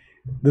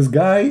 This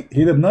guy,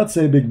 he did not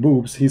say big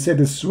boobs. He said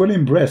his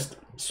swelling breast.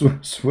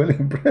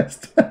 Swelling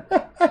breast.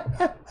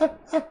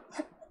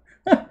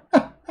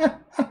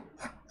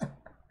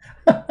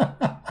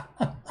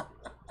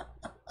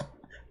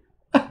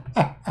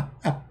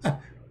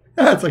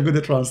 That's a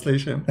good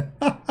translation.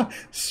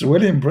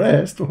 Swelling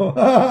breast.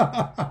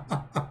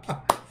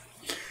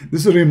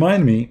 This will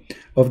remind me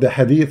of the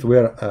hadith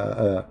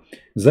where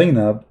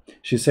Zainab,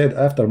 she said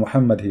after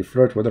Muhammad, he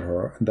flirted with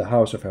her in the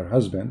house of her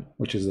husband,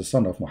 which is the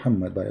son of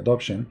Muhammad by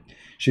adoption.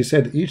 She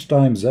said, each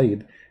time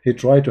Zayd, he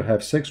tried to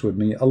have sex with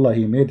me, Allah,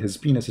 he made his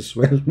penis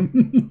swell.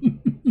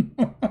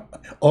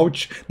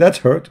 Ouch, that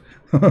hurt.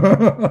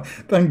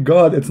 Thank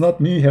God it's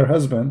not me, her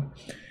husband.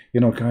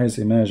 Guys,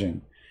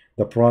 imagine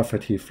the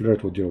Prophet, he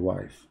flirted with your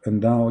wife, and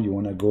now you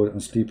want to go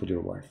and sleep with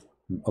your wife.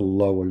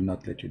 Allah will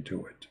not let you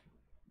do it.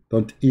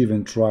 Don't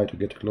even try to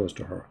get close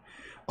to her.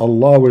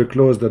 Allah will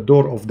close the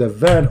door of the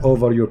van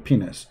over your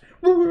penis.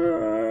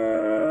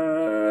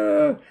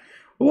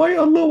 Why,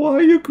 Allah, why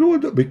are you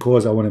closed?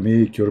 Because I want to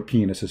make your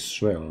penis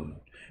swell.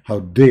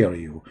 How dare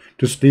you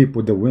to sleep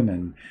with the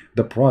women?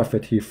 The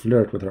Prophet, he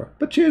flirted with her.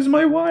 But she is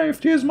my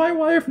wife. She is my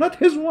wife, not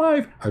his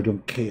wife. I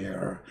don't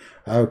care.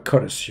 I'll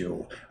curse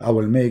you. I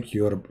will make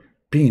your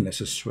penis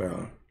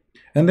swell.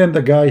 And then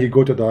the guy, he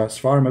go to the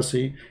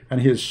pharmacy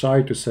and he is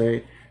shy to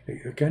say,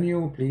 can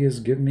you please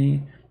give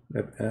me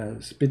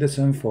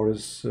medicine for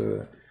his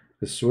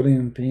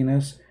swelling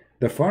penis?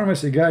 The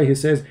pharmacy guy, he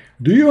says,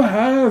 do you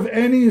have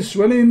any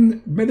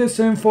swelling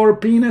medicine for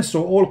penis?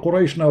 So all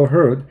Quraysh now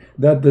heard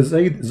that the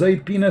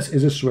Zayd penis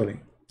is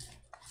swelling.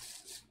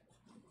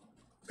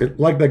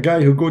 Like the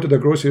guy who go to the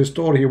grocery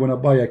store, he want to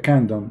buy a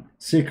condom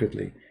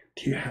secretly.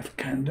 Do you have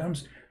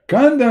condoms?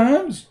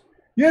 Condoms?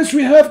 Yes,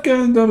 we have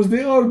condoms.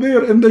 They are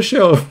there in the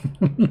shelf.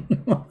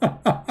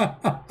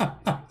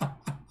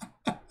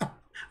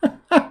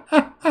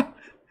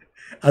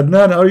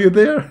 Adnan, are you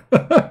there?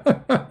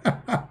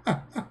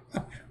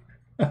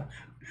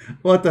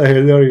 What a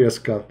hilarious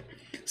cut.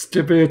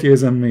 Stupidity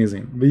is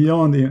amazing.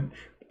 Beyond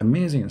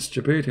amazing.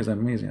 Stupidity is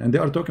amazing. And they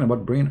are talking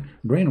about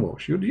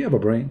brainwash. Do you have a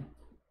brain?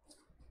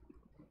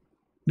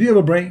 Do you have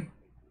a brain?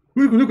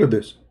 Look at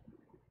this.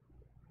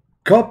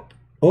 Cup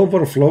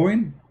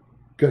overflowing.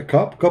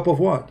 Cup of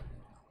what?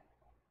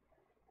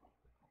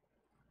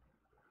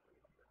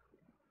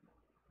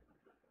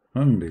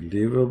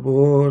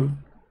 Unbelievable,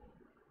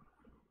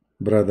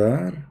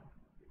 brother.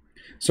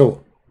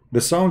 So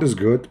the sound is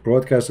good,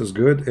 broadcast is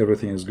good,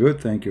 everything is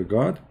good, thank you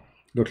God.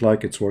 Look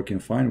like it's working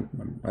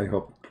fine. I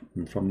hope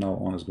from now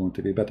on it's going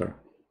to be better.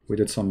 We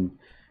did some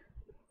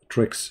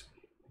tricks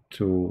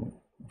to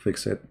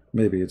fix it.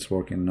 Maybe it's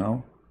working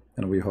now,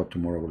 and we hope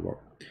tomorrow will work.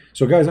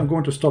 So guys, I'm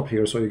going to stop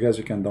here so you guys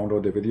can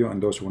download the video,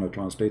 and those who want to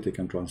translate, they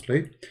can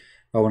translate.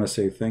 I want to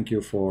say thank you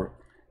for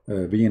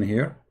being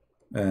here,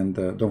 and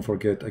don't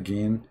forget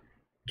again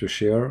to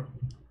share,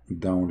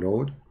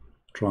 download,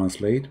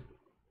 translate,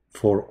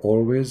 for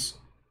always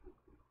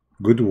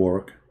good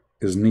work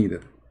is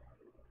needed.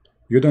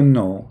 You don't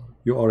know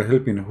you are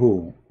helping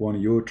who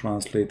when you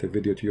translate a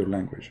video to your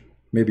language.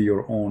 Maybe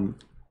your own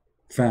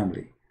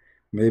family,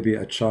 maybe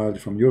a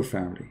child from your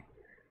family,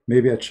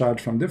 maybe a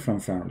child from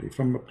different family,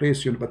 from a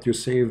place but you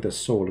save the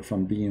soul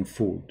from being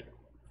fooled.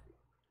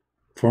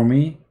 For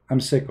me,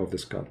 I'm sick of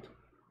this cult.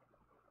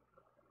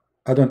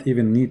 I don't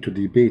even need to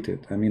debate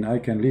it. I mean, I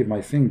can leave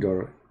my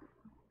finger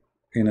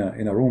in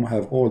a room,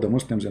 have all the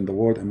Muslims in the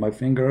world, and my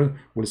finger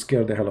will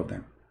scare the hell of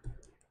them.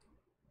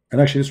 And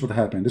actually, this is what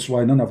happened. This is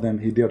why none of them,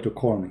 he dared to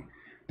call me.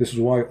 This is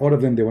why all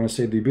of them, they want to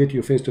say, debate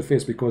you face to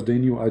face, because they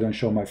knew I don't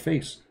show my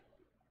face.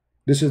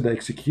 This is the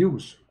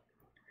excuse.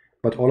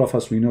 But all of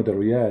us, we know the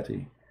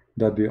reality,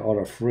 that they are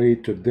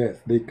afraid to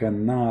death. They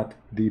cannot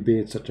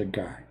debate such a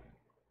guy.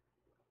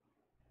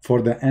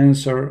 For the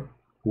answer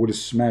would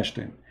smash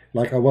them.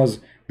 Like I was,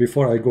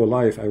 before I go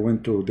live, I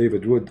went to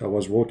David Wood. I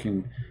was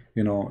walking,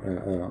 you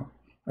know,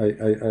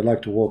 I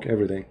like to walk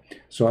every day.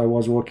 So I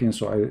was walking,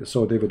 so I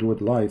saw David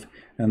Wood live,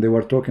 and they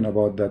were talking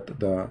about that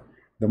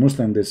the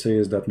Muslim, they say,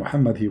 is that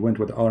Muhammad, he went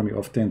with an army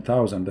of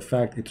 10,000. The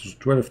fact it was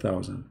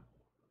 12,000.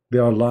 They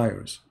are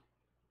liars.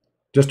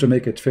 Just to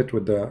make it fit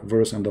with the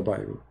verse in the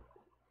Bible.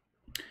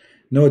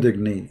 No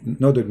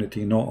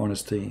dignity, no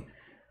honesty,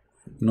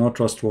 no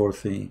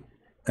trustworthy.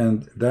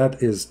 And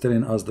that is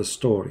telling us the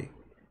story.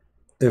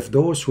 If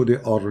those who they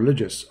are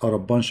religious are a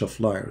bunch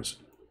of liars,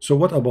 so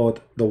what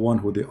about the one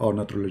who they are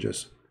not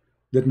religious?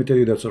 Let me tell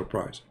you the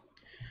surprise.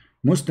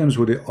 Muslims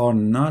who they are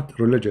not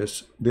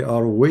religious, they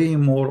are way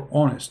more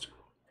honest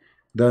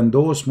than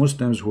those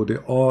Muslims who they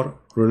are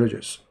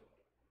religious.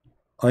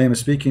 I am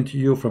speaking to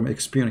you from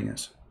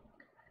experience.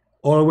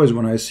 Always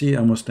when I see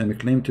a Muslim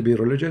claim to be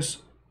religious,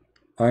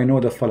 I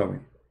know the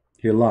following.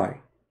 He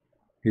lie,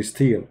 he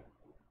steal,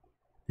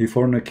 he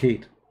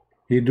fornicate,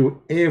 he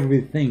do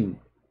everything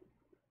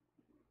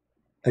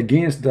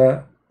against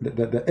the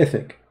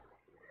ethic,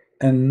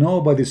 and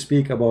nobody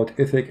speak about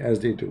ethic as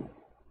they do.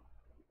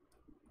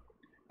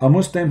 A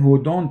Muslim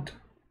who don't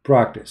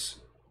practice,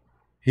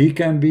 he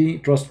can be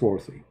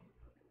trustworthy,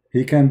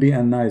 he can be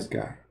a nice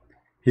guy,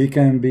 he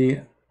can be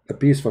a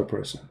peaceful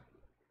person,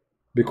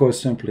 because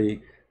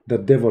simply the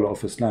devil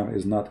of Islam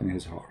is not in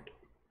his heart.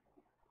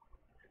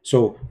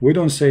 So we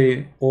don't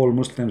say all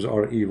Muslims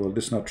are evil.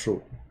 This is not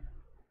true.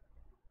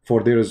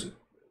 For there is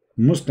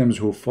Muslims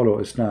who follow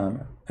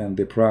Islam and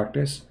they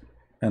practice,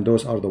 and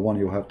those are the one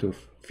you have to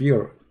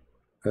fear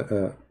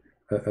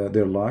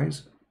their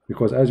lies.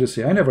 Because as you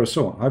see, I never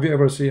saw. Have you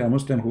ever seen a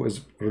Muslim who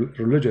is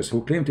religious,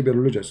 who claim to be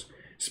religious,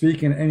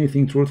 speaking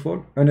anything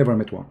truthful? I never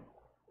met one.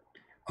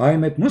 I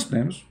met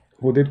Muslims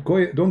who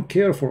don't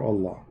care for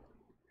Allah.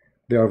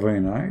 They are very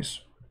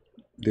nice.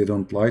 They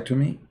don't lie to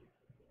me.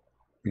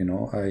 You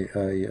know, I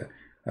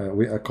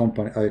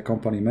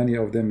accompany many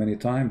of them many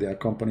times. They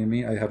accompany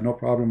me. I have no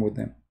problem with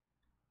them.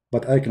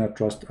 But I cannot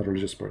trust a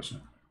religious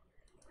person.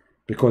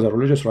 Because a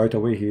religious, right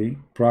away, he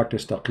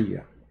practiced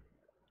taqiyya,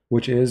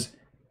 which is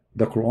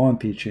the Quran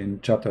teaching,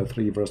 chapter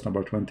 3, verse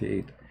number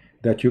 28,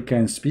 that you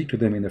can speak to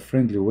them in a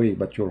friendly way,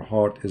 but your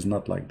heart is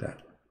not like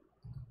that.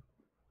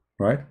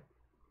 Right?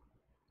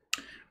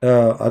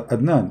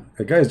 Adnan,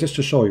 guys, just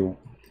to show you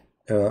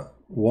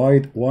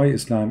why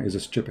Islam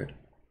is stupid.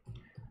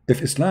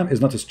 If Islam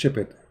is not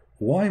stupid,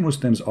 why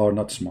Muslims are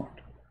not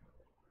smart?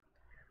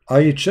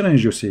 I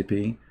challenge you,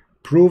 CP,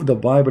 prove the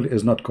Bible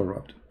is not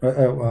corrupt.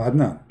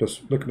 Adnan,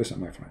 just listen,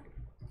 my friend.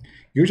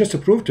 You just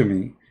prove to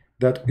me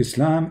that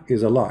Islam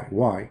is a lie.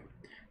 Why?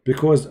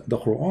 Because the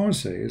Quran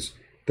says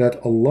that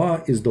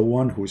Allah is the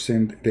one who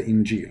sent the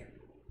Injil.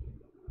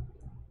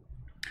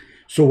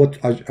 So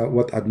what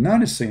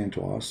Adnan is saying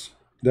to us,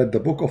 that the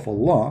book of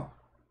Allah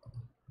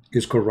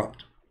is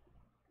corrupt.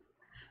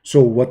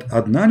 So what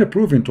Adnan is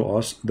proving to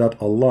us, that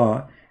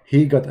Allah,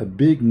 he got a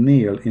big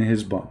nail in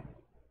his bum.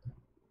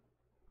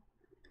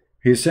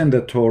 He sent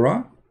the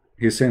Torah,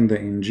 he sent the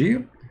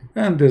Injil,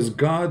 and this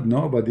God,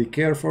 nobody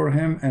cared for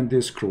him, and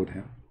they screwed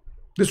him.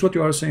 This is what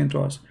you are saying to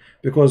us.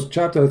 Because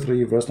chapter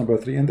 3, verse number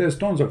 3, and there's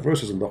tons of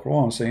verses in the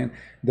Quran saying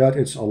that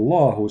it's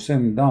Allah who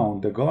sent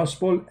down the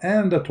gospel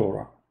and the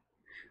Torah.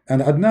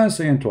 And Adnan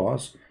saying to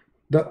us,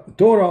 the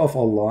Torah of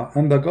Allah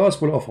and the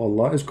gospel of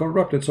Allah is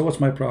corrupted. So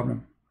what's my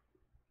problem?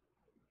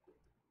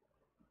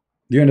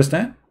 Do you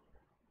understand?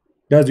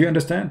 Guys, do you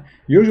understand?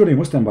 Usually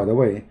Muslim, by the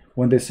way,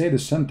 when they say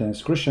this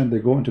sentence, Christian, they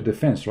go into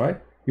defense, right?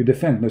 You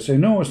defend. They say,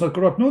 no, it's not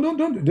corrupt. No,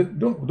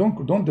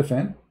 don't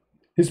defend.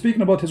 He's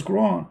speaking about his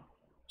Quran,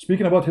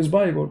 speaking about his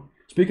Bible,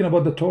 speaking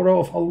about the Torah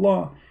of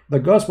Allah, the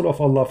gospel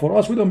of Allah. For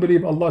us, we don't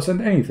believe Allah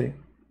sent anything.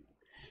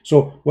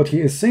 So what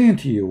he is saying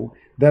to you,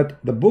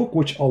 that the book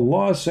which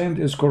Allah sent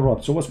is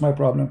corrupt. So what's my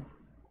problem?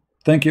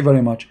 Thank you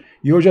very much.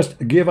 You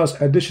just give us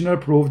additional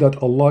proof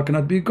that Allah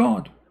cannot be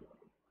God.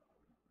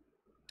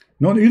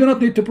 No, you do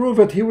not need to prove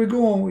it. Here we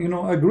go. You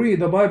know, agree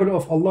the Bible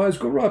of Allah is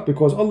corrupt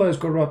because Allah is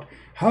corrupt.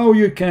 How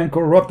you can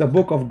corrupt the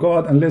book of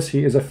God unless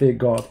he is a fake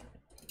God?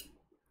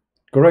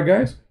 Correct,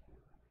 guys?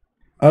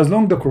 As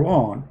long the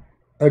Quran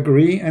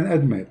agree and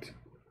admit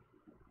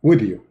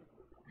with you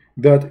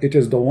that it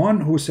is the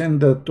one who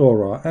sent the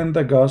Torah and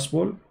the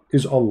gospel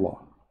is Allah.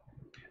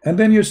 And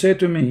then you say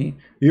to me,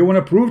 you want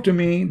to prove to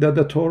me that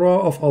the Torah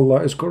of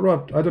Allah is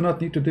corrupt. I do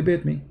not need to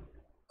debate me.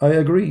 I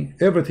agree.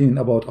 Everything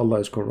about Allah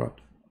is corrupt.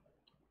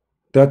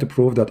 That to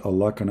prove that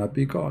Allah cannot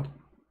be God.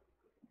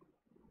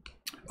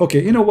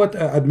 Okay, you know what,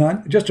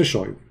 Adnan? Just to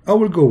show you, I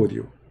will go with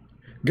you.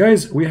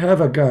 Guys, we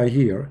have a guy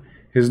here.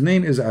 His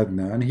name is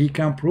Adnan. He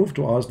can prove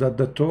to us that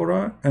the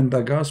Torah and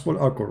the gospel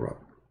are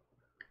corrupt.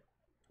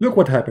 Look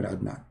what happened,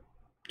 Adnan.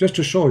 Just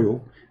to show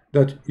you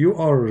that you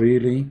are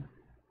really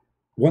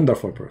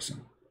wonderful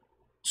person.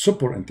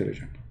 Super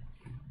intelligent.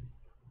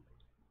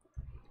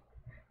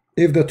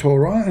 If the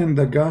Torah and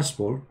the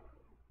gospel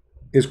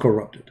is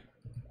corrupted,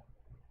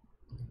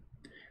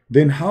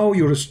 then how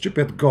your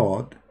stupid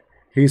God,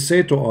 he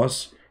said to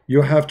us,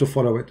 you have to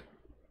follow it.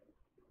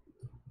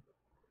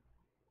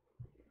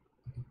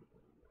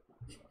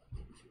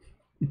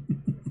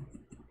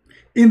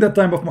 In the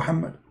time of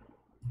Muhammad.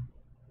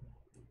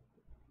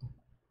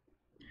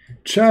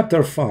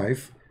 Chapter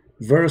 5,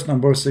 verse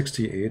number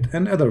 68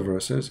 and other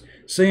verses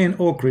saying,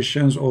 O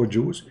Christians, O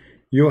Jews,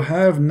 you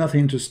have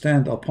nothing to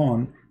stand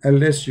upon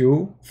unless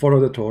you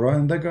follow the Torah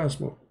and the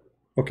gospel.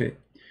 Okay,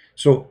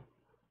 so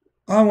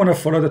I want to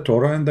follow the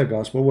Torah and the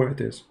gospel where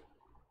it is.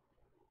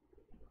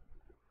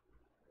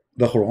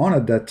 The Quran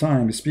at that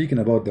time is speaking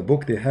about the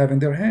book they have in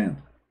their hand.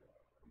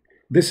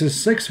 This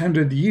is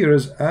 600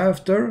 years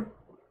after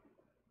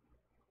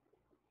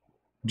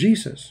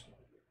Jesus.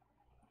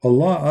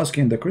 Allah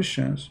asking the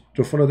Christians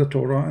to follow the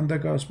Torah and the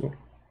gospel.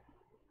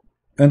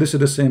 And this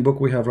is the same book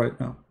we have right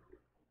now.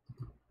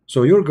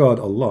 So your God,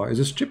 Allah,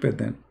 is stupid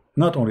then.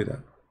 Not only that.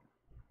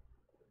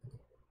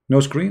 No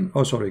screen?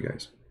 Oh, sorry,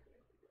 guys.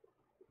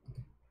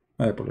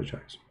 I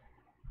apologize.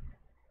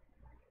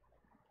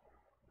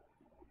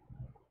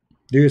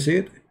 Do you see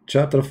it?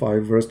 Chapter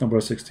 5, verse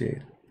number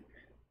 68.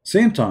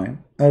 Same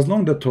time, as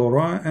long the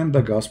Torah and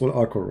the gospel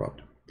are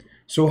corrupt.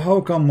 So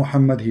how come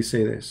Muhammad he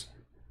say this?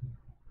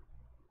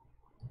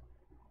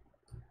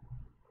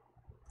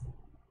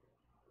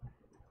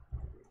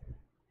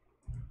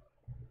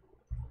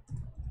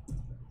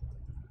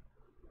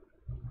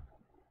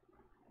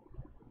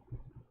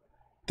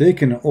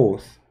 Take an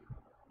oath.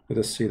 Let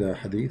us see the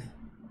hadith.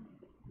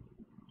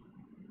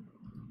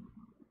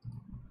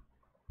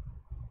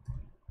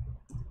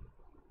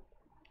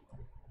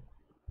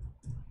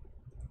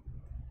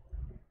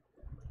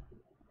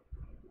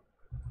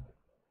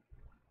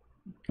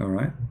 All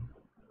right.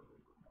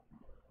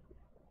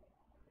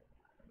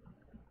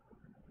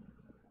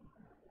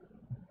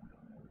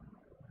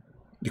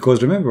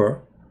 Because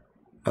remember,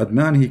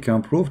 Adnan, he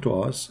can prove to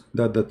us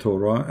that the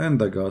Torah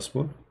and the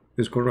gospel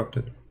is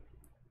corrupted.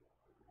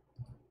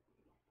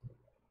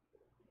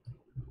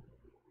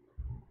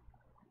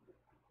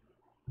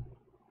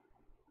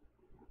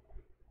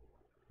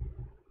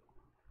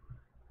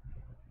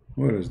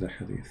 Where is the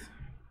hadith?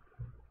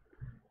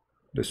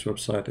 This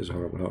website is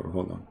horrible.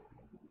 Hold on.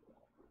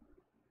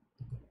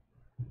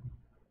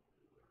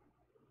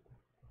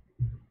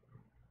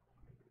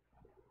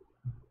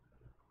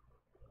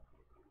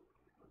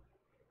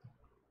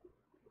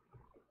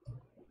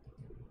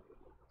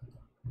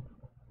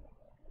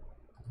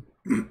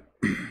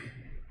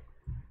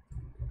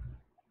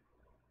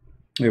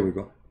 Here we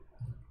go.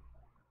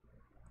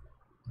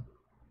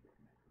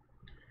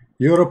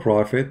 You're a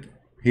prophet.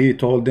 He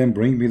told them,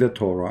 bring me the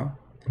Torah,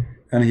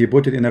 and he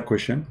put it in a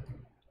cushion.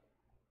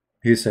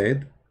 He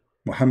said,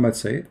 Muhammad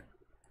said,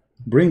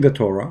 bring the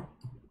Torah.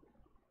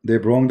 They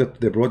brought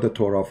the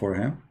Torah for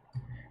him,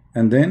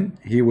 and then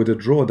he would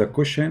draw the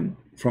cushion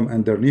from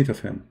underneath of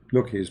him.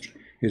 Look, he's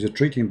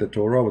treating the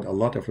Torah with a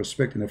lot of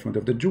respect in front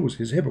of the Jews.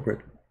 He's a hypocrite.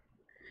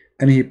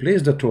 And he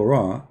placed the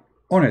Torah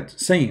on it,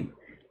 saying,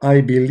 I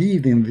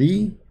believed in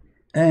thee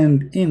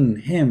and in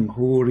him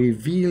who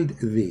revealed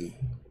thee.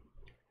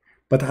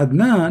 But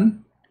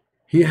Adnan,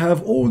 he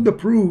have all the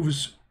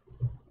proofs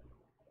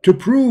to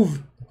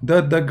prove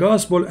that the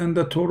gospel and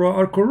the Torah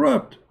are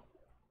corrupt.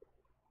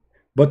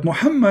 But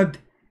Muhammad,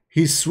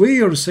 he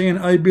swears saying,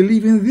 I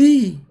believe in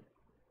thee.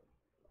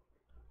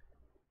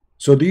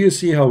 So do you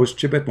see how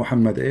stupid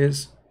Muhammad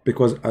is?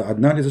 Because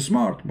Adnan is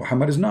smart,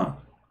 Muhammad is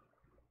not.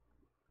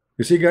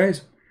 You see,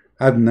 guys,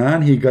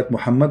 Adnan, he got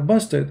Muhammad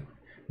busted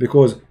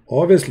because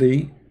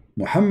obviously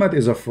Muhammad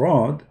is a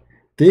fraud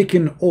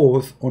taking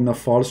oath on a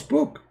false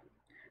book.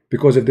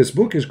 Because if this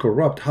book is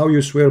corrupt, how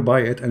you swear by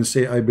it and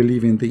say, I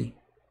believe in thee?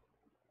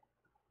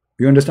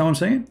 You understand what I'm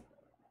saying?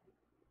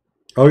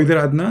 Are you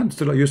there,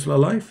 Adnan? Are you still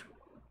alive?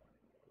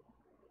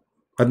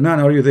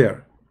 Adnan, are you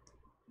there?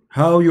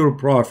 How your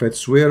prophet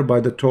swear by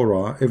the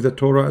Torah if the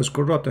Torah is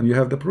corrupt and you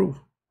have the proof?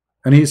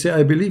 And he say,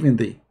 I believe in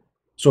thee.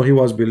 So he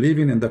was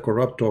believing in the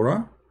corrupt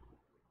Torah?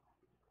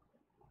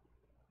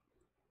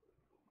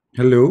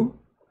 Hello?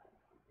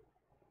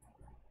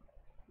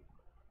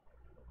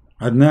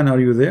 Adnan, are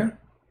you there?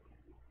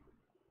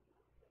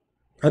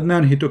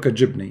 Adnan, he took a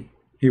jeepney.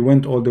 He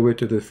went all the way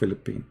to the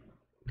Philippines.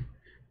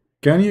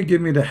 Can you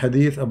give me the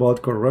hadith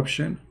about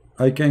corruption?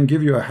 I can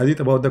give you a hadith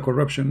about the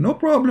corruption. No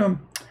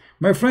problem.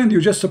 My friend,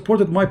 you just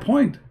supported my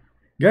point.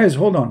 Guys,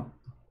 hold on.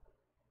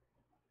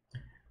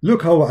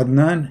 Look how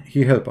Adnan,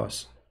 he helped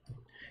us.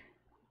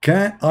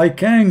 I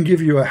can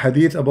give you a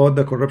hadith about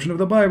the corruption of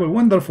the Bible.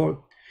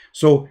 Wonderful.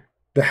 So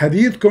the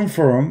hadith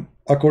confirm,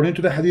 according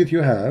to the hadith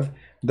you have,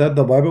 that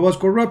the Bible was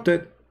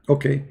corrupted.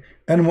 Okay.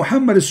 And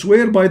Muhammad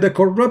swear by the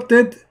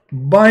corrupted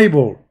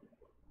Bible.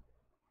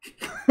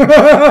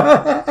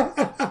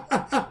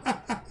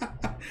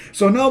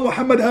 So now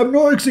Muhammad have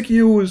no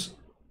excuse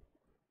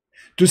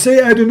to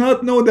say, I do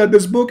not know that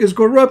this book is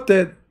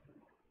corrupted.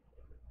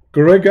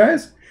 Correct,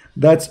 guys?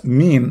 That's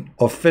mean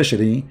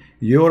officially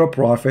your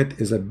prophet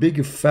is a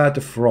big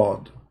fat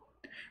fraud.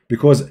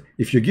 Because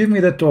if you give me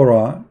the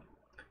Torah,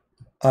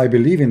 I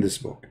believe in this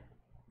book.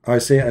 I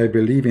say I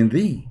believe in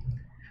thee.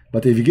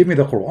 But if you give me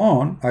the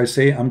Quran, I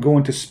say I'm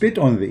going to spit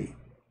on thee.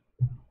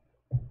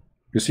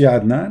 You see,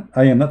 Adnan,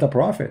 I am not a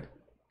prophet.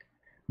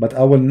 But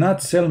I will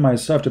not sell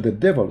myself to the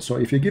devil. So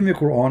if you give me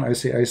Quran, I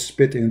say I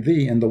spit in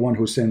thee and the one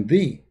who sent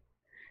thee.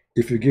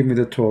 If you give me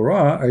the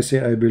Torah, I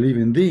say I believe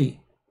in thee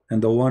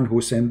and the one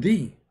who sent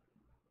thee.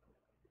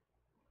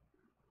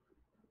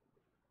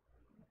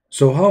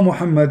 So how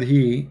Muhammad,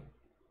 he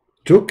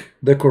took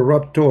the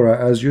corrupt Torah,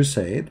 as you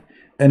said,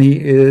 and he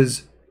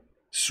is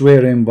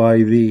swearing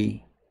by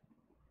thee?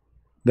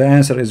 The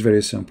answer is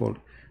very simple.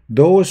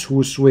 Those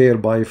who swear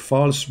by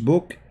false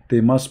book,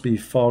 they must be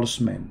false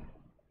men.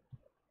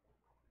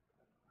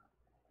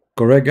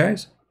 Correct,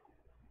 guys?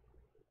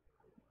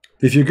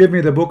 If you give me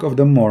the Book of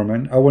the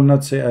Mormon, I will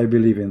not say I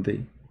believe in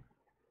thee.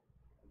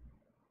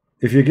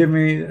 If you give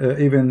me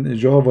even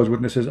Jehovah's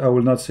Witnesses, I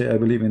will not say I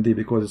believe in thee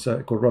because it's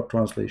a corrupt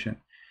translation.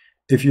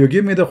 If you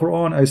give me the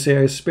Quran, I say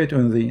I spit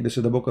on thee. This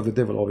is the book of the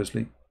devil,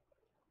 obviously.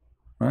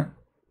 Right?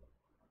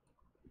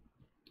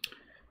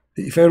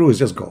 Pharaohs,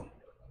 just go.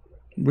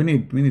 We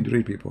need to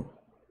read people.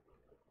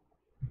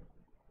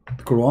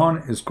 The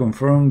Quran is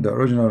confirmed the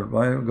original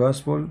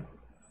gospel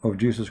of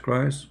Jesus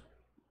Christ.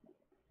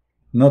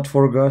 Not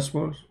four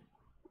gospels.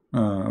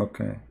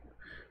 Okay.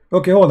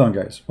 Okay, hold on,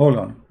 guys. Hold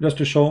on. Just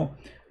to show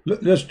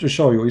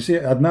you. You see,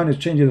 Adnan is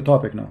changing the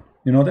topic now.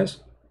 You notice?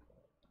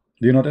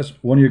 Do you notice?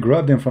 When you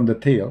grab them from the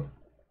tail,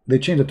 they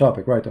change the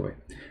topic right away.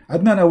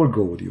 Adnan, I will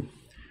go with you.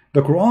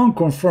 The Quran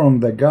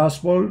confirmed the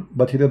gospel,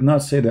 but he did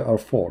not say there are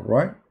four,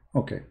 right?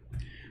 Okay.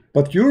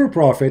 But your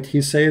prophet,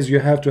 he says you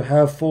have to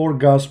have four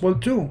gospel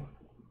too.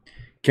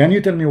 Can you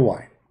tell me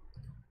why?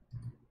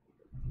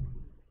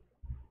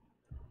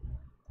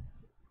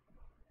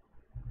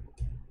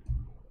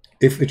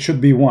 If it should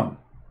be one,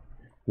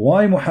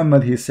 why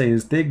Muhammad, he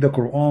says, take the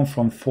Quran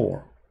from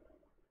four?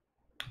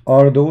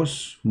 Are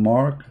those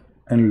Mark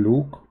and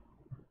Luke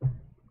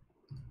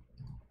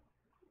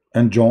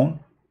and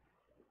John?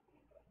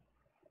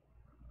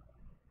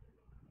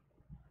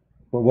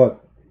 But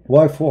what?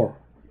 Why four?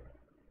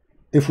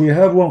 If we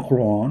have one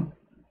Quran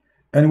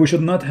and we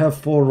should not have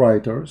four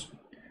writers,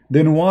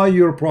 then why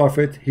your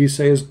prophet, he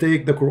says,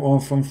 take the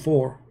Quran from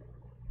four?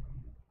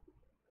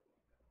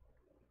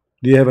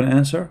 Do you have an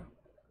answer?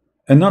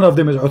 And none of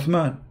them is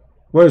Uthman.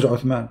 Where is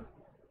Uthman?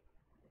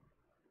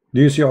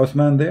 Do you see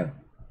Uthman there?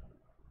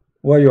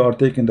 Why you are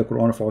taking the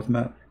Quran for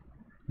Uthman?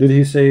 Did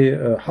he say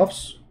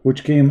Hafs,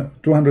 which came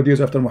 200 years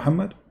after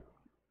Muhammad?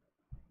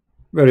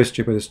 Very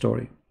stupid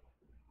story.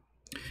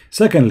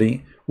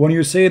 Secondly, when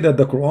you say that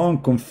the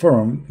Quran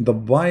confirmed the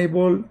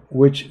Bible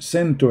which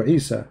sent to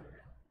Isa,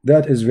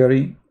 that is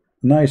very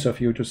nice of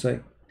you to say,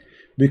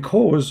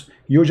 because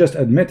you just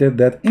admitted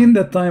that in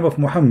the time of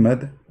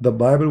Muhammad the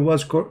Bible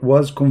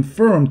was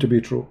confirmed to be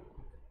true.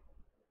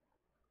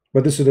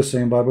 But this is the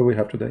same Bible we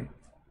have today.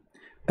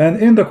 And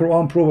in the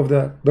Quran, proof of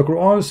that, the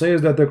Quran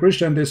says that the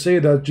Christian, they say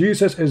that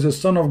Jesus is the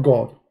Son of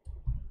God.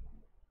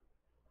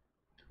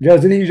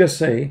 Guys, did he just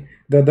say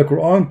that the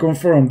Quran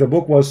confirmed the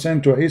book was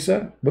sent to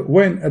Isa? But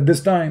when? At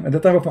this time, at the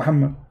time of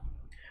Muhammad.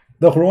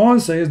 The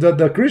Quran says that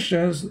the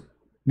Christians,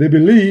 They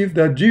believe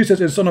that Jesus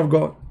is Son of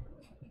God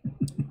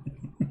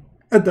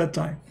at that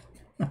time.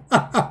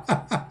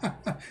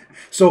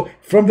 So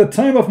from the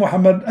time of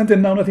Muhammad until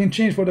now, nothing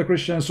changed for the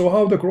Christians. So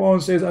how the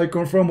Quran says, I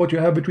confirm what you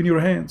have between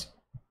your hands?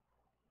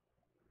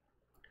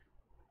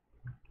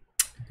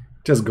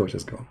 Just go,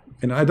 just go.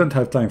 You know, I don't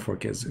have time for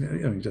kids. You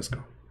know, just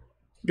go.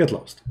 Get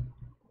lost.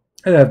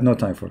 I have no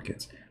time for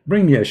kids.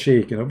 Bring me a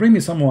sheikh, you know, bring me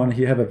someone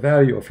he have a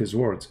value of his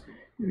words.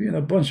 You know,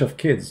 a bunch of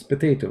kids,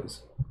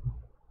 potatoes.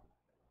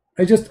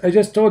 I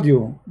just told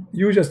you,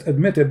 you just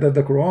admitted that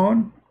the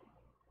Quran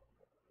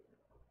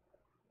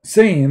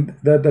saying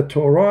that the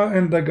Torah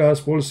and the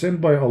Gospel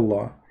sent by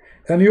Allah,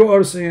 and you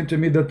are saying to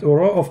me that the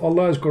Torah of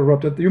Allah is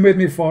corrupted. You made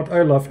me fart.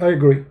 I laugh. I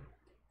agree.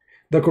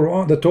 The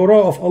Quran, the Torah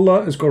of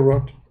Allah is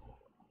corrupt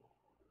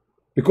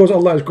because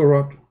Allah is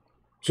corrupt.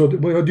 So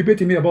you're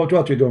debating me about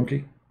what, you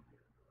donkey?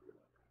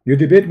 You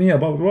debate me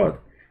about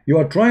what? You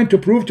are trying to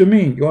prove to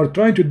me, you are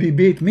trying to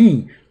debate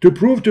me, to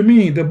prove to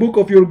me the book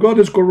of your God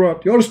is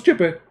corrupt. You're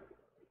stupid.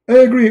 I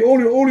agree,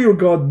 all your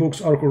God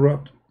books are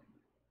corrupt.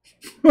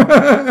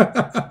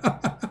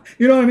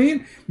 You know what I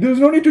mean? There's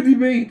no need to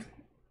debate.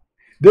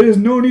 There is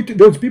no need to,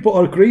 those people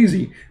are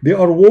crazy. They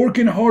are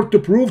working hard to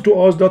prove to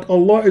us that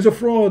Allah is a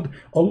fraud.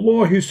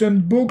 Allah, He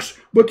sent books,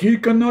 but He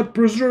cannot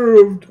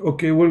preserve.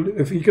 Okay, well,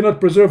 if He cannot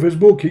preserve His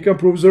book, He can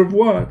preserve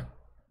what?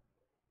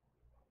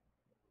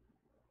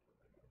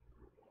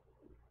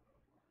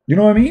 You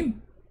know what I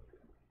mean?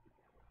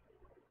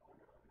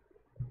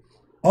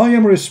 I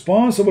am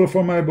responsible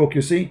for my book.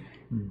 You see,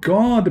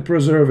 God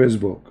preserve His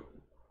book.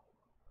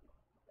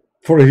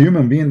 For a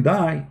human being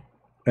die,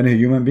 and a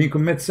human being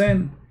commit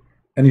sin,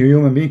 and a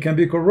human being can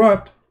be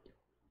corrupt.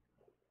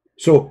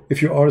 So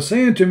if you are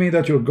saying to me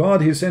that your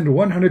God, He sent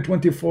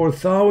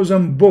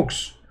 124,000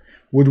 books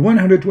with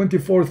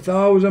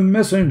 124,000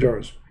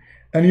 messengers,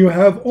 and you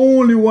have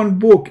only one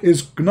book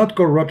is not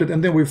corrupted,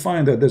 and then we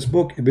find that this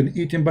book has been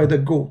eaten by the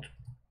goat.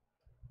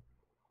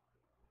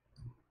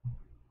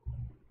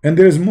 And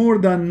there is more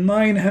than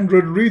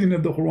 900 reading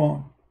of the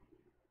Quran.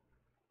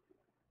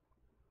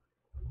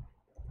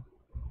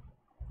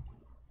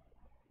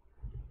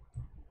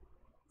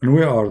 And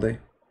where are they?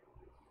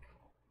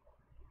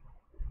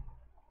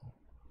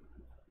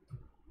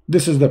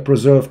 This is the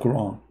preserved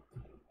Quran.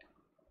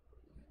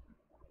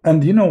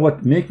 And you know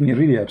what made me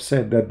really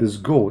upset? That this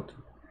goat,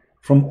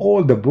 from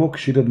all the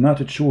books, she did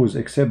not choose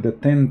except the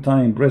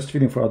 10-time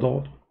breastfeeding for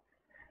adult.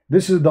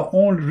 This is the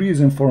only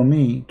reason for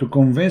me to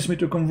convince me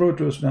to convert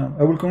to Islam.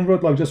 I will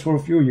convert like just for a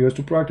few years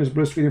to practice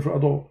breastfeeding for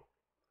adult.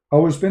 I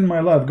will spend my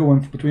life going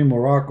between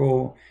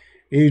Morocco,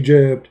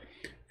 Egypt,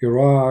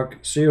 Iraq,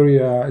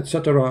 Syria,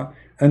 etc.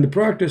 and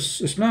practice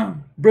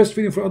Islam,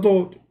 breastfeeding for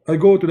adult. I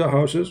go to the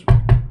houses.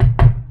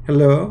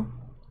 Hello,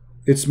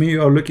 it's me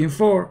you are looking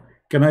for.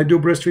 Can I do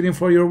breastfeeding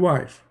for your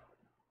wife?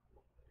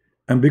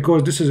 And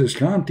because this is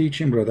Islam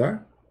teaching,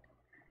 brother,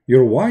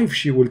 your wife,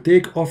 she will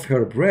take off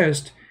her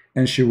breast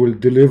and she will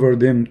deliver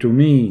them to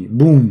me.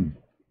 Boom.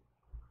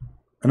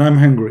 And I'm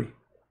hungry.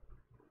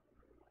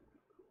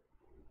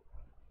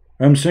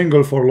 I'm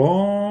single for a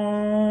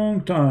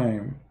long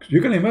time. You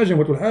can imagine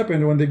what will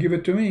happen when they give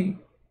it to me.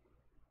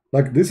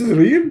 Like, this is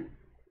real?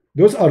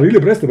 Those are really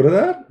breast,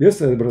 brother? Yes,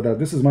 brother.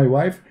 This is my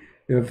wife.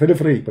 For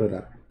free,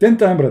 brother. 10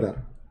 times,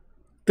 brother.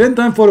 10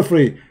 times for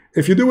free.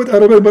 If you do it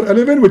Arabian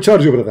 11, we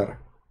charge you, brother.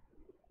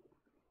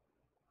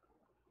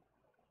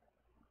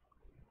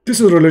 This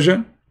is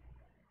religion.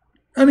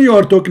 And you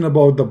are talking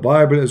about the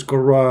Bible is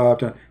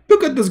corrupt.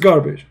 Look at this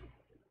garbage.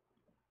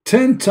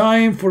 10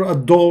 times for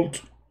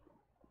adult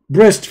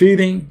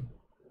breastfeeding.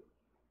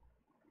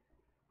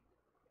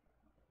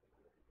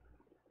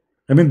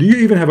 I mean, do you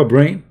even have a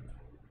brain?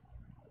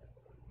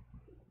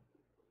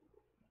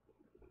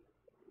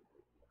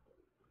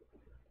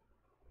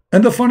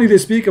 And the funny, they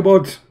speak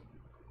about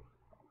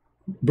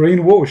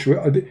brainwash.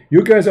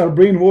 You guys are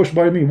brainwashed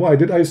by me. Why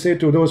did I say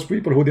to those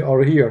people who they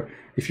are here,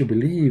 if you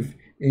believe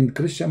in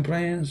Christian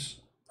Prince,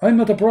 I'm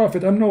not a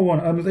prophet, I'm no one,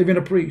 I'm not even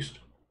a priest.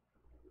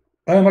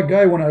 I am a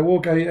guy, when I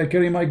walk, I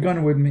carry my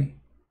gun with me.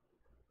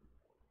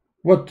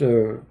 What?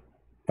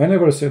 I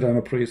never said I'm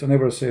a priest, I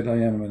never said I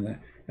am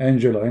an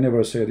angel, I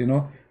never said, you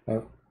know,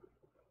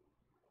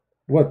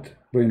 what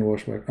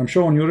brainwash back? I'm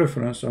showing you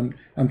reference,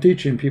 I'm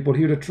teaching people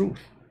here the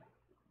truth.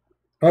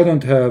 I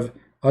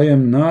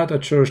am not a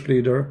church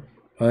leader,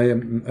 I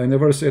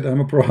never said I'm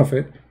a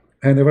prophet,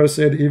 I never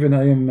said even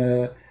I am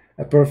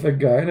a perfect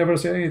guy, I never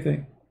said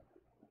anything.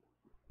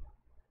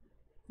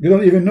 You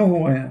don't even know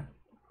who I am.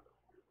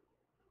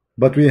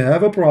 But we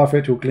have a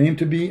prophet who claimed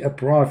to be a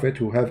prophet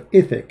who have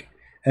ethic.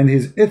 And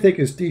his ethic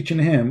is teaching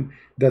him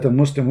that a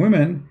Muslim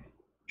woman,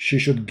 she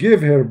should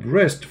give her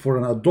breast for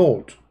an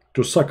adult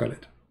to suckle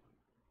it.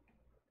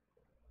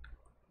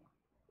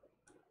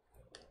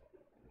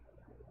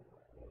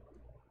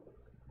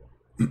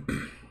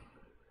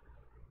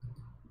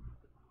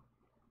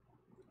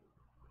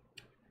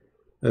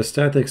 A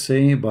static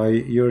saying by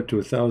year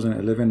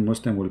 2011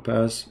 Muslim will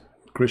pass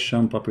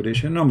Christian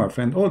population. No, my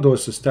friend, all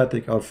those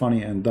static are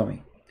funny and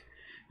dummy.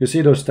 You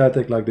see those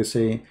static, like they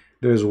say,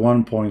 there is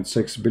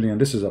 1.6 billion.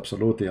 This is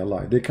absolutely a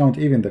lie. They count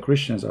even the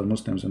Christians as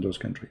Muslims in those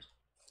countries.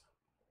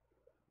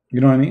 You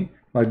know what I mean?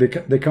 Like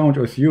they count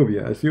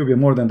Ethiopia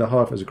more than the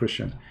half as a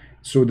Christian.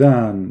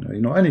 Sudan,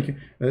 you know, any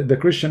the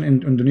Christian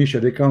in Indonesia,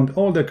 they count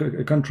all the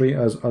country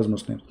as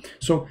Muslims.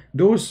 So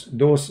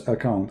those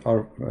account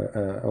are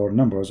or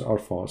numbers are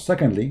false.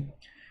 Secondly,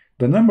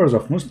 the numbers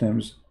of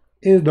Muslims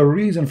is the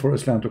reason for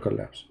Islam to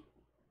collapse,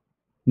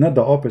 not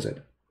the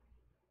opposite.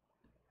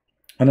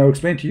 And I'll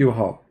explain to you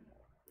how.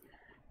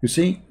 You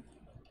see,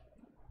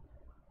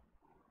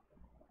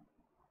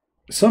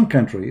 some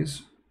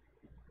countries,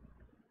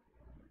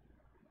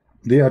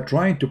 they are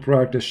trying to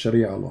practice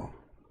Sharia law.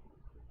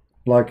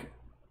 Like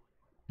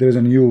there is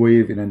a new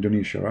wave in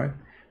Indonesia, right?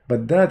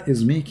 But that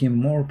is making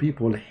more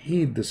people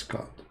hate this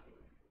God.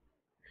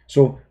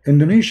 So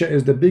Indonesia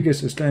is the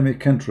biggest Islamic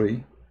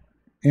country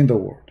in the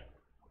world.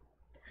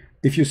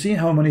 If you see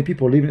how many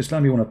people live in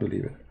Islam, you will not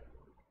believe it.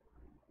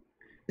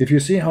 If you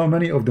see how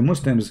many of the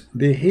Muslims,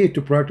 they hate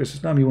to practice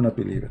Islam, you will not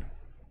believe it.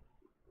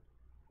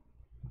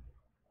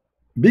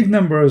 Big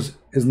numbers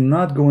is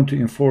not going to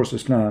enforce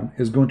Islam,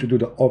 is going to do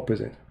the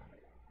opposite.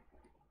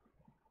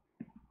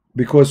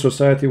 Because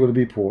society will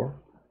be poor,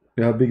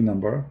 you have big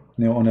number,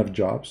 no enough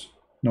jobs,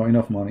 no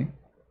enough money,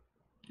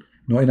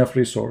 no enough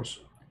resource,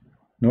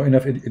 no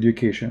enough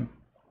education.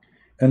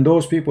 And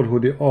those people who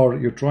they are,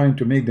 you're trying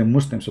to make them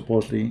Muslim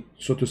supposedly.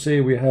 So to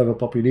say we have a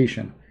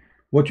population,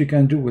 what you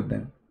can do with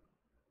them?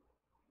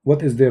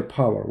 What is their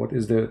power? What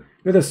is their,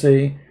 let us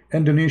say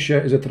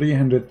Indonesia is a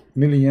 300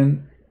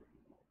 million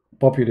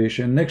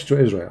population next to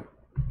Israel,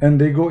 and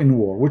they go in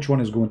war. Which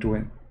one is going to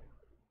win?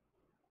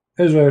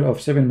 Israel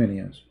of 7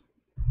 millions.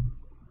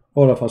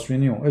 All of us, we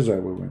knew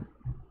Israel will win.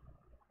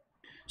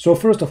 So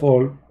first of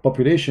all,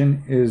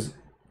 population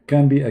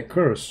can be a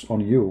curse on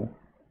you,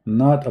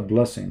 not a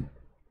blessing.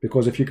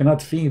 Because if you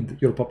cannot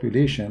feed your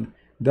population,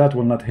 that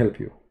will not help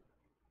you.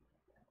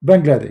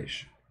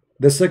 Bangladesh,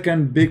 the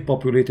second big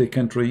populated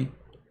country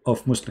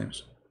of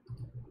Muslims.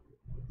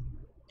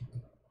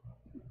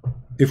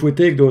 If we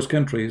take those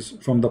countries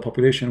from the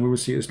population, we will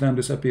see Islam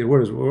disappear.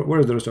 Where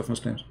is the rest of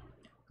Muslims?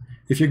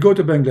 If you go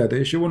to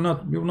Bangladesh, you will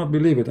not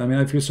believe it. I mean,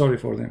 I feel sorry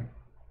for them.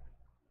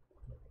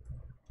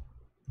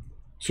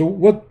 So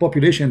what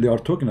population they are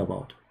talking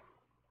about?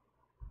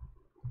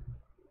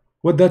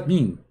 What that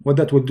mean? What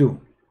that would do?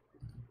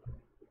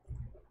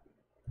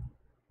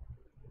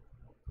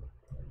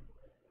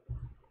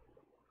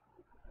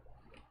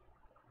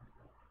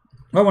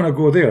 I want to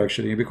go there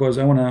actually because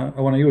I want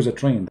to use a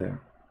train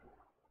there.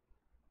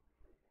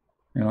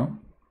 You know,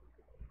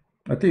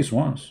 at least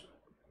once.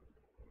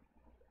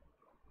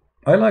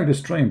 I like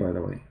this train, by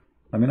the way.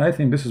 I mean, I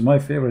think this is my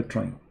favorite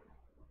train.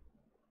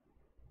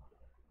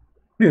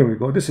 Here we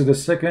go. This is the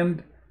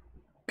second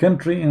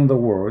country in the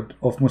world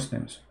of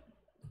Muslims.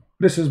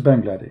 This is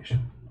Bangladesh.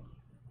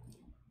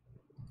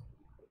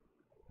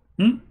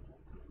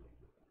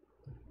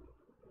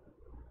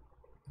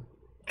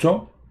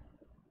 So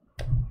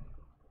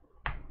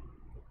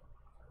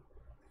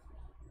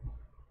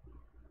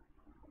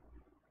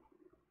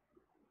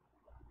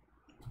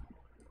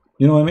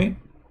you know what I mean?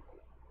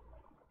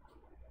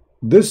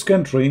 This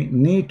country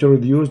need to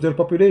reduce their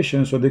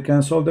population so they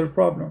can solve their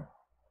problem.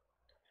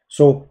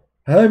 So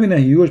having a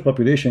huge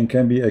population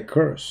can be a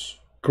curse.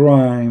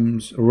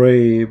 Crimes,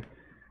 rape,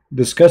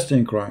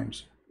 disgusting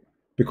crimes.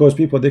 Because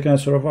people, they can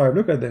survive.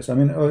 Look at this. I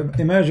mean,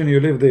 imagine you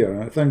live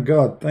there. Thank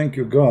God, thank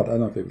you God, I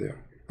don't live there.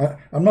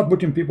 I'm not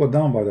putting people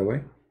down, by the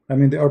way. I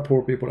mean, they are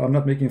poor people. I'm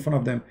not making fun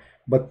of them.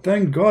 But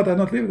thank God I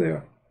don't live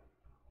there.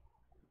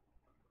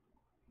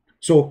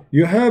 So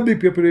you have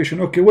big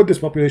population. Okay, what this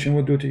population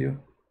will do to you?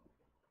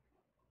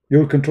 You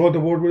will control the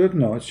world with it?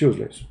 No, it's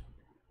useless.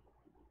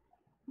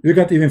 You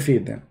can't even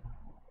feed them.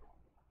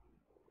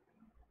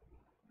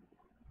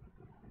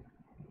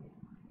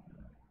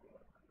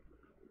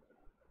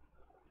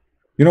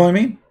 You know what I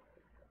mean?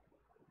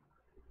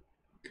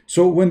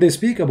 So when they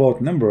speak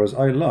about numbers,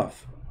 I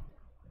laugh.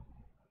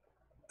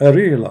 I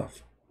really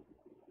laugh.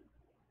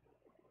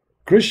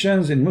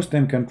 Christians in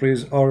Muslim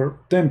countries are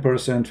 10%,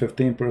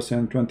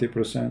 15%,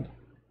 20%,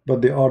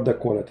 but they are the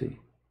quality.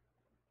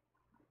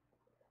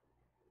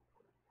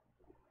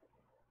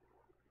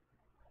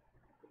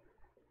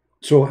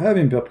 So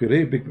having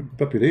big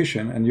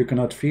population and you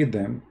cannot feed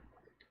them,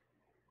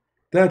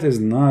 that is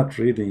not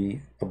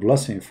really a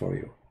blessing for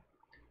you.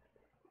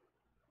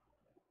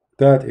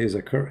 That is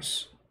a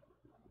curse.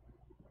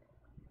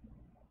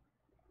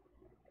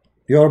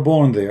 You are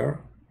born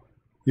there.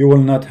 You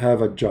will not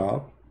have a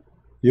job.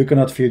 You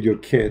cannot feed your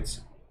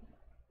kids.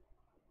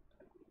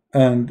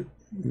 And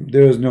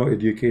there is no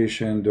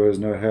education. There is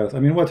no health. I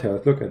mean, what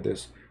health? Look at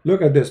this.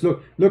 Look at this.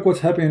 Look what's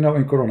happening now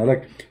in Corona.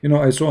 Like, you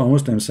know, I saw a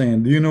Muslim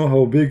saying, do you know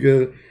how big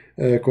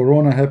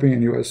Corona happening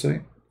in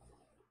USA?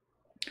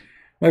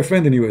 My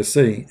friend, in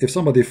USA, if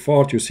somebody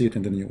farts, you see it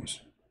in the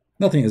news.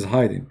 Nothing is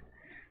hiding.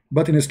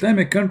 But in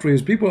Islamic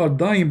countries, people are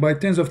dying by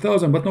tens of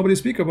thousands, but nobody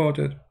speak about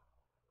it.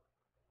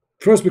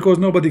 First, because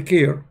nobody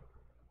care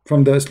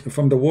from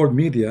the world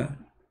media.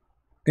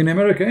 In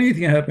America,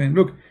 anything happen.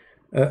 Look,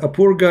 A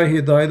poor guy,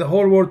 he died. The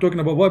whole world talking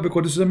about why?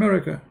 Because this is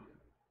America.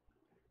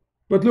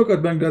 But look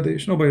at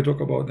Bangladesh. Nobody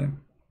talk about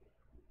them.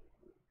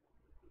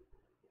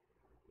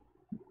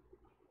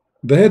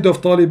 The head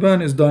of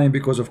Taliban is dying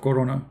because of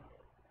Corona.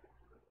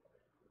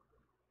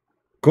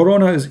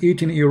 Corona is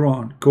eating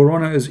Iran.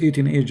 Corona is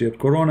eating Egypt.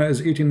 Corona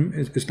is eating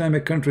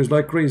Islamic countries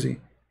like crazy.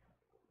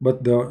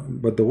 But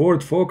the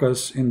world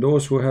focus in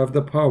those who have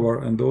the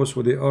power and those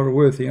who they are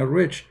wealthy and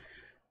rich.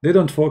 They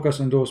don't focus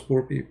on those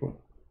poor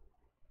people.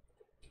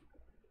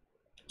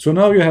 So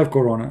now you have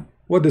Corona.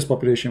 What this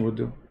population would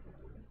do?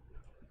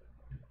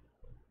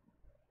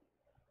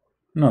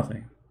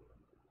 Nothing.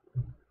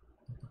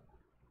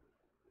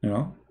 You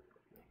know?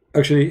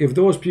 Actually, if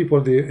those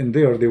people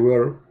they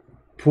were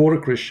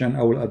poor Christian,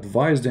 I will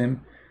advise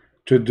them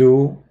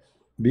to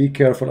be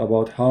careful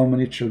about how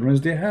many children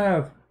they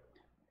have.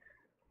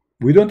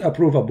 We don't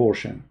approve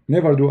abortion.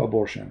 Never do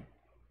abortion.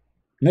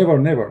 Never,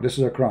 never. This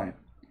is a crime.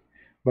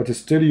 But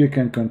still you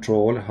can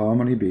control how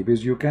many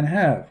babies you can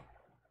have.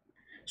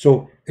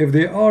 So if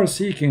they are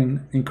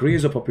seeking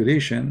increase of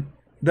population,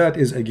 that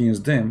is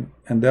against them,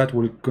 and that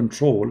will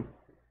control,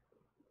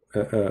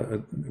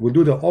 will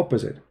do the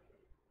opposite.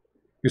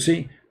 You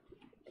see,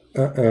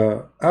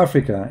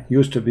 Africa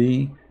used to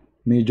be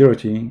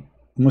majority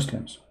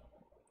Muslims.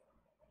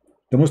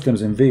 The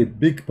Muslims invade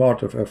big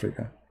part of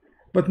Africa.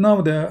 But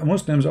now the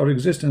Muslims are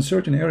exist in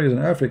certain areas in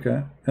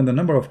Africa, and the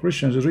number of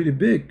Christians is really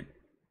big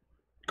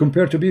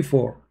compared to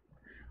before.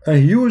 A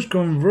huge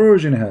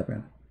conversion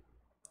happened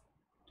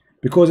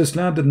because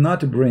Islam did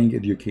not bring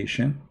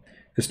education.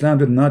 Islam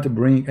did not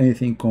bring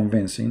anything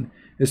convincing.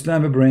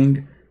 Islam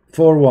bring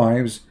 4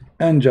 wives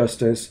and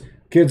justice,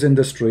 kids in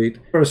the street.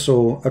 I never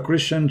saw a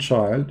Christian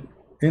child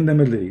in the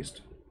Middle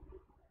East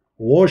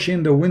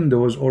washing the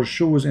windows or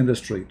shoes in the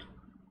street.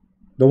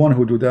 The one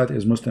who do that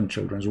is Muslim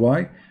children.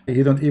 Why?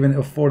 He don't even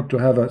afford to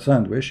have a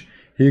sandwich.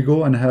 He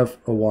go and have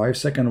a wife,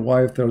 second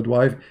wife, third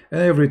wife,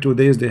 and every 2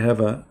 days they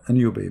have a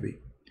new baby.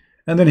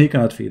 And then he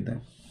cannot feed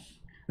them.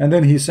 And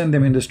then he send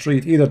them in the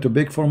street either to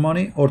beg for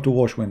money or to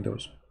wash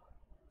windows.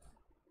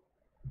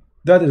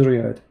 That is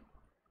reality.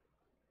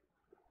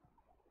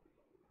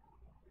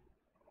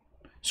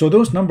 So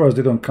those numbers,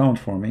 they don't count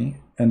for me,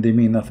 and they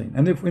mean nothing.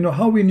 And if you know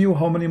how we knew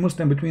how many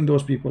Muslim between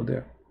those people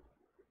there,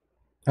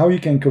 how you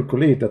can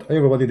calculate that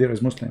everybody there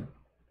is Muslim?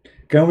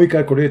 Can we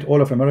calculate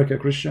all of America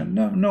Christian?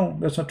 No, no,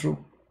 that's not true.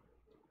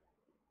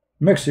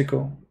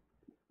 Mexico,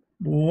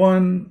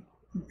 one,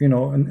 you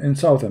know, in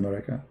South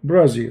America,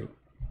 Brazil.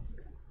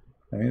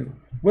 I mean,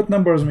 what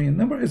numbers mean?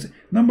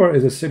 Number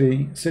is a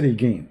city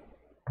game.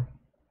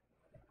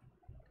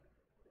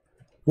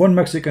 One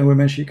Mexican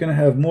woman, she can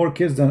have more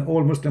kids than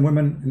all Muslim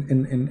women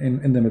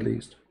in the Middle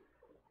East.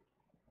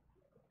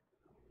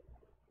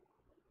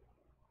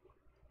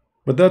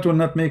 But that will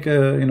not make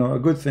a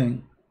good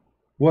thing.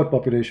 What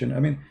population? I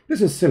mean,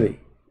 this is silly.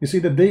 You see,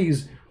 the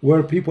days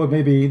where people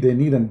maybe they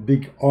need a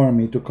big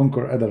army to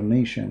conquer other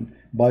nation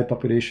by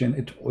population,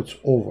 it's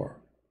over.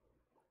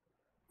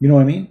 You know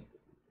what I mean?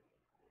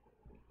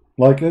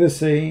 Like, let us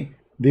say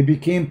they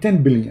became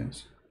 10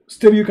 billions.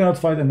 Still, you cannot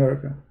fight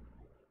America.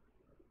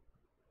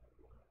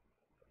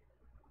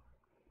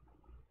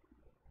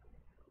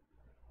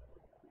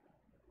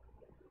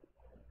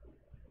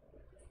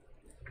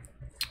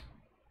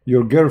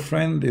 Your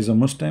girlfriend is a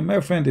Muslim. My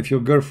friend, if your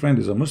girlfriend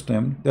is a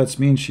Muslim, that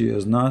means she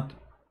is not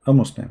a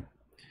Muslim.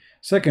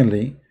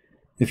 Secondly,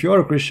 if you are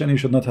a Christian, you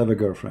should not have a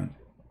girlfriend.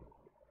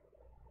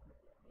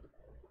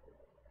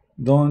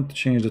 Don't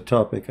change the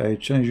topic. I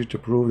change it to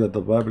prove that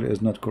the Bible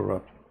is not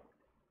corrupt.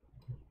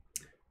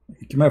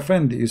 My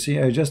friend, you see,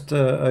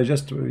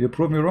 you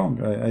prove me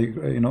wrong.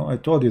 I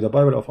told you the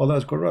Bible of Allah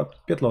is corrupt.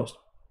 Get lost.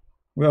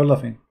 We are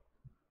laughing.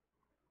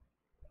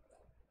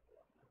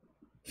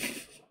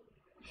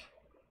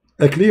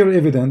 A clear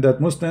evidence that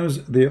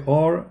Muslims, they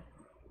are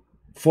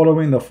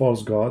following the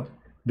false God.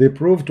 They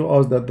prove to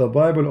us that the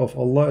Bible of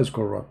Allah is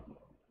corrupt.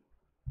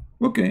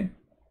 Okay,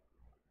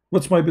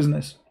 what's my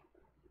business?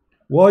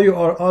 Why you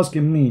are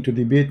asking me to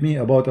debate me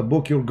about a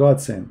book your God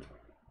sent?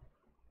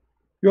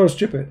 You are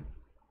stupid.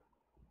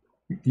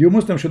 You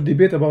Muslims should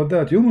debate about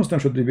that. You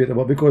Muslims should debate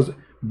about, because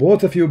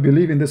both of you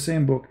believe in the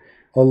same book.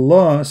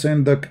 Allah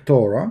sent the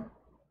Torah.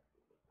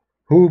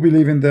 Who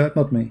believe in that?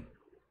 Not me.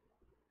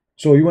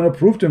 So you want to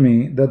prove to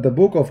me that the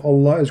book of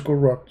Allah is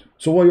corrupt.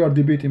 So why you are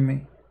debating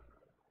me?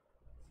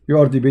 You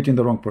are debating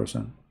the wrong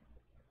person.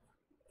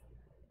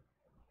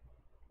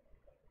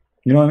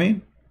 You know what I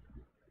mean?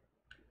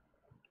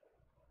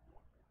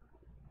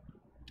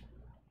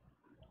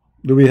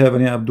 Do we have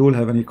any Abdul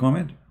have any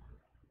comment?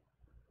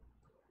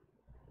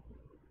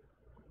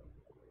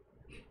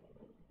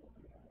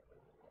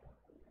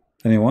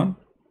 Anyone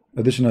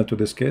additional to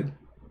this kid?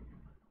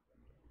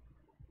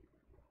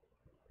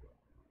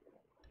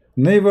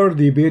 Never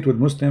debate with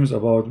Muslims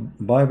about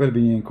Bible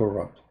being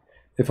corrupt.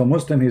 If a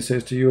Muslim, he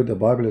says to you the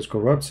Bible is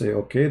corrupt, say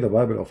okay, the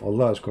Bible of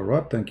Allah is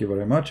corrupt, thank you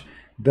very much.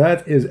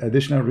 That is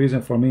additional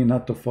reason for me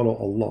not to follow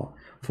Allah.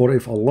 For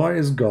if Allah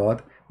is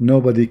God,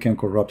 nobody can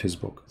corrupt his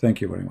book.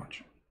 Thank you very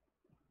much.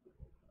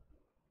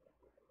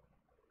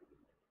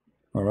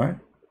 All right.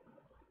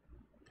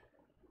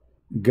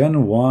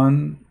 Gun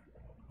one.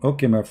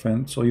 Okay, my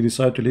friend. So you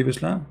decide to leave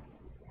Islam?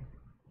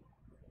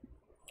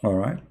 All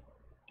right.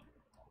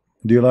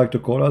 Do you like to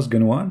call us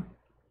Gun one?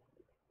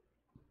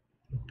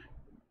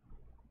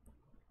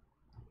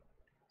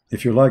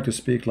 If you like to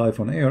speak live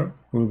on air,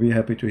 we'll be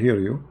happy to hear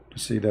you, to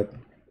see that,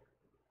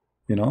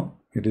 you know,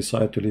 you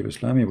decide to leave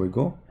Islam. Here we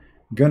go.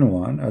 Gun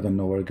one. I don't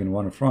know where Gun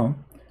one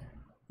from.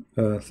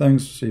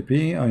 Thanks,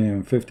 CP. I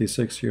am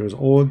 56 years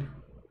old.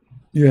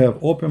 You have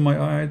opened my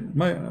eye.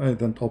 I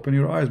don't open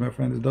your eyes, my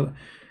friend.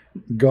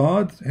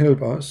 God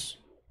help us.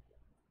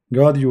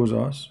 God use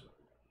us.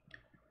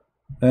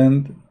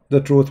 And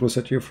the truth will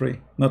set you free,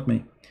 not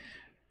me.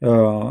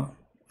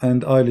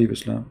 And I leave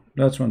Islam.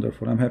 That's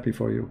wonderful. I'm happy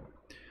for you.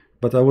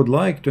 But I would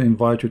like to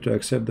invite you to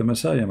accept the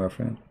Messiah, my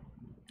friend.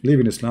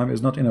 Leaving Islam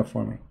is not enough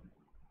for me.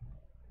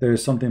 There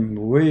is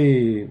something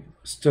way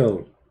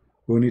still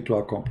we need to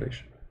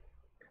accomplish.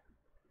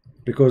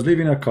 Because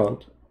leaving a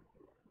cult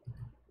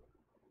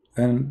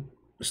and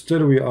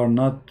still we are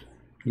not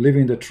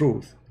living the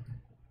truth,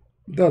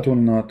 that will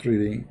not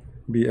really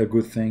be a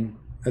good thing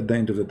at the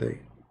end of the day.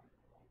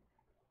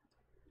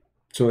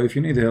 So if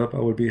you need help, I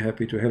will be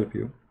happy to help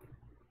you.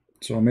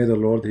 So may the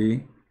Lord,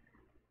 He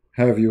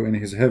have you in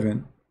His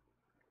heaven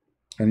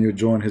and you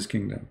join His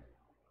kingdom.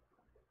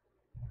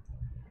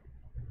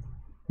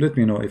 Let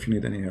me know if you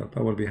need any help.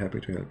 I will be happy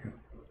to help you.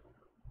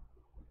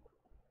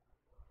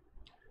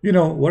 You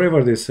know,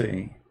 whatever they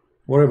say,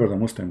 whatever the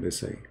Muslim they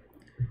say,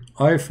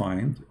 I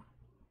find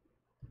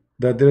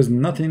that there is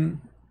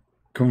nothing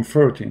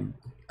comforting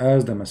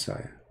as the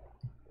Messiah.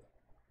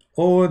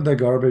 All the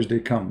garbage they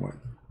come with.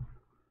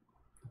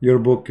 Your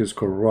book is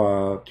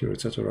corrupt,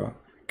 etc.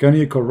 Can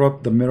you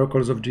corrupt the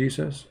miracles of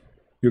Jesus?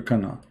 You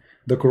cannot.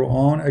 The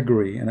Quran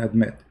agree and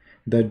admit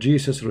that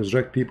Jesus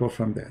resurrect people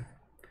from death.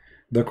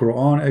 The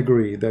Quran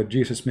agree that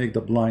Jesus make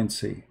the blind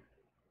see.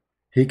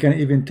 He can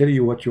even tell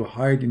you what you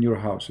hide in your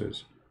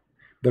houses.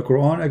 The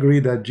Quran agree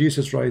that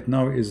Jesus right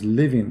now is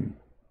living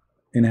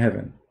in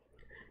heaven.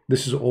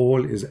 This is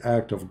all is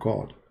act of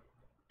God.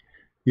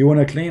 You want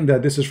to claim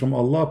that this is from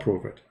Allah,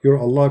 prove it. Your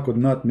Allah could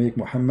not make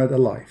Muhammad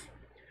alive.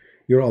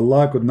 Your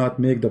Allah could not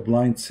make the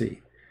blind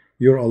see.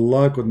 Your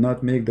Allah could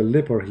not make the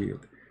leper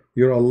healed.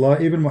 Your Allah,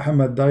 even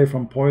Muhammad died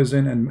from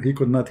poison and He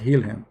could not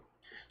heal him.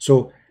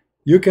 So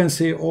you can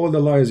say all the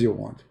lies you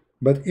want,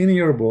 but in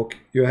your book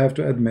you have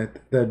to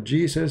admit that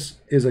Jesus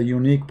is a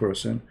unique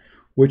person,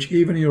 which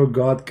even your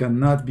God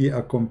cannot be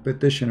a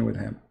competition with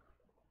Him.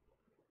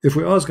 If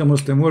we ask a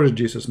Muslim, where is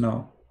Jesus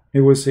now? He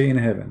will say in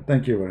heaven.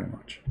 Thank you very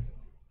much.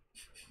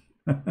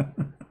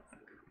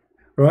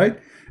 Right?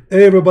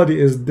 Everybody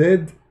is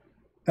dead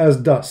as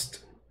dust.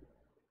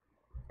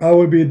 I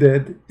will be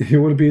dead,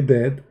 you will be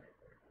dead,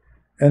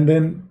 and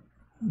then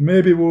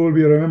maybe we will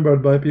be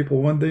remembered by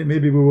people one day,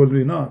 maybe we will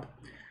be not.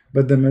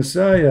 But the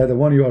Messiah, the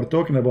one you are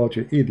talking about,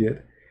 you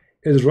idiot,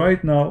 is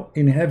right now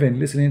in heaven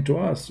listening to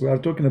us. We are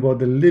talking about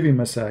the living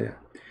Messiah.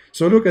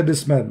 So look at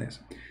this madness.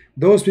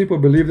 Those people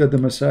believe that the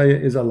Messiah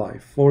is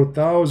alive for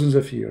thousands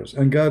of years,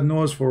 and God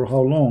knows for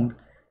how long,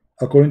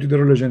 according to the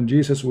religion,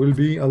 Jesus will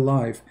be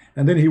alive,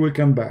 and then He will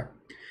come back.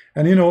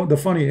 And you know, the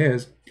funny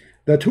is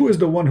that who is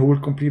the one who will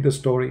complete the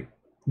story?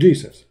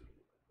 Jesus.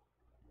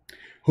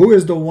 Who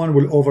is the one who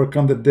will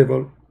overcome the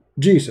devil?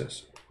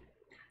 Jesus.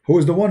 Who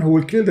is the one who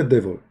will kill the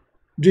devil?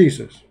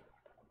 Jesus.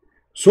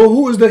 So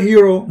who is the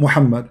hero?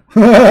 Muhammad.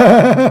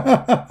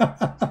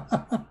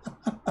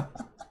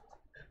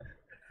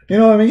 You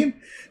know what I mean?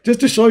 Just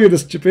to show you the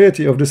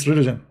stupidity of this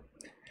religion.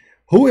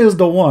 Who is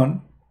the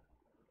one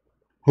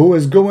who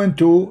is going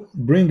to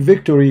bring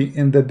victory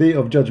in the day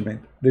of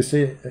judgment? They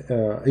say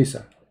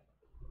Isa,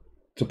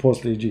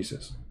 supposedly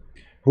Jesus.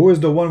 Who is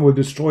the one who will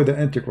destroy the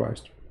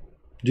Antichrist?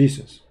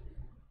 Jesus.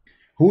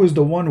 Who is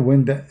the one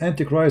when the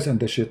Antichrist and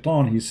the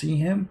Shaitan, he see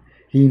him,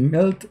 he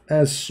melt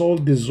as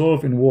salt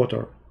dissolved in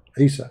water?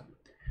 Isa.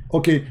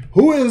 Okay,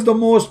 who is the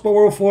most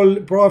powerful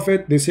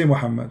prophet? They say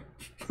Muhammad.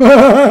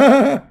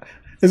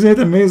 Isn't it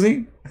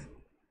amazing?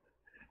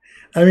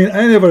 I mean,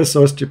 I never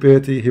saw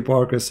stupidity,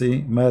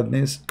 hypocrisy,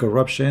 madness,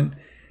 corruption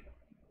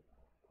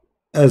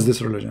as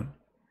this religion.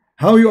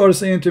 How you are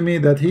saying to me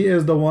that he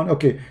is the one?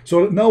 Okay,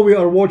 so now we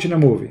are watching a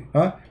movie.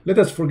 Let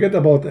us forget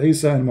about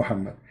Isa and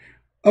Muhammad.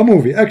 A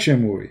movie,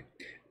 action movie.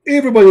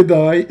 Everybody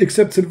die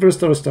except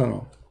Sylvester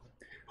Stallone.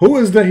 Who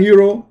is the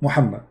hero?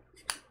 Muhammad.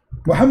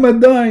 Muhammad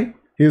die,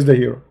 he is the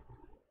hero.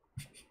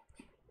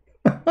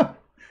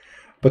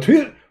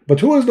 But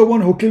who is the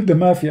one who killed the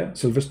mafia?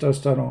 Sylvester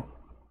Stallone.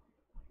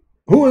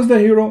 Who is the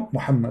hero?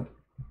 Muhammad.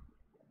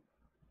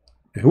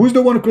 Who is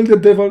the one who killed the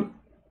devil?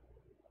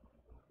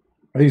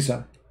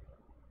 Isa.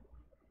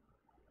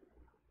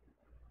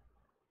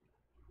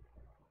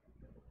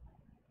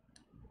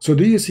 So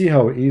do you see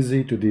how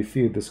easy to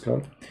defeat this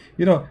cult?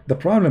 You know, the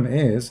problem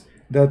is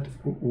that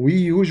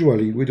we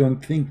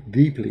don't think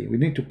deeply. We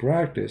need to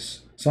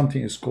practice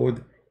something is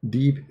called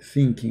deep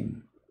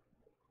thinking.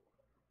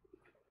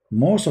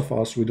 Most of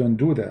us, we don't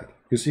do that.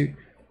 You see,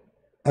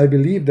 I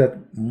believe that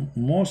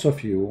most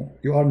of you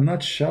are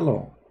not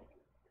shallow.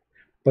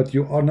 but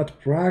you are not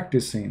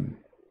practicing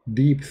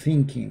deep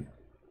thinking.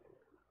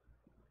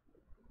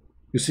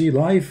 You see,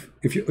 life,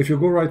 if you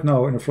go right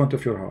now in front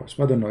of your house,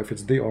 I don't know if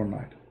it's day or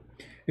night.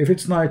 If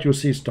it's night, you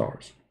see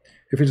stars.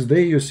 If it's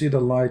day, you see the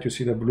light, you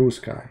see the blue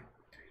sky.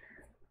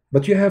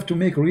 But you have to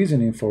make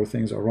reasoning for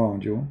things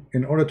around you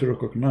in order to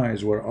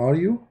recognize where are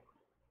you,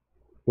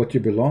 what you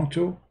belong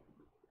to,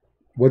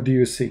 what do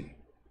you see.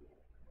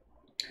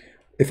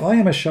 If I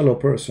am a shallow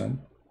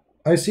person,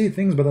 I see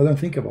things but I don't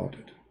think about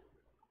it.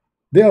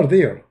 They are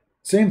there.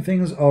 Same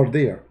things are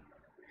there.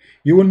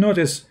 You will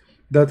notice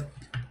that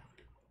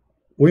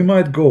we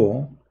might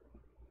go,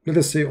 let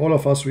us say all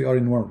of us, we are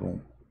in one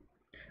room.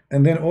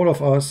 And then all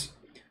of us,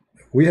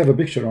 we have a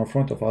picture in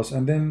front of us,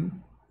 and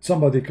then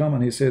somebody come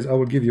and he says, I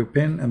will give you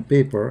pen and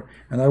paper,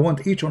 and I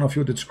want each one of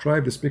you to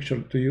describe this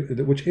picture to you,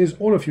 which is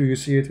all of you, you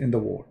see it in the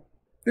wall.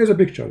 There's a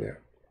picture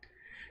there.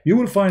 You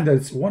will find that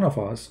it's one of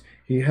us,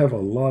 he have a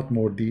lot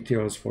more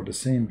details for the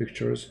same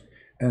pictures,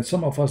 and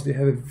some of us, they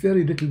have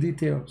very little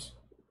details.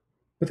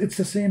 But it's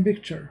the same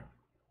picture.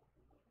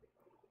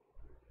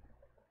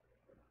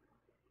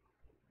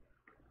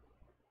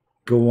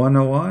 Go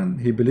 101,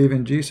 he believe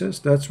in Jesus.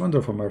 That's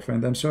wonderful, my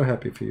friend. I'm so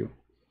happy for you.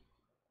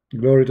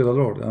 Glory to the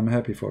Lord. I'm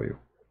happy for you.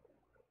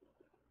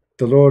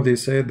 The Lord, he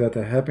said that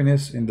the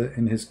happiness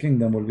in his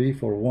kingdom will be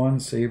for one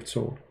saved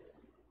soul.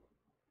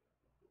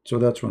 So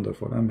that's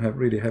wonderful. I'm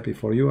really happy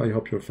for you. I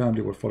hope your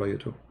family will follow you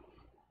too.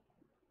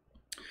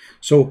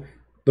 So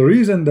the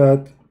reason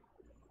that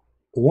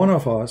one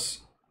of us,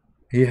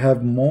 he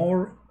have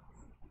more,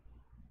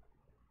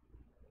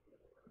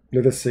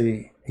 let us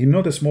say, he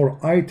noticed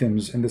more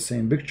items in the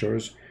same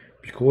pictures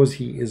because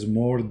he is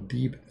more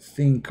deep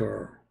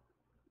thinker.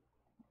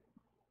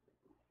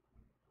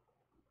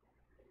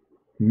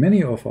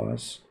 Many of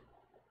us,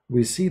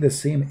 we see the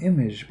same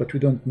image, but we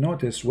don't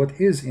notice what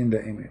is in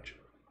the image.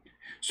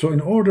 So in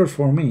order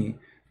for me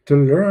to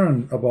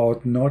learn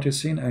about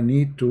noticing, I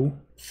need to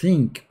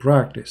think,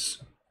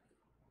 practice.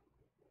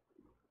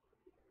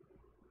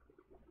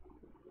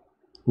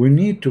 We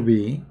need to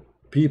be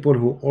people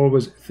who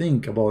always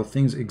think about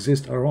things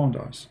exist around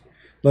us.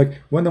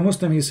 Like when the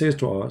Muslim, he says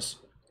to us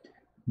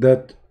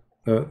that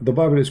the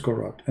Bible is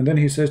corrupt, and then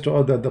he says to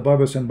us that the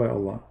Bible is sent by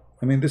Allah.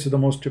 I mean, this is the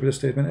most stupid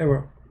statement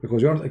ever,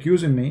 because you're not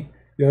accusing me,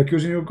 you're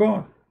accusing your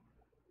God.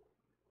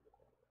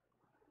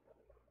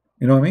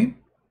 You know what I mean?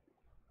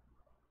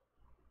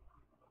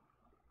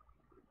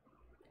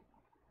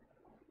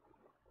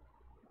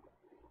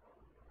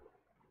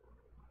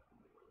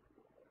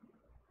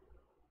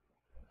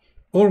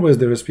 Always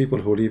there is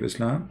people who leave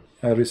Islam.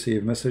 I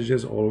receive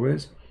messages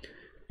always.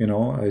 You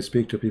know, I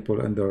speak to people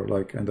in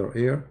their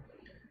ear.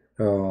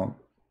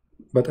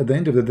 But at the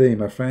end of the day,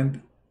 my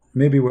friend,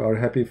 maybe we are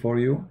happy for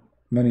you.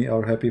 Many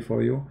are happy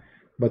for you.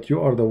 But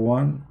you are the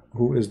one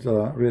who is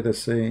the, let us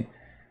say,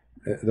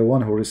 the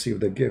one who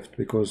received the gift,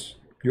 because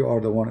you are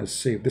the one who is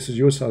saved. This is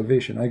your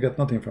salvation. I got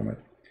nothing from it.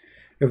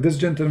 If this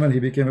gentleman, he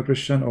became a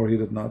Christian or he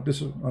did not,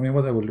 this is, I mean,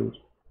 what I will lose.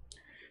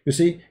 You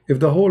see, if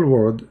the whole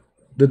world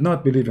did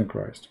not believe in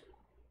Christ,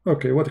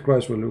 okay, what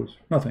Christ will lose?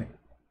 Nothing.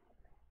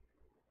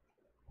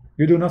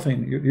 You do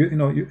nothing.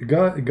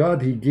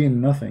 God, he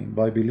gained nothing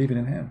by believing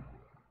in him.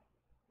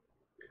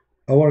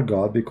 Our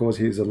God, because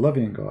he is a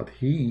loving God,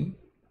 he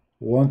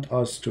wants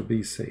us to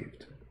be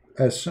saved.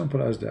 As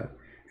simple as that.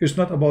 It's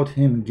not about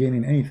him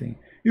gaining anything.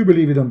 You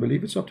believe, you don't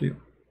believe, it's up to you.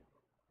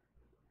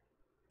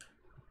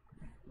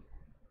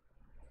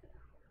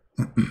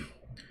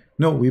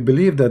 No, we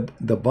believe that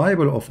the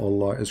Bible of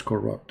Allah is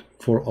corrupt,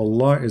 for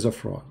Allah is a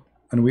fraud.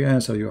 And we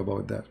answer you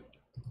about that.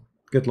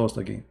 Get lost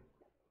again.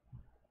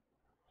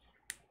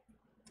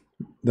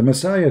 The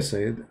Messiah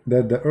said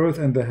that the earth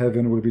and the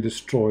heaven will be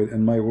destroyed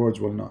and my words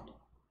will not.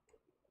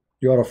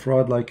 You are a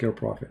fraud like your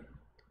prophet.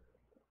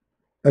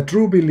 A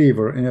true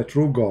believer in a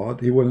true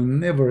God, he will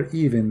never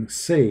even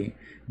say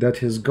that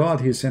his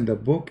God, he sent a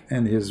book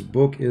and his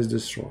book is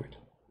destroyed.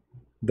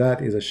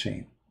 That is a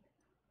shame.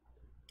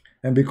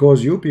 And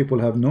because you people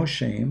have no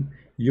shame,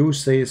 you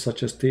say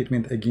such a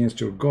statement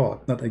against your God,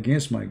 not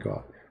against my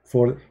God.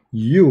 For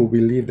you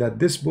believe that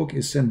this book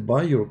is sent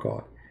by your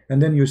God,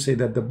 and then you say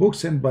that the book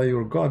sent by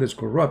your God is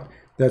corrupt.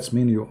 That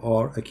means you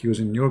are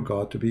accusing your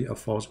God to be a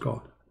false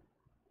God.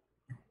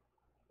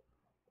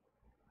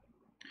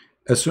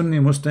 A Sunni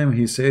Muslim,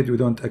 he said, we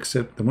don't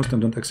accept, the Muslim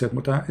don't accept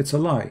muta. It's a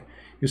lie.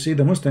 You see,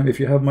 the Muslim, if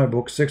you have my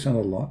book, Sex and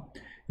Allah,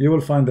 you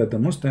will find that the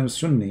Muslim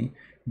Sunni,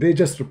 they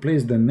just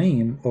replace the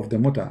name of the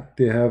muta.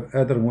 They have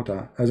other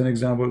muta. As an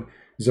example,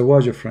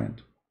 zawaj a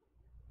friend,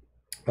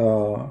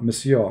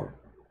 misyar,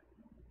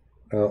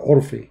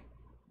 Orfi.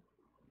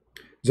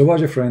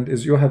 Zawaj a friend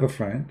is you have a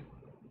friend,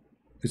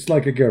 it's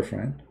like a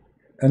girlfriend,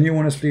 and you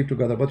want to sleep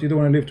together, but you don't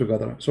want to live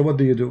together. So what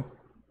do?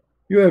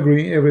 You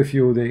agree every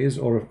few days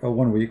or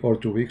 1 week or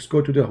 2 weeks,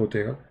 go to the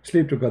hotel,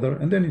 sleep together,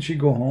 and then she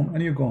go home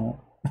and you go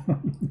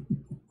home.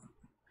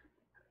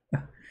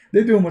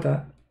 They do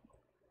muta,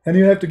 and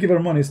you have to give her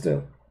money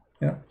still.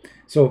 Yeah.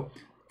 So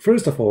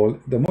first of all,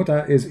 the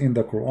muta is in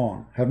the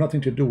Quran, have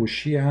nothing to do with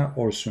Shia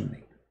or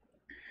Sunni.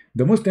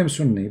 The Muslim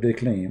Sunni, they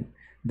claim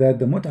that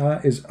the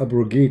mut'ah is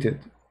abrogated.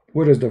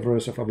 Where is the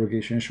verse of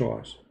abrogation? Show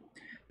us.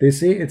 They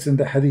say it's in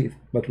the hadith,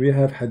 but we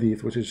have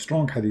hadith, which is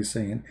strong hadith,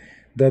 saying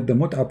that the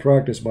mut'ah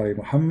practiced by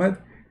Muhammad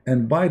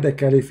and by the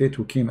caliphate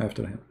who came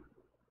after him.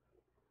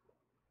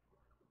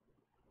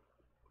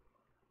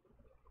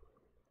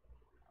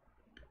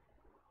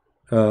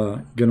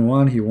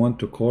 Ganwan, he want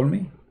to call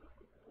me.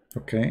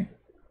 Okay.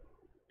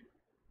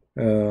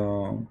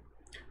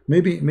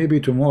 Maybe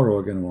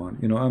tomorrow,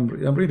 Ganwan. You know, I'm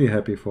really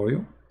happy for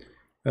you.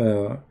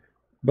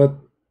 But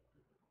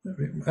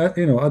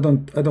you know, I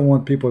don't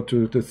want people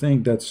to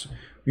think that's,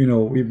 you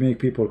know, we make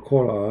people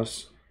call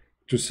us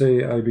to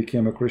say I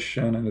became a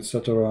Christian and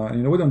etc.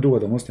 You know, we don't do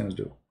what the Muslims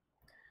do.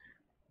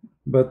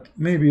 But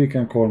maybe you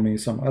can call me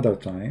some other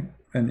time,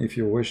 and if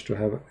you wish to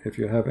have, if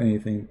you have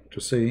anything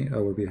to say, I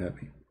will be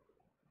happy.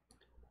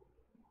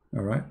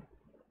 All right.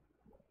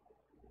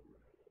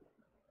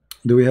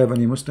 Do we have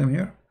any Muslim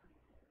here?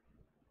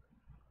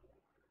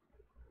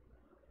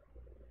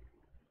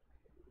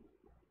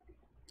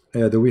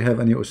 Do we have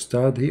any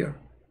Ustad here?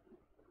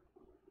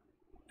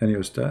 Any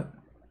Ustad?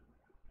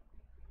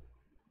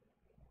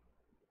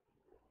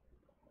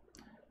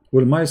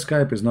 Well, my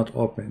Skype is not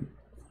open,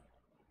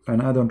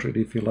 and I don't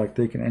really feel like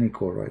taking any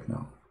call right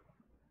now.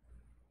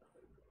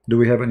 Do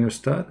we have any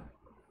Ustad?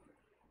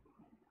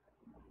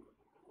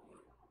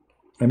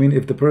 I mean,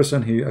 if the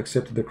person he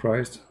accepted the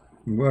Christ,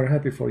 we're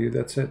happy for you,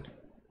 that's it.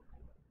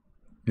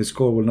 His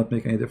call will not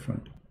make any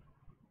difference.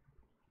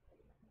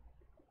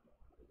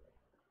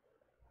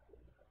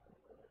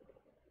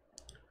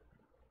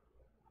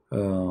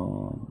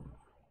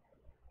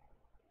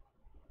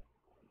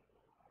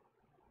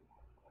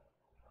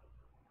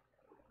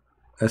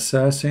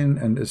 Assassin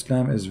and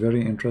Islam is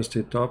very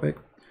interesting topic.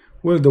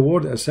 Well, the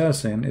word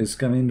assassin is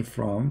coming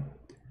from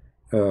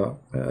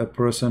a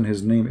person,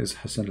 his name is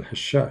Hassan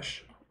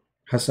al-Hashash.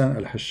 Hassan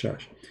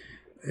al-Hashash.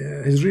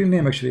 His real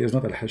name actually is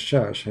not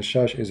al-Hashash.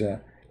 Hashash is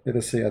a, let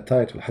us say, a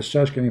title.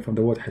 Hashash coming from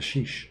the word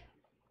hashish.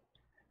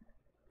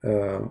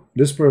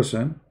 This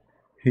person,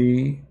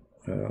 he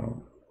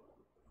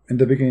in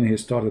the beginning he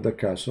started a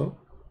castle,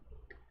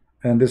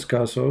 and this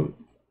castle,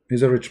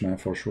 he's a rich man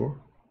for sure.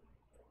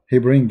 He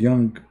bring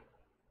young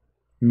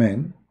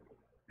men,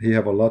 he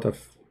have a lot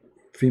of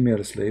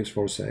female slaves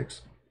for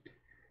sex.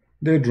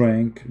 They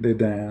drink, they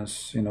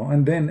dance, you know,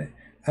 and then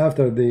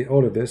after they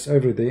all of this,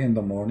 every day in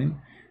the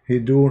morning he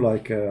do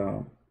like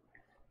a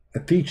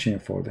teaching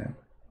for them.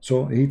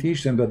 So he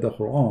teach them that the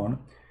Quran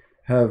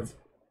have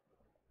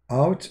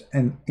out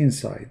and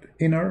inside,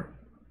 inner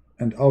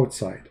and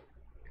outside.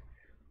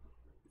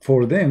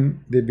 For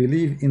them, they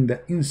believe in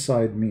the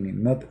inside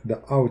meaning, not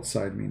the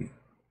outside meaning,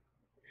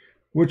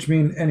 which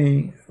mean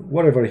any,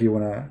 whatever he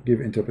wanna give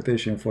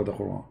interpretation for the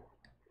Quran.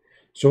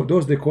 So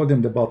those, they call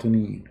them the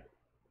batiniyin,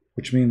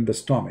 which mean the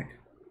stomach.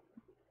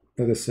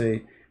 Let us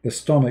say the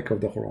stomach of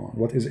the Quran,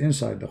 what is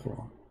inside the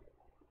Quran.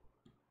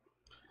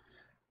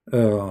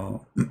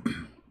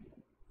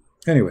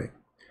 Anyway,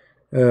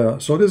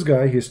 so this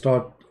guy, he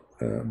start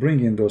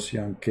bringing those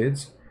young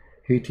kids,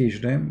 he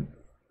teach them,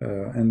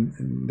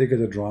 and they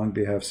get drunk,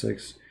 they have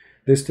sex,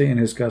 they stay in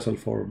his castle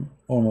for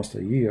almost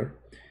a year,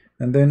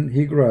 and then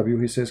he grab you,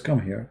 he says,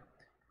 come here,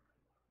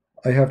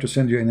 I have to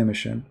send you in a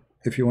mission.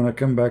 If you want to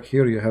come back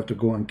here, you have to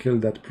go and kill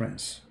that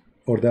prince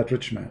or that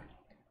rich man.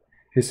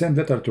 He sent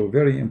letter to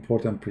very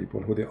important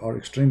people who they are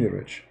extremely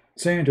rich,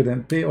 saying to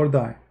them, pay or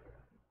die.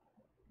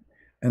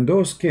 And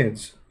those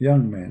kids,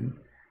 young men,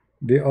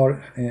 they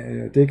are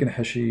taking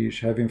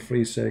hashish, having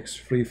free sex,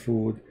 free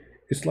food.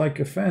 It's like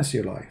a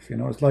fancy life, you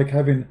know. It's like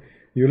having,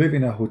 you live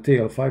in a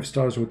hotel,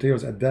 5-star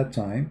hotels at that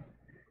time,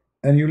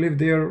 and you live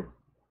there,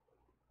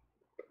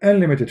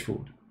 unlimited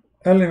food,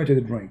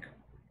 unlimited drink,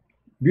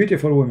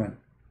 beautiful women,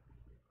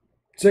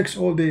 sex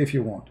all day if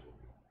you want.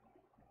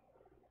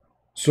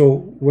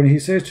 So when he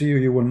says to you,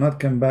 you will not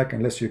come back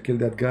unless you kill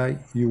that guy,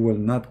 you will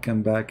not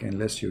come back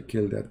unless you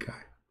kill that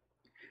guy.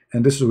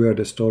 And this is where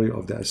the story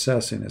of the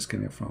assassin is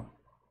coming from.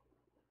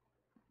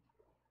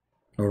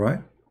 All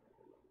right?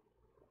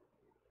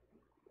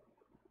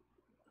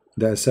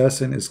 The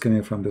assassin is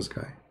coming from this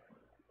guy.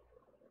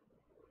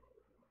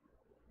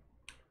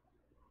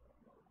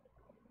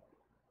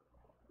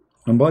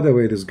 And by the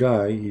way, this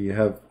guy, he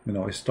have, you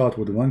know, he start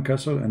with one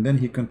castle, and then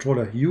he control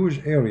a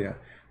huge area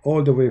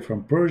all the way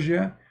from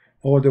Persia,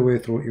 all the way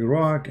through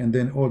Iraq, and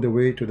then all the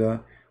way to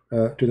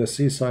the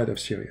seaside of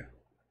Syria.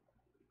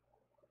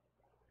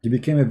 He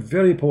became a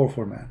very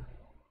powerful man.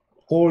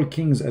 All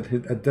kings at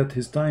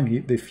his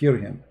time, they fear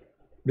him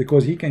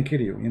because he can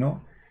kill you, you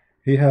know.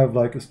 He have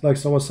like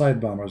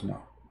suicide bombers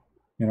now,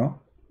 you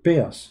know.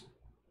 Pay us.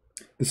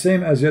 The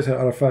same as Yasser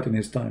Arafat in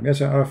his time.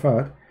 Yasser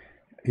Arafat,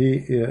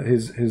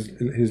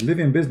 his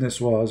living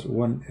business was,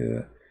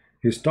 when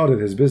he started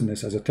his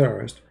business as a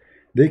terrorist,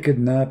 they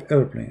kidnap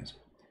airplanes.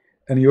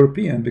 And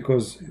European,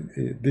 because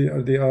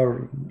they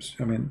are,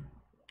 I mean,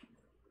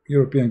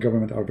 European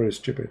government are very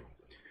stupid.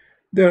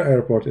 Their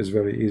airport is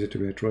very easy to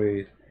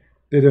betray.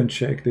 They don't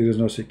check, there is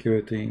no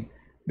security.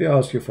 They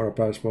ask you for a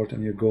passport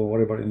and you go,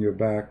 whatever in your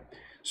bag.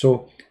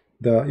 So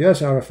the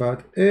Yasser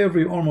Arafat,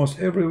 almost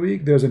every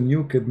week there's a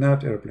new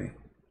kidnapped airplane.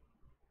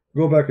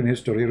 Go back in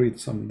history, read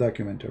some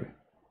documentary.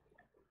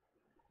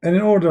 And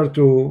in order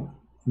to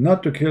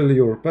not to kill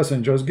your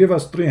passengers, give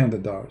us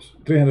 $300,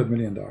 $300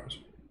 million,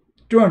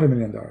 $200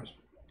 million.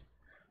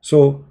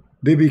 So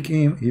he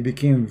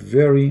became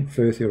very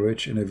filthy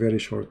rich in a very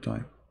short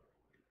time.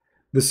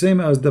 The same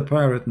as the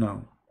pirate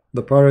now.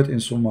 The pirate in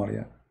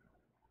Somalia.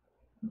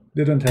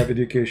 Didn't have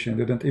education,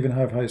 didn't even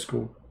have high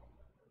school.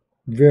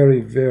 Very,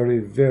 very,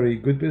 very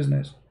good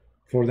business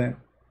for them.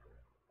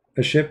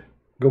 A ship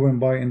going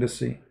by in the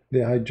sea, they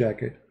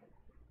hijack it.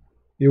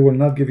 You will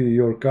not give you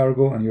your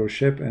cargo and your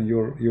ship and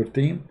your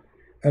team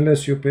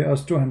unless you pay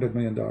us $200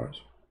 million.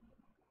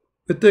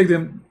 It takes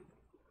them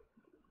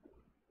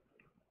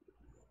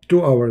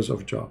 2 hours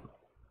of job.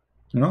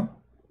 You know?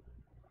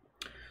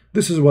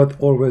 This is what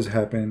always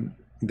happened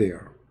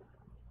there.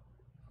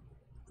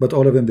 But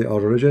all of them, they are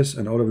religious,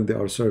 and all of them, they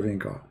are serving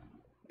God.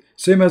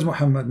 Same as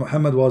Muhammad.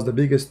 Muhammad was the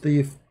biggest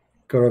thief,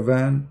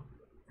 caravan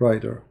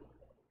rider.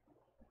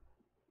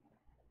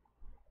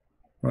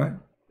 Right?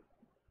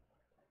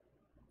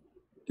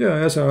 Yeah,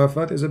 Yasser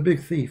Arafat is a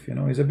big thief, you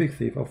know, he's a big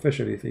thief,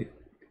 officially thief.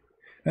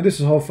 And this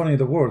is how funny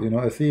the world, you know,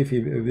 a thief,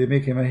 they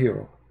make him a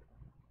hero.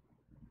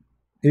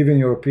 Even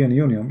European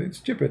Union, it's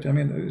stupid. I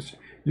mean,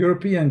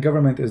 European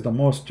government is the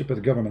most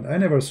stupid government. I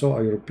never saw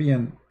a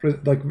European,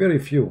 like very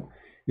few,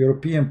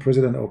 European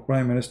president or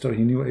prime minister,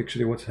 he knew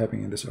actually what's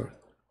happening in this earth.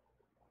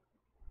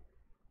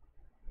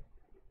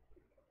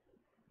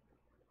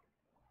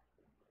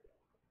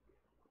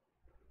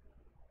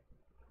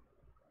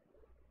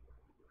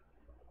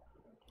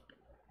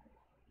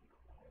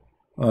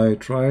 I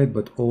tried,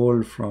 but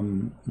all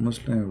from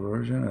Muslim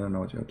version. I don't know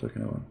what you're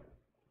talking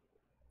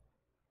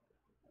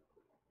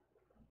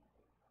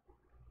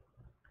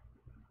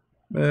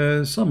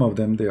about. Some of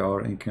them, they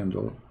are in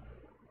Kindle.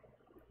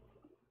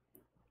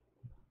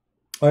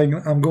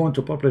 I'm going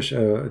to publish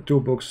 2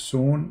 books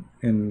soon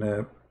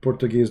in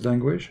Portuguese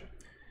language,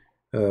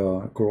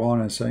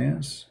 Quran and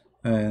Science,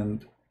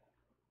 and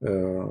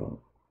The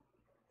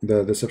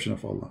Deception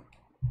of Allah.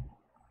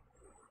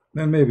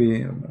 Then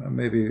maybe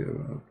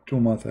 2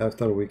 months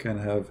after, we can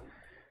have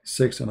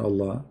 6 on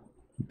Allah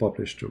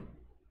published too.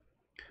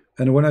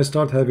 And when I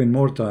start having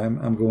more time,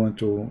 I'm going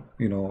to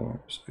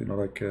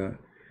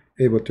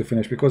able to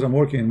finish, because I'm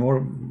working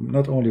more,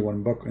 not only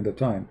 1 book at a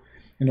time.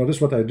 You know, this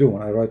is what I do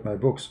when I write my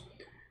books.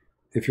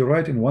 If you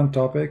write in one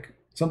topic,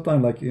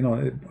 sometimes, like, you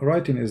know,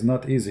 writing is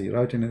not easy.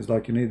 Writing is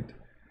like, you need,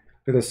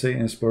 let us say,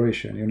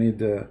 inspiration. You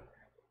need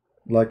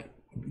like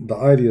the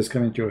ideas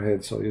coming to your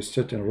head, so you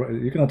sit and write.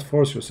 You cannot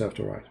force yourself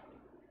to write.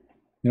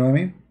 You know what I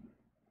mean?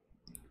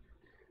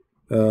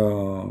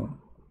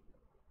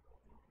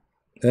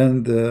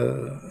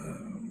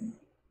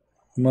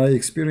 My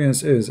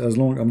experience is, as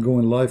long as I'm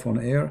going live on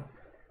air,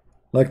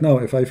 like now,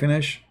 if I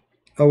finish,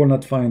 I will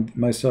not find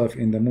myself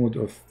in the mood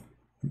of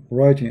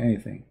writing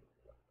anything.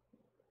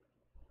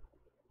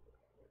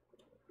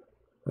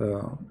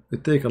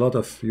 It takes a lot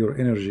of your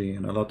energy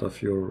and a lot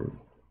of your,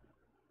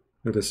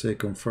 let us say,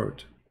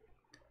 comfort.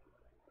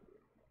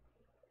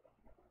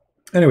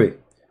 Anyway,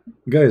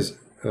 guys,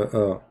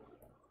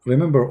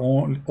 remember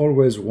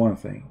always one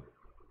thing.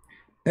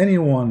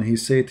 Anyone he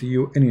say to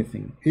you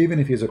anything, even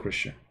if he's a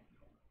Christian,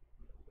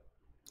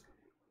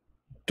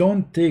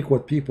 don't take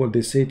what people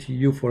they say to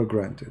you for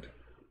granted.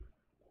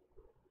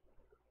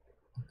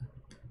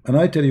 And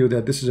I tell you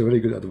that this is a very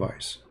good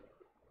advice.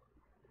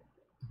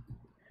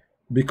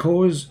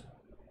 Because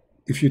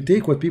if you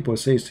take what people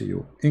say to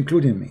you,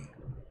 including me,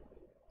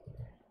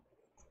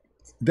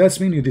 that's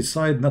mean you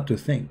decide not to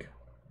think.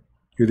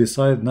 You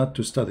decide not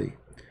to study.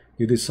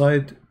 You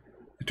decide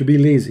to be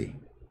lazy.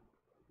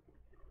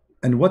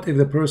 And what if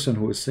the person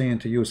who is saying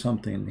to you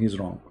something, he's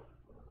wrong?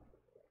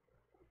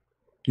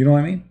 You know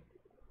what I mean?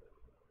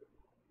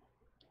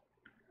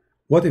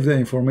 What if the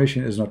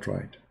information is not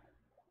right?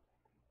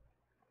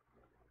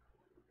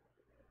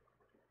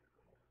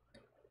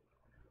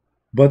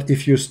 But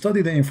if you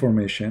study the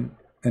information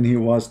and he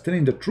was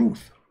telling the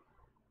truth,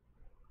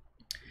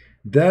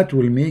 that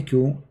will make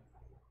you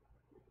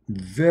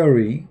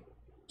very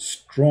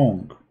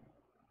strong,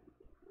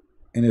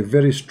 in a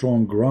very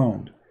strong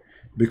ground,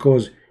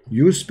 because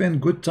you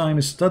spend good time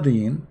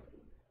studying,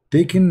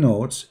 taking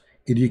notes,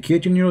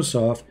 educating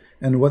yourself,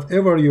 and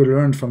whatever you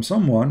learned from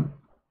someone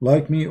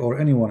like me or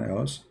anyone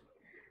else,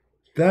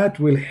 that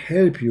will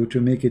help you to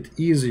make it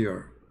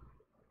easier.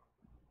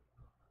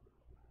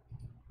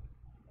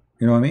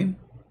 You know what I mean?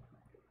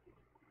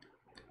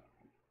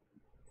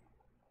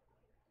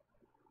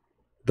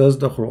 Does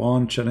the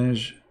Quran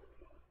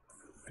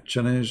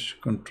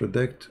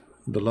contradict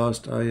the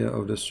last ayah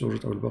of the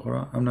Surah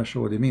Al-Baqarah? I'm not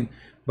sure what you mean,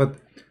 but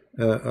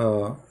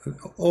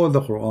all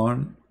the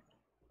Quran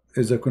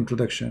is a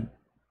contradiction.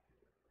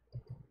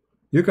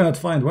 You cannot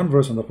find one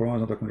verse in the Quran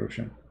not a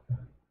contradiction.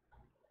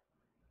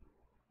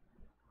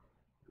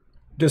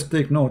 Just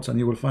take notes and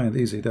you will find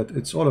easy that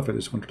it's all of it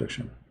is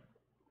contradiction.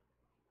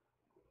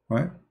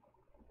 Right?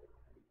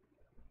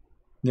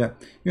 Yeah.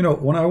 You know,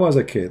 when I was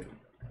a kid,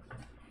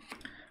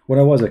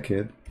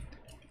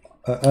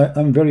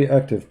 I'm very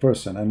active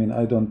person. I mean,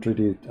 I don't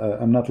really,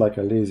 I'm not like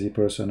a lazy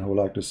person who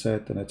like to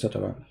sit and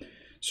etc.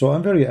 So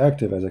I'm very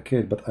active as a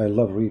kid, but I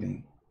love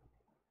reading.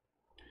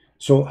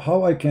 So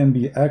how I can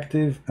be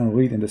active and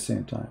read in the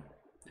same time?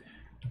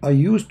 I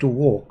used to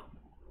walk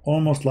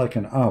almost like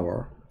an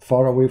hour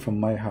far away from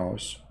my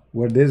house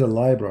where there's a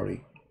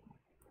library.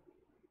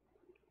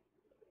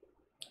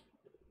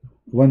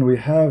 When we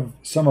have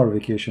summer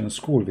vacation,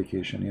 school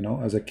vacation, you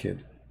know, as a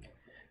kid,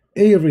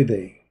 every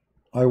day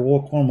I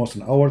walk almost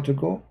an hour to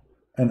go,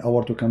 an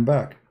hour to come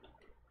back.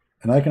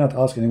 And I cannot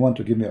ask anyone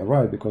to give me a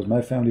ride because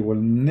my family will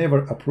never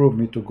approve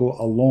me to go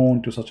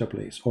alone to such a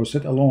place or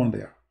sit alone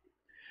there.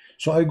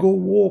 So I go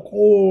walk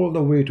all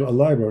the way to a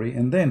library,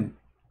 and then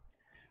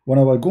when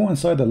I will go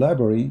inside the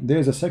library,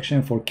 there's a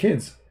section for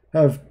kids,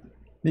 have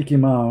Mickey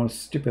Mouse,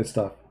 stupid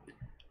stuff.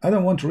 I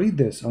don't want to read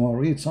this. I want to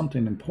read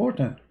something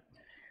important.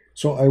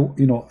 So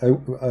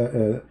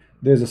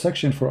there's a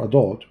section for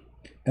adult,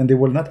 and they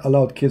will not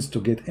allow kids to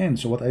get in.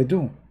 So what I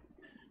do,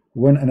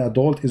 when an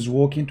adult is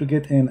walking to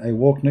get in, I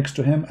walk next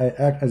to him. I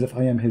act as if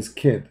I am his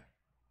kid.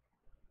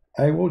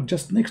 I walk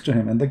just next to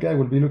him, and the guy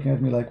will be looking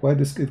at me like, why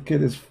this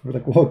kid is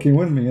like walking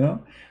with me, you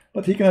know?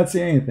 But he cannot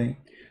say anything.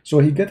 So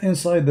he get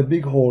inside the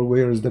big hall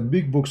where the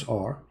big books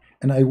are,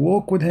 and I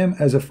walk with him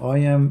as if I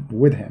am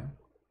with him.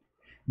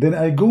 Then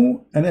I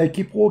go and I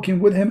keep walking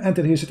with him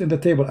until he sits at the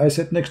table. I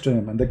sit next to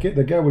him, and the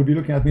guy will be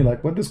looking at me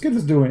like, what this kid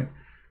is doing?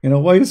 You know,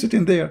 why are you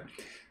sitting there?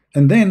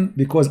 And then,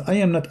 because I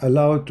am not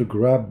allowed to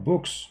grab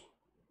books,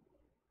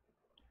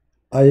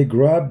 I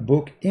grab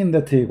book in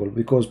the table,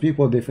 because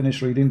people, they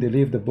finish reading, they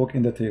leave the book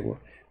in the table.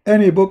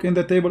 Any book in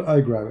the table,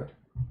 I grab it.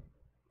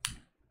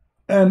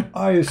 And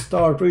I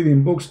start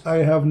reading books. I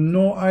have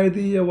no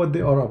idea what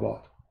they are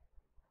about.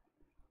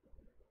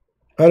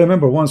 I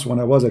remember once when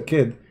I was a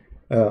kid,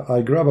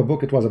 I grabbed a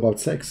book, it was about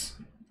sex.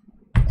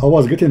 I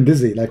was getting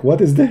dizzy, like,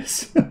 what is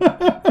this?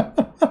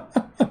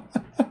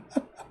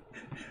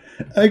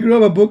 I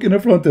grabbed a book in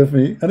front of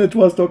me, and it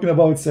was talking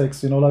about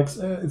sex, you know, like,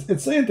 it's a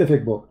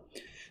scientific book.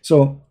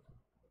 So,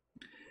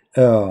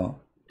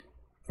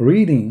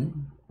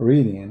 reading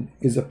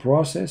is a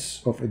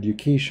process of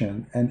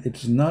education, and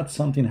it's not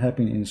something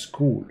happening in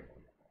school.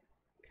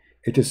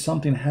 It is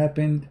something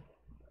happened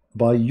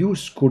by you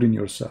schooling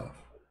yourself.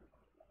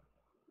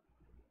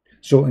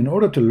 So in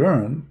order to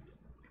learn,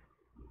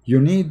 you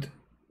need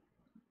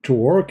to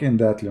work in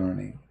that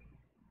learning.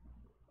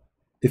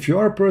 If you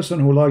are a person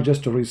who likes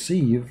just to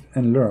receive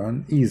and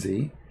learn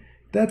easy,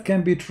 that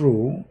can be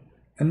true,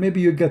 and maybe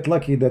you get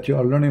lucky that you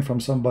are learning from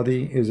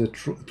somebody is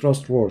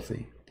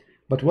trustworthy.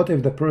 But what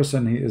if the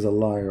person, he is a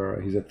liar,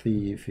 he's a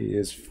thief, he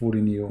is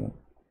fooling you?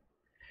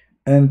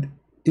 And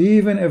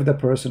even if the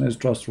person is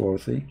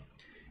trustworthy,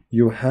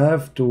 you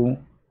have to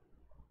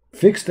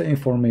fix the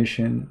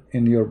information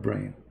in your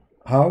brain.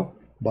 How?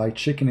 By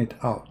checking it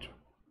out.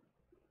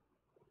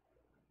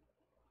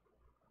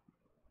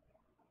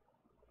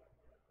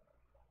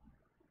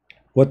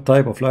 What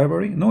type of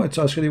library? No, it's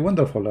actually a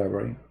wonderful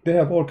library. They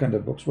have all kinds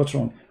of books. What's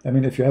wrong? I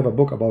mean, if you have a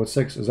book about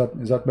sex, is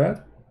that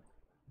bad?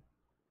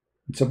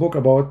 It's a book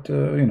about,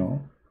 you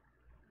know,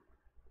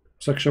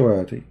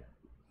 sexuality.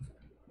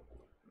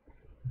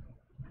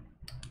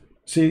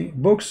 See,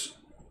 books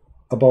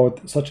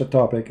about such a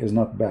topic is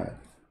not bad.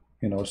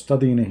 You know,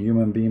 studying a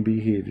human being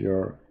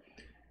behavior,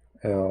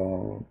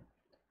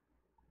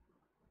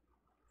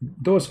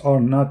 those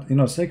are not, you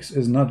know, sex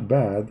is not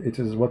bad. It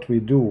is what we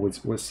do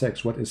with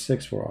sex. What is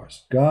sex for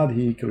us? God,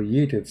 he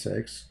created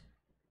sex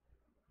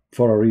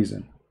for a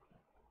reason.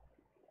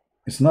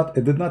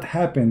 It did not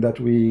happen that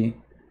we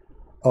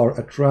are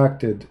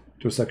attracted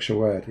to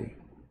sexuality.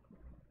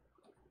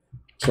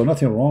 So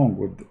nothing wrong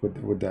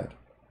with that.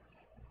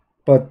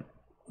 But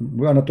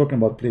we are not talking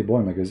about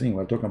Playboy magazine.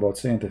 We're talking about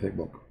scientific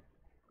book.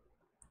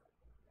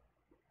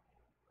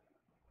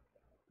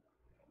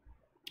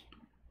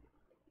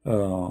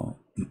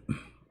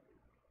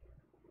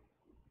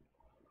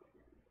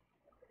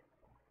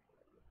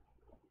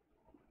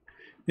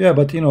 Yeah,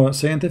 but you know,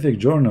 scientific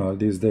journal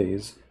these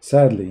days,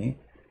 sadly,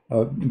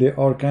 they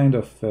are kind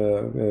of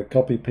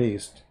copy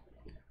paste.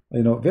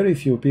 You know, very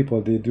few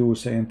people, they do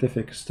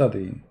scientific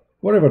study,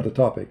 whatever the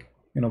topic,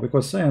 you know,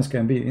 because science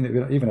can be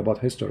even about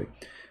history.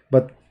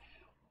 But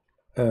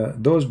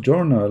those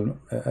journal,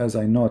 as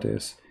I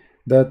notice,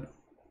 that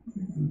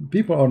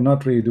people are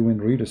not really doing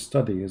real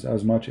studies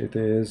as much it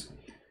is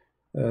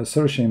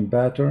searching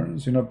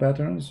patterns, you know,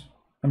 patterns.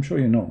 I'm sure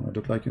you know, I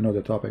look like you know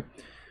the topic.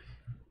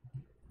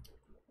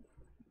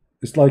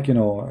 It's like, you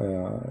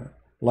know,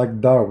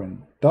 like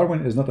Darwin.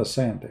 Darwin is not a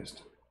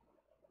scientist.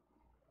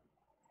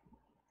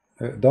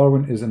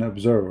 Darwin is an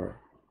observer.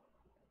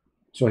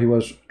 So he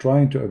was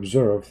trying to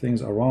observe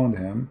things around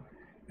him,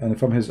 and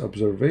from his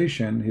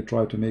observation, he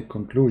tried to make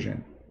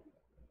conclusion.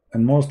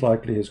 And most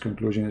likely his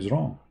conclusion is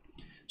wrong.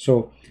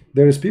 So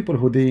there is people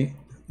who they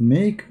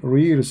make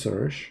real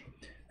research,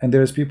 and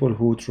there is people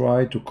who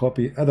try to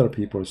copy other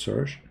people's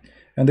search,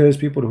 and there is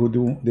people who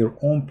do their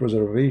own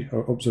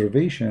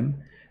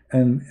observation,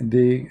 and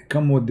they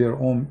come with their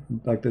own,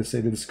 like they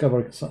say, they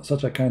discover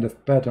such a kind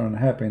of pattern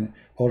happen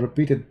or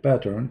repeated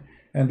pattern,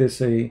 and they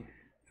say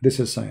this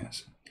is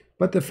science.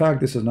 But the fact,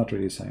 this is not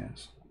really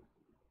science.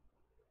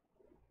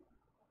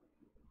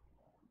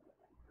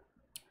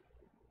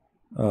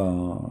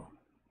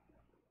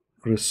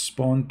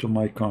 Respond to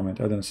my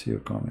comment. I don't see your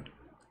comment.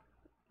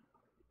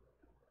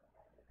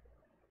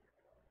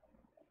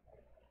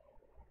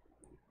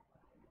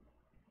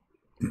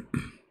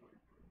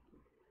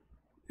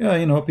 Yeah,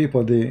 you know,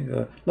 people, they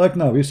like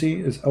now, you see,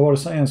 is our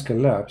science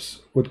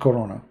collapse with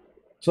Corona.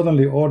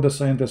 Suddenly, all the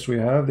scientists we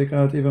have, they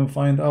cannot even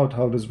find out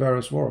how this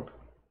virus works.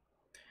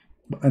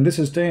 And this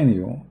is telling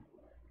you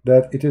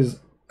that it is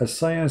a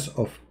science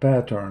of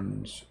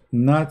patterns,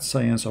 not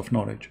science of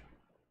knowledge.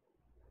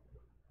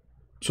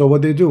 So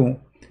what they do,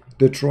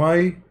 they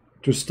try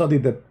to study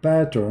the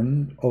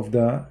pattern of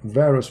the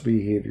virus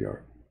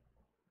behavior.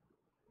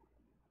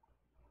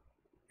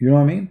 You know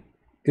what I mean?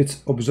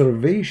 It's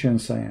observation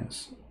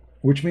science,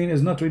 which means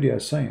it's not really a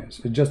science.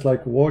 It's just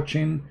like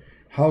watching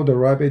how the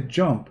rabbit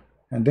jump.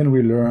 And then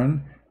we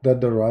learn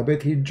that the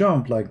rabbit, he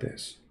jumped like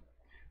this.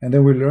 And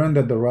then we learn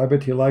that the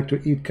rabbit, he liked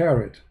to eat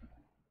carrot.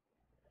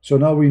 So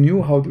now we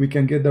knew how we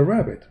can get the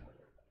rabbit.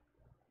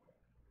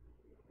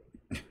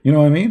 You know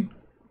what I mean?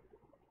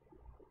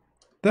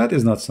 That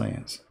is not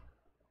science.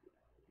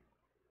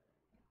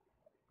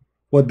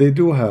 What they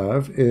do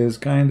have is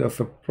kind of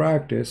a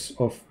practice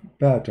of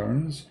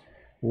patterns,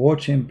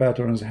 watching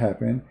patterns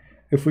happen.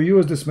 If we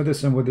use this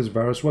medicine with this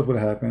virus, what will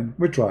happen?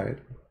 We try it.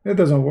 It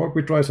doesn't work,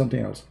 we try something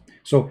else.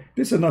 So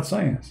this is not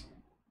science.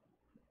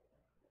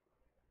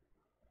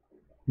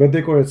 But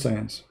they call it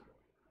science.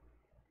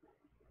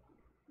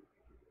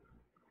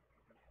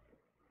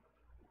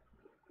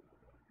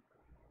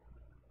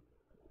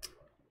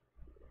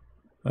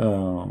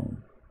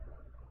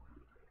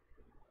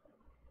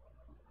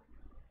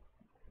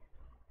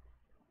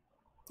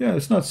 Yeah,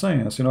 it's not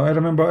science. You know, I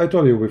remember I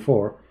told you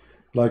before,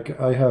 like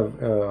I have,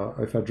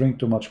 if I drink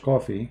too much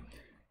coffee,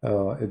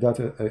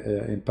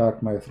 that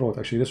impact my throat.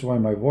 Actually, this is why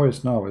my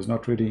voice now is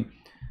not really,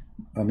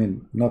 I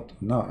mean, not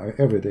now,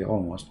 every day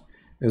almost,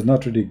 is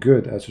not really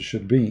good as it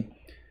should be,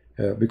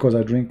 because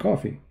I drink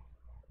coffee.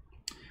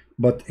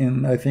 But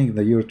in, I think,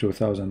 the year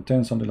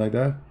 2010, something like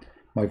that,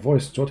 my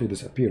voice totally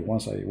disappeared.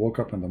 Once I woke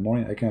up in the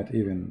morning, I can't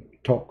even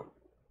talk.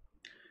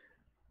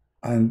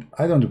 And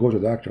I don't go to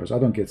doctors. I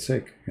don't get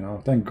sick, you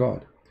know, thank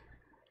God.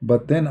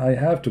 But then I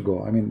have to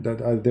go. I mean,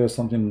 there's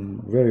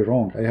something very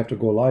wrong. I have to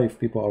go live.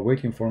 People are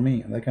waiting for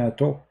me, and I cannot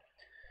talk.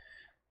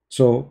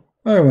 So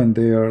I went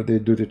there. They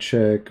do the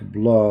check,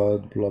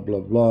 blood, blah,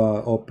 blah,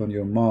 blah. Open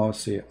your mouth,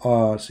 say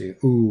ah, say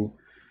ooh.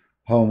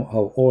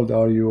 How old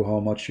are you? How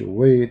much you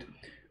weigh?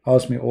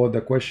 Ask me all the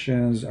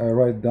questions. I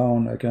write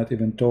down. I cannot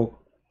even talk.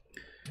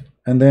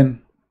 And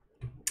then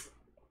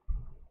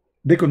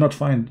they could not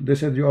find. They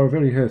said, you are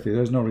very healthy.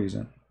 There's no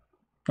reason.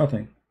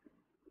 Nothing.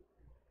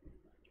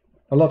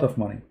 A lot of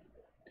money.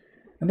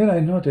 And then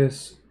I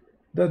noticed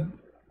that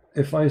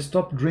if I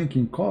stop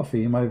drinking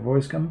coffee, my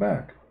voice come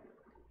back.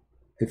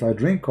 If I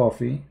drink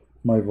coffee,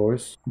 my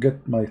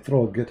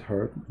throat get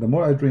hurt. The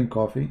more I drink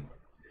coffee.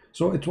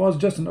 So it was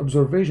just an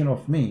observation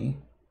of me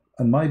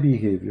and my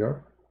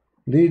behavior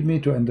lead me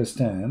to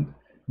understand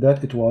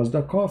that it was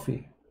the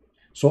coffee.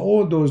 So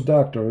all those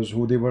doctors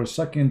who they were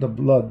sucking the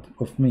blood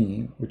of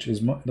me, which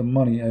is the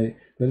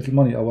little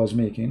money I was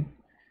making,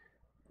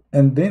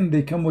 and then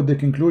they come with the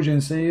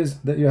conclusion says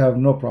that you have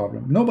no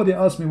problem. Nobody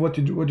asked me what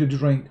you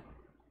drink.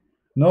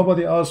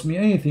 Nobody asked me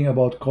anything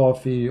about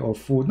coffee or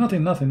food.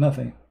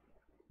 Nothing.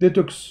 They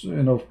took,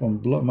 you know,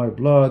 from my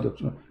blood.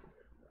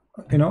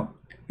 You know,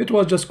 it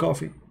was just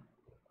coffee.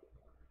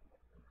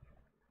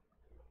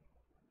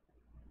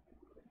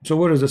 So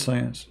where is the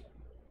science?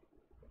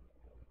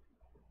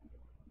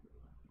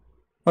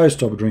 I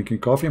stopped drinking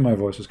coffee. My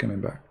voice is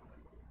coming back.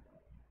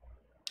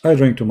 I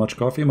drink too much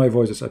coffee, my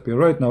voice disappears.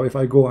 Right now, if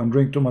I go and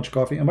drink too much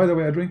coffee, and by the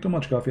way, I drink too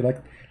much coffee,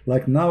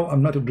 like now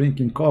I'm not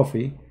drinking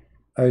coffee,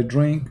 I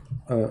drink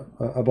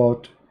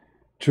about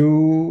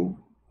two,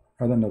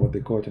 I don't know what they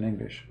call it in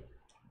English.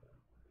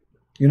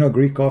 You know,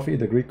 Greek coffee,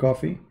 the Greek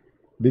coffee,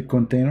 big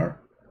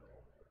container.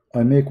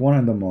 I make one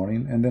in the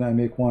morning, and then I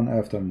make one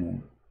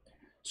afternoon.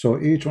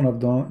 So each one of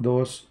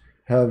those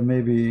have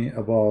maybe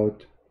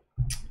about,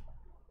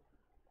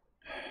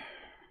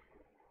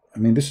 I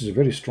mean, this is a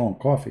very strong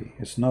coffee.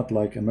 It's not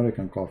like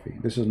American coffee.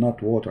 This is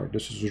not water.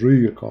 This is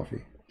real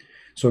coffee.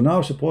 So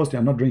now, supposedly,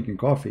 I'm not drinking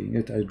coffee,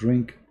 yet I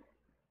drink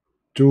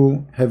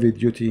 2 heavy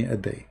duty a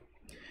day.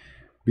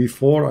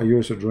 Before, I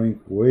used to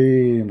drink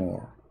way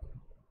more,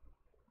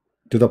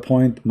 to the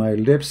point my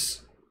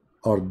lips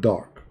are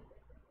dark.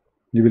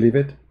 You believe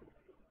it?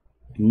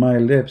 My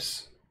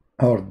lips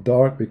are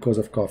dark because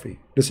of coffee.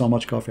 This is how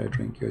much coffee I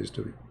drink used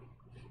to be.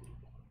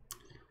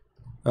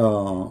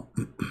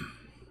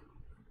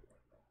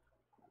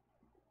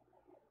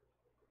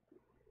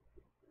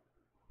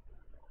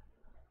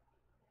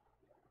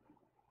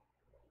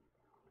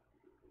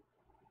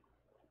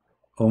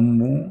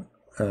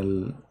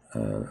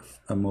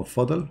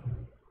 Fadl.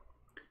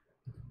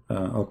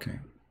 Okay.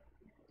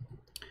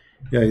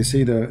 Yeah, you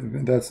see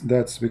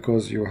that's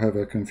because you have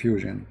a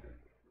confusion.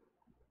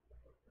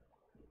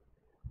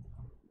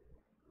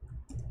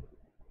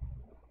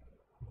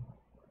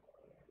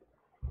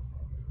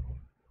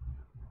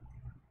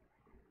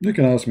 You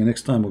can ask me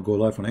next time we'll go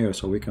live on air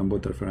so we can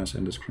put the reference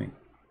in the screen.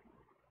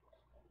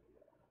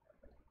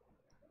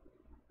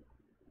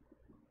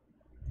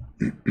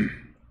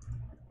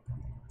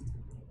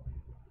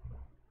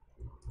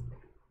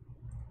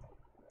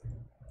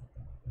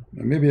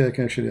 Maybe I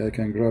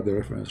can grab the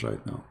reference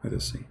right now. Let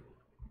us see.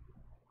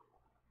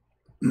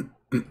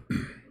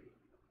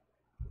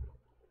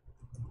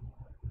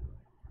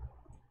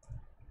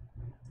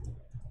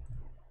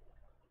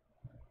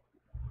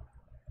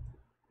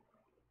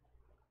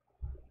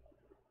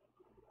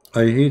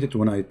 I hate it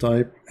when I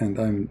type and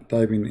I'm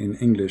typing in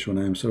English when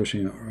I'm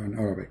searching in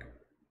Arabic.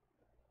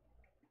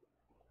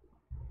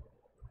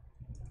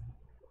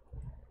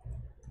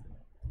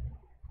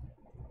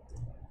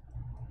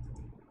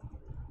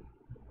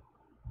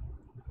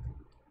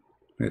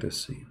 Let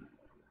us see.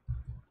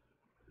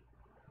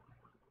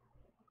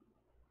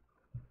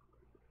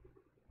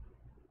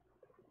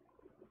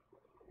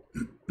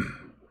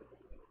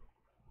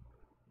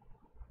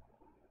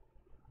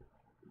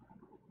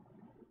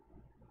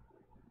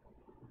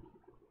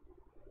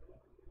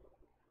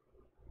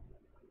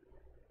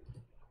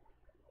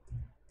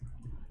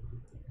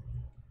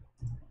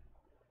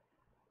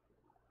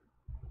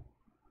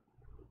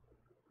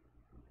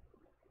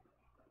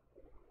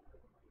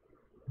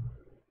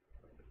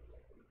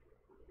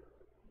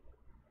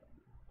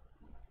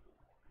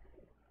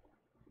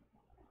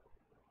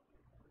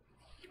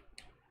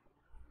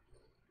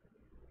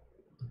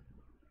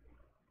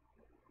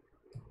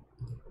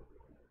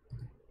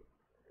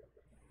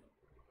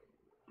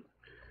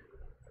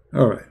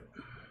 All right.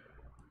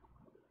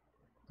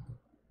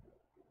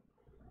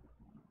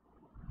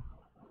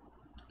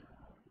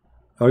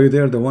 Are you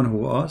there, the one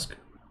who asked?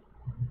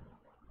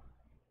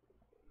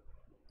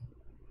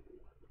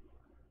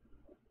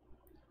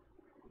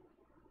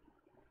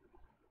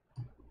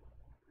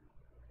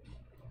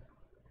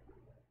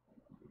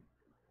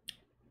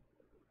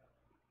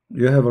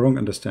 You have a wrong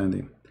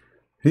understanding.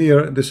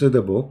 Here, this is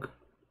the book,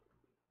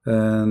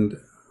 and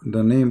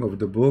the name of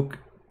the book,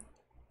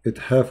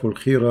 إتحاف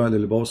الخيرة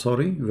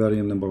للبوصري,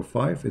 volume number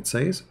 5. It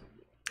says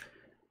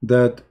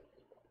that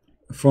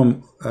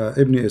from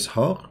Ibn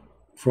Ishaq,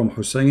 from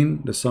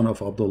Hussein, the son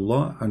of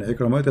Abdullah, and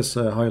Ikramah. Let us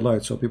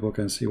highlight so people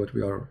can see what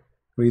we are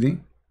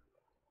reading.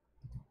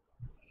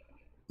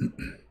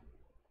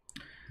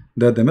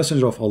 That the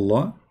Messenger of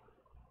Allah,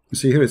 you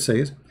see here it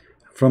says,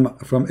 from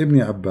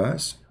Ibn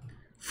Abbas,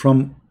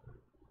 from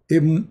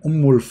Ibn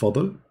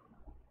al-Fadl,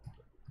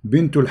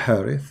 bint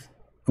al-Harith.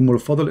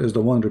 al-Fadl is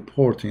the one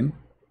reporting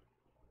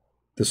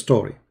the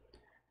story,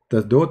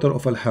 the daughter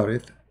of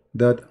al-Harith,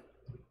 that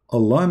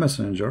Allah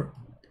Messenger,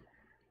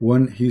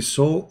 when he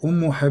saw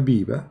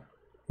Habiba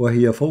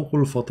وهي فوق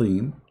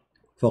الفطيم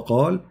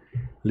فقال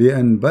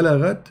لأن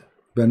بلغت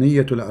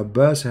بنية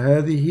العباس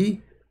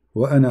هذه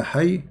وأنا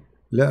حي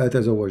لا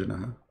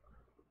أتزوجنها.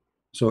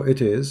 So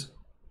it is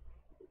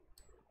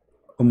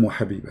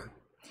Habiba,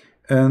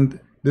 and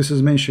this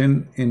is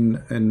mentioned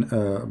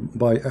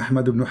by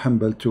Ahmad ibn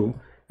Hanbal too,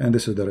 and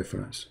this is the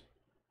reference.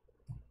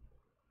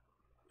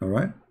 All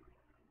right,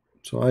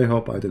 so I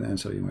hope I did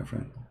answer you, my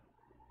friend.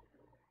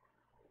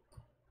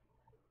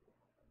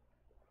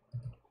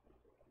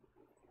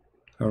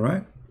 All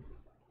right.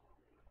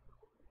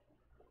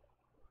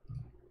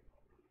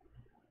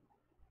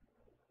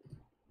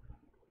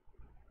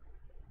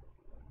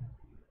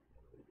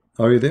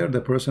 Are you there, the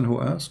person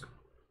who asked?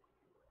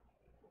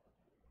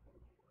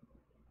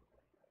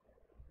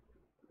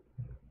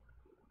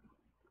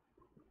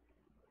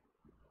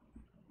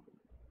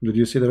 Did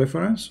you see the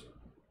reference?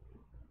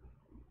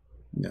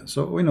 Yeah,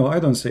 so we know I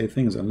don't say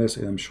things unless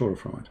I'm sure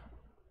from it.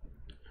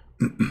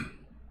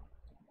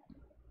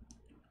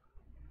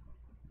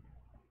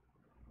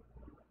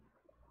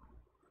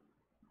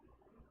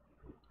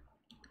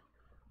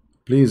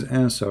 Please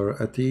answer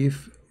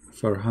Atif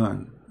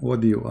Farhan.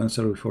 What do you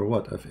answer for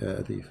what,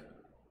 Atif?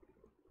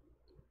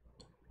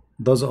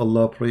 Does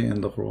Allah pray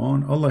in the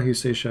Quran? Allah, he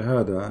says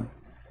Shahada.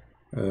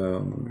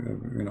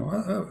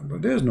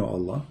 There is no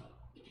Allah.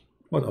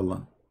 What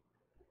Allah?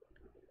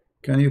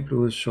 Can you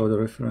please show the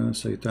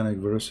reference satanic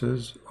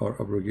verses are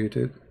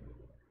abrogated?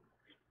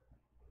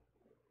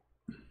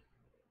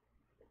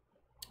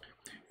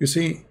 You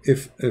see,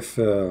 if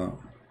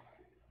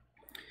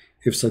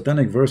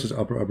satanic verses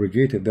are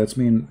abrogated, that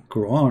means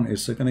Quran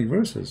is satanic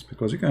verses,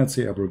 because you cannot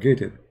say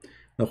abrogated.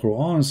 The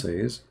Quran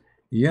says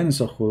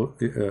يَنْسَخُ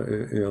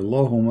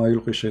اللَّهُ مَا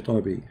يُلْقِي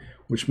الشَّيْطَانُ بِهِ,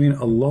 which means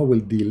Allah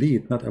will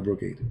delete, not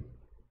abrogate.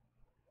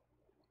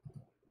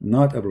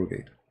 Not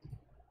abrogate.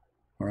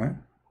 All right?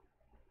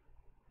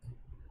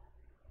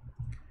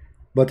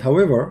 But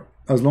however,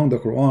 as long as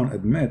the Quran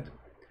admit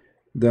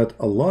that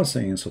Allah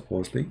saying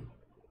supposedly,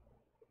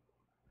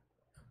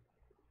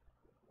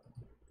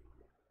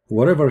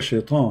 whatever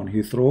shaitan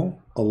he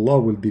throw, Allah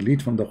will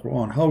delete from the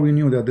Quran. How we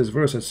knew that this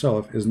verse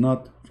itself is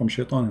not from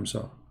shaitan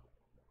himself?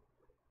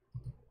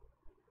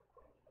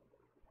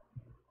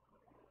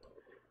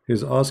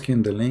 He's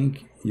asking the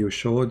link you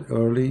showed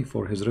early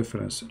for his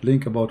reference.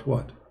 Link about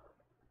what?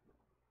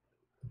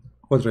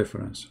 What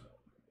reference?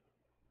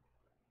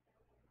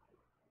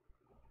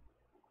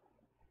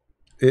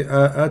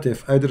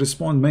 Atif, I'd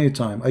respond many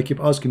times. I keep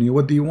asking you,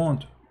 what do you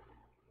want?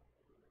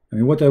 I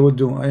mean, what I would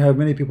do, I have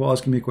many people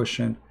asking me a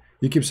question.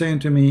 You keep saying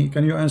to me,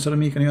 can you answer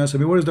me? Can you answer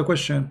me? What is the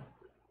question?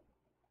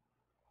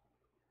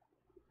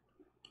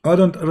 I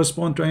don't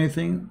respond to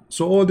anything.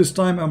 So all this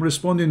time I'm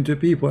responding to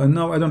people, and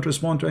now I don't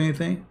respond to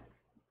anything.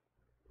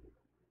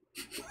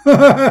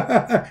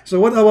 So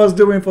what I was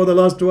doing for the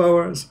last 2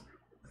 hours?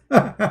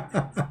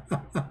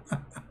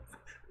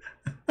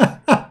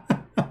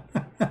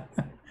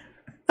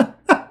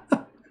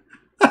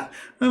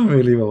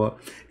 Unbelievable.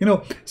 You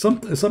know,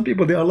 some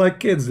people, they are like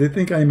kids. They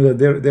think I'm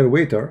their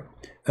waiter,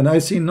 and I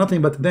see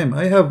nothing but them.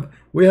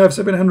 We have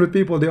 700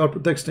 people. They are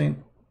texting,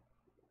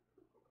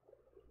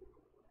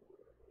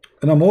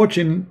 and I'm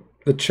watching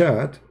the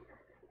chat,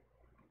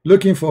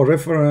 looking for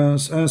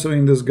reference,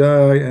 answering this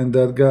guy and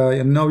that guy,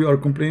 and now you are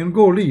complaining.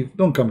 Go, leave,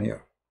 don't come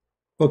here.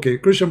 Okay,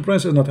 Christian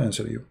Prince is not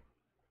answering you.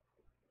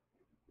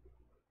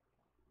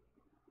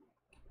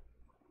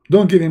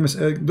 Don't give him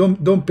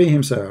don't pay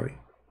him salary.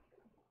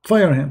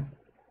 Fire him.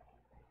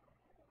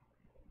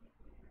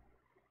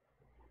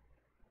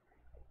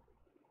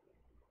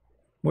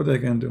 What I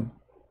can do?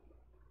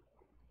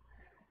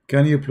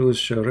 Can you please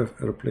share a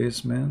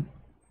replacement,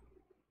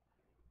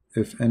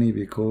 if any,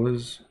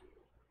 because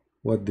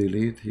what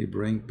delete he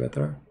bring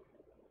better?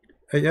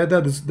 Yeah,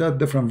 that is that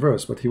different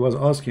verse, but he was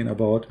asking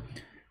about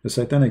the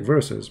satanic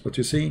verses. But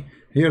you see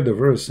here the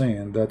verse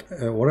saying that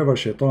whatever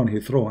shaitan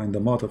he throw in the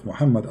mouth of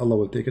Muhammad, Allah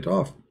will take it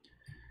off.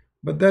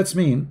 But that's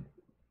mean.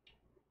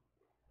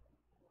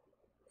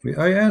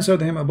 I answered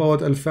him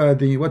about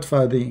al-Fadi. What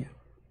Fadi?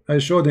 I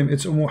showed him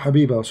it's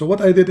Habiba. So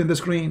what I did in the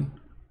screen?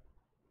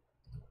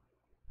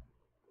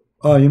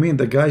 Oh, you mean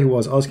the guy who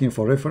was asking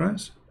for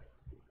reference?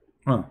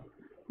 Well,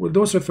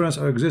 those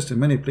references exist in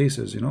many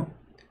places, you know.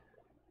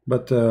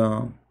 But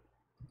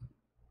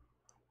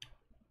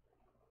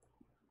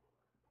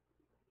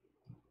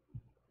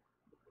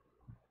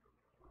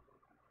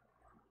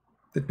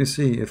let me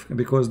see if,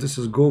 because this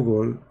is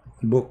Google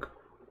book,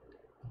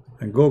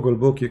 and Google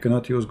book you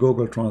cannot use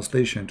Google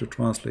translation to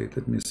translate.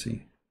 Let me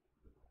see.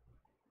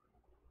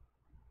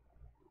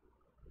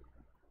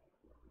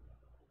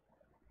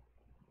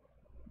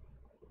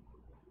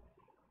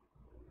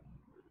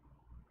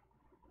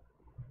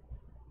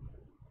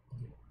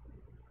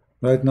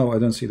 Right now I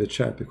don't see the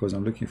chat because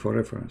I'm looking for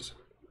reference.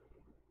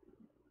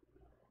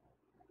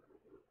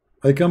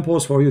 I can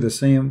post for you the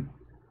same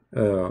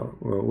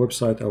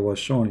website I was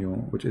showing you,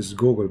 which is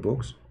Google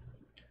Books,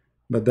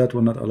 but that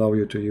will not allow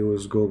you to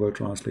use Google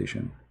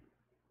Translation.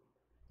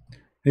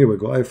 Here we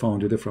go. I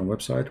found a different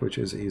website which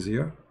is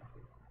easier,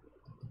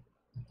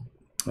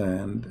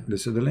 and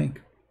this is the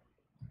link.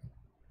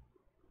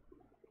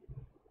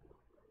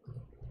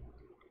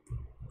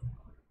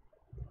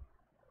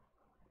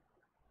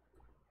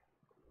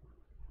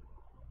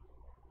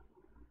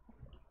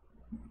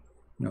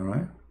 All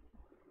right.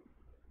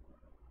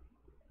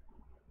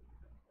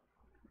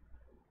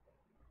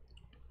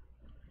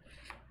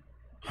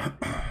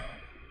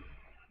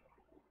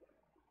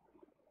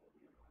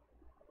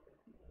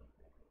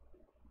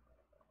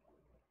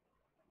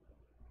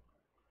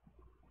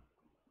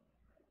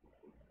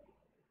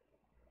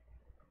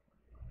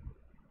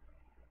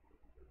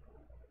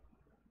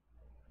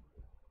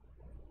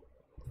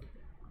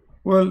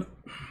 Well,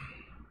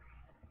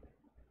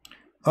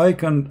 I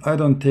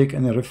don't take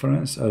any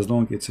reference as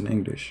long as it's in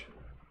English.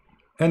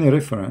 Any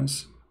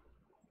reference,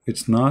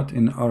 it's not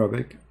in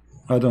Arabic,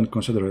 I don't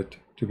consider it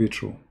to be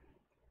true.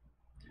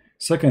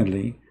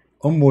 Secondly,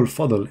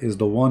 al-Fadl is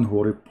the one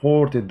who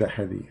reported the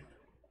hadith,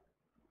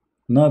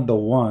 not the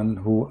one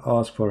who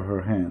asked for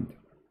her hand.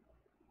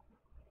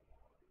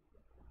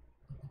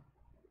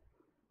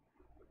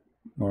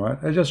 All right,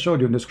 I just showed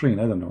you on the screen.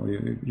 I don't know.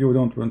 You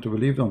don't want to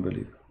believe, don't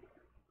believe.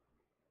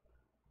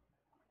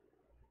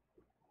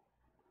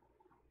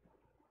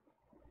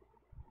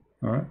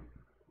 All right.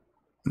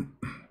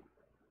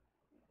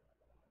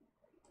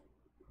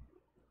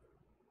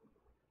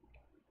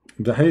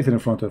 The hadith in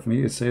front of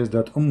me, it says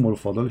that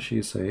al-Fadl,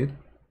 she said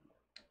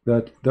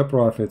that the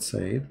Prophet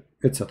said,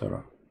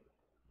 etc.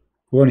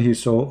 when he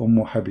saw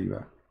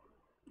Habiba.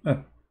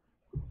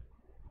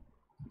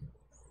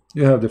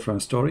 You have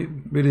different story.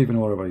 Believe in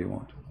whatever you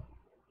want.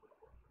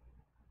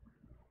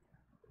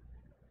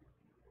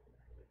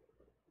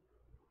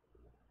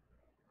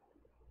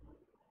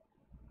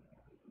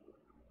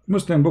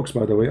 Muslim books,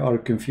 by the way, are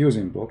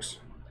confusing books.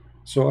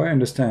 So I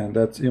understand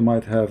that you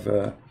might have,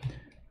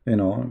 you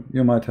know,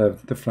 you might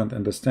have different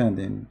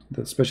understanding,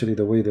 especially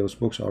the way those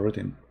books are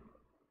written.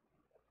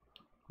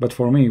 But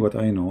for me, what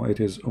I know, it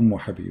is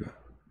Habiba.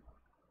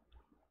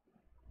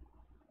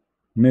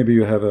 Maybe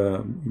you have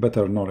a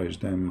better knowledge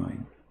than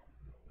mine.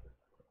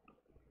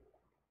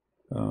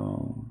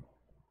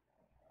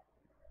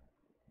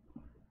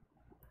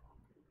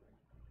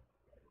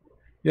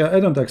 Yeah,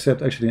 I don't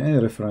accept actually any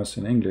reference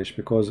in English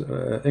because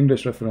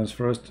English reference,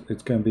 first,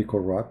 it can be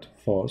corrupt,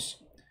 false.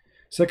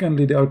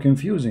 Secondly, they are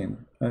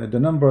confusing. The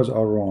numbers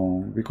are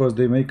wrong because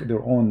they make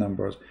their own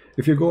numbers.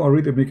 If you go and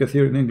read Ibn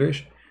Kathir in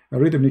English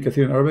and read Ibn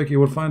Kathir in Arabic, you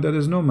will find that there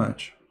is no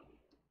match.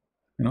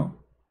 You know,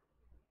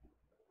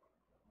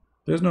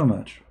 There's no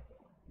match.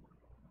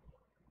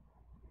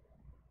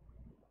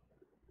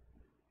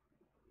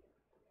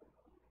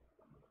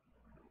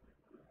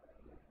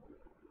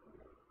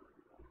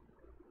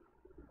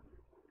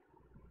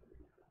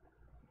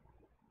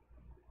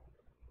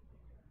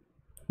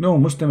 No,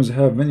 Muslims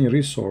have many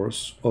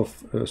resource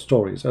of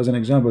stories. As an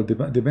example,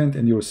 depend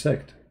in your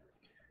sect.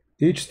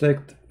 Each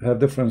sect have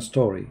different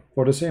story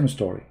for the same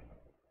story.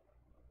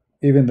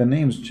 Even the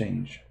names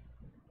change.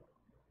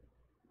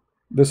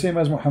 The same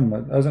as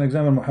Muhammad. As an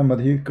example,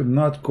 Muhammad, he could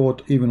not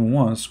quote even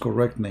once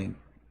correct name.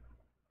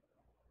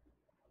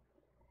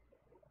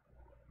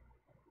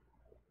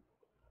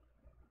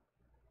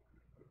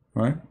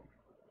 Right?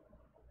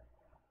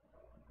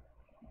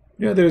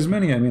 Yeah, there is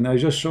many. I mean, I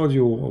just showed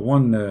you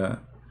one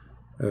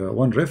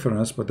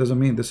reference, but doesn't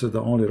mean this is the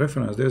only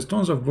reference. There's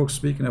tons of books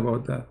speaking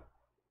about that.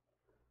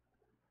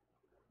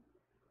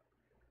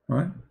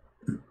 Right?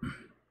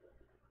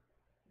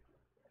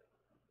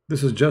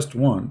 This is just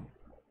one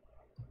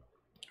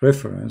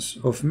reference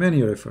of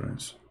many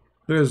references.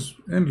 There's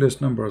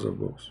endless numbers of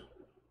books.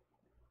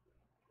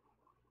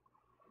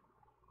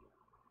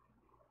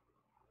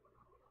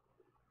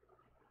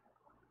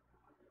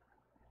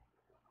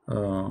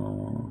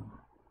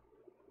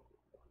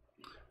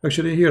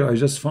 Actually, here I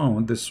just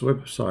found this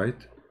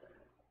website.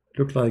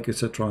 Look like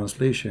it's a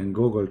translation,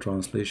 Google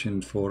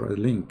translation for a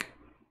link.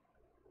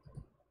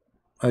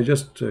 I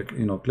just click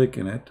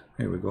in it.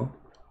 Here we go.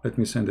 Let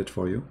me send it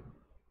for you.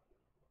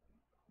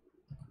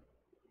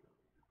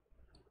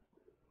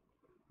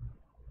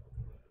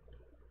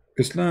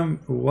 Islam,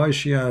 why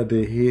Shia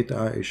they hate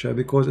Aisha?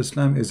 Because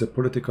Islam is a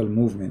political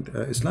movement.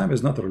 Islam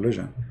is not a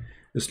religion.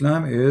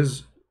 Islam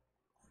is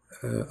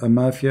a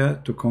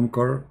mafia to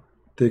conquer,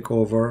 take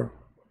over,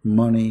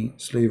 money,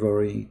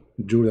 slavery,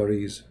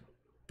 jewelries,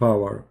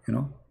 power,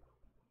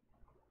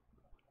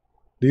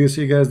 Do you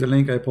see, guys, the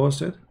link I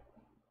posted?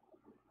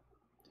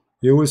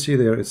 You will see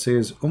there, it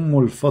says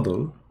Ummul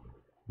Fadl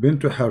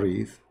bint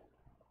Harith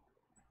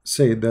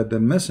said that the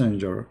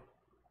messenger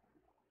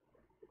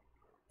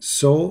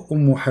saw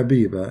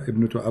Habiba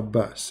ibn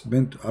Abbas,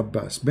 bint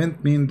Abbas.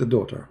 Bint means the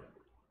daughter,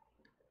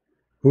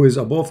 who is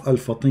above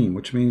Al-Fatim,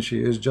 which means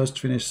she is just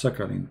finished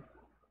suckling.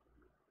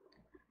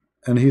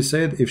 And he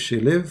said, if she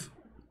live,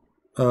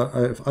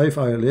 if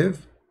I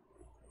live,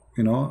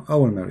 I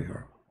will marry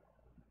her.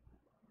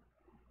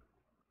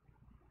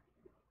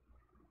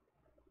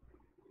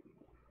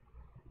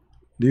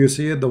 Do you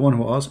see it, the one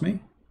who asked me?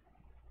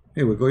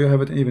 Here we go, you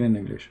have it even in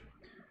English.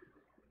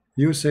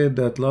 You said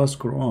that last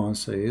Quran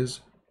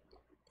says,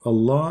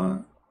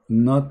 Allah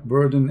not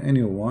burden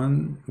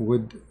anyone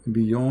with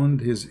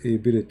beyond his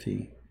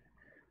ability.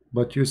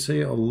 But you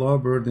say Allah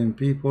burden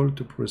people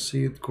to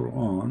proceed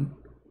Quran,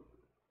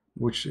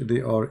 which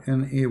they are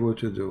unable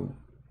to do.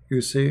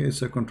 You say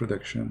it's a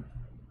contradiction.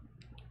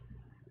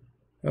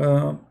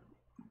 You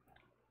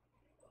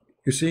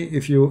see,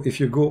 if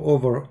you go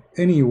over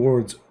any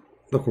words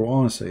the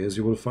Quran says,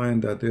 you will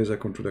find that there is a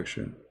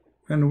contradiction,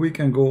 and we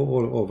can go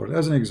all over.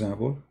 As an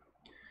example,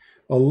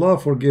 Allah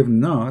forgive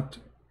not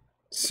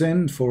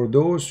sin for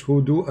those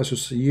who do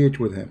associate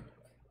with him.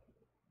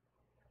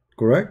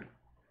 Correct?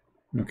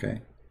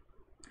 Okay.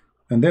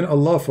 And then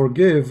Allah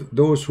forgive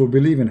those who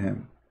believe in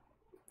him.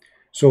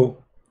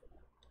 So,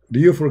 do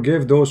you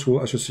forgive those who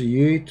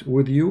associate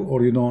with you,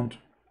 or you don't?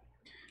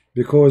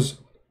 Because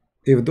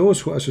if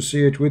those who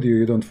associate with you,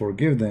 you don't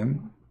forgive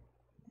them,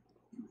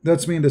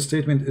 that means the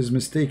statement is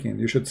mistaken.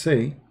 You should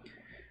say,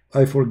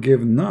 I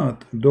forgive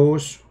not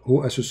those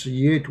who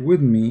associate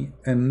with me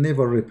and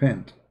never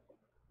repent.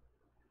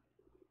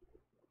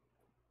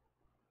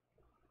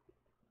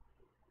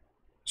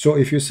 So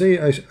if you say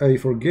I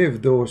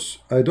forgive those,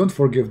 I don't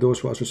forgive those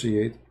who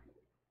associate,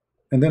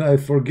 and then I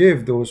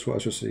forgive those who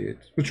associate,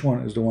 which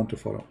one is the one to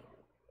follow?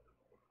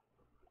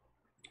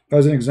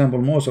 As an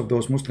example, most of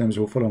those Muslims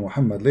who follow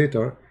Muhammad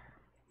later,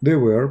 they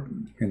were,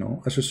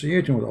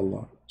 associating with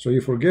Allah. So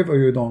you forgive or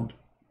you don't.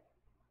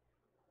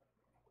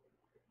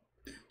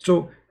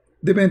 So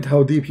depends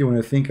how deep you want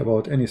to think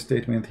about any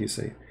statement he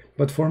say.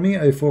 But for me,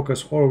 I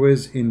focus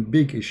always in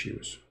big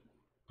issues.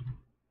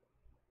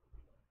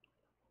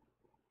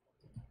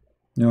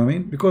 You know what I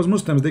mean? Because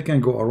Muslims, they can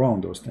go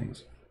around those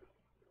things.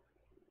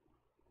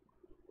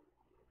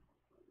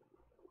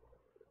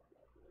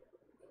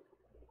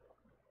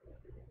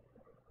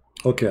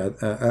 Okay,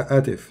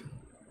 Atif,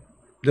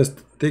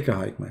 just take a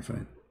hike, my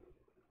friend.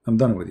 I'm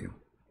done with you.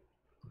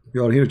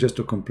 You are here just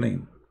to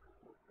complain.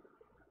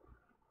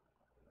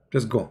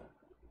 Just go.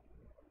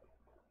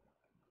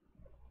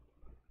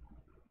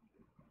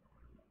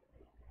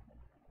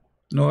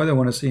 No, I don't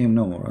want to see him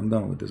no more. I'm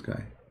done with this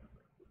guy.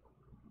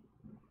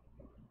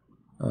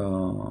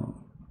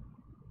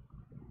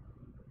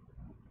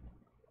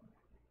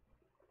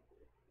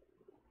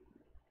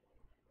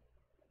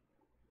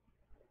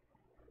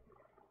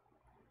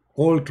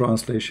 All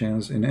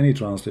translations, in any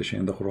translation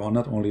in the Quran,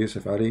 not only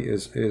Yusuf Ali,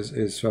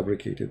 is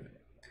fabricated.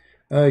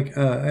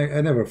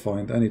 I never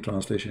find any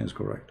translation is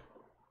correct.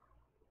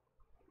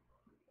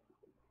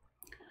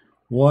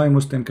 Why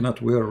Muslim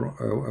cannot wear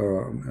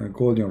a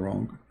golden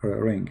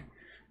ring?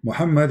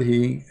 Muhammad,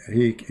 he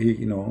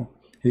you know,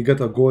 he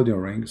got a golden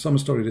ring. Some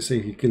story they say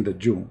he killed a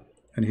Jew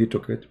and he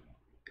took it.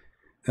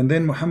 And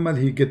then Muhammad,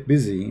 he get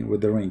busy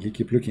with the ring. He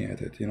keep looking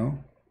at it, you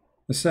know.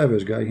 A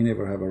savage guy, he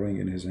never have a ring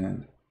in his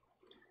hand.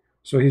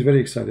 So he's very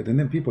excited. And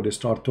then people, they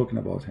start talking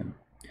about him.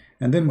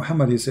 And then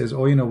Muhammad, he says,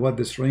 oh, you know what,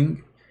 this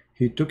ring,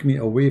 he took me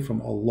away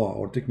from Allah,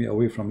 or took me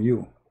away from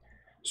you.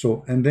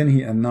 So, and then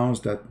he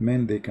announced that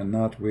men, they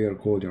cannot wear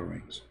golden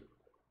rings.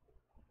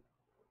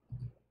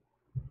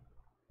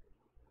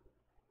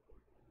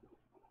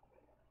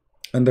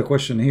 And the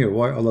question here,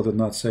 why Allah did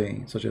not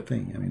say such a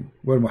thing? I mean,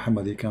 where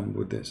Muhammad he come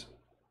with this?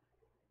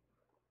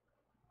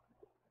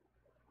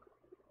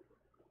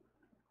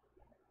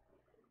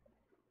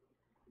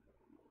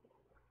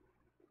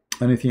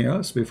 Anything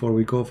else before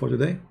we go for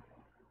today?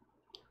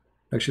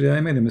 Actually,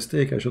 I made a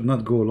mistake. I should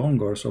not go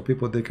longer so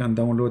people, they can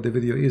download the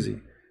video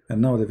easy.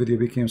 And now the video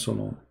became so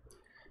long.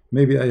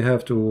 Maybe I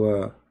have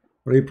to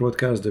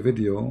rebroadcast the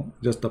video,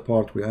 just the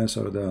part we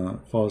answer the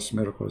false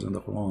miracles in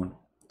the Quran,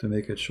 to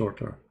make it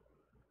shorter.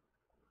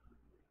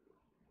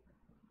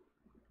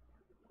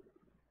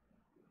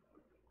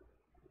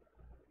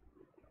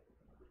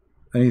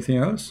 Anything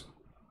else?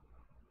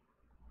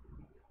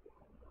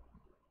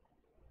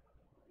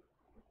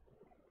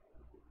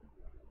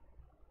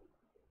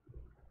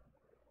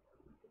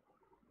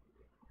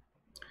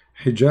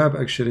 Hijab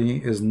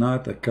actually is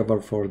not a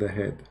cover for the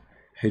head.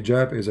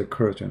 Hijab is a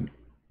curtain.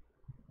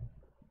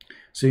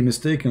 See,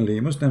 mistakenly,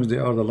 Muslims, they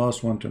are the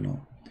last one to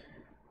know.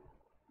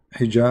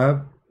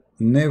 Hijab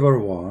never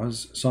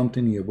was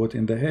something you put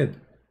in the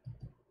head.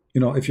 You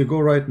know, if you go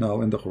right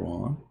now in the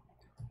Quran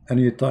and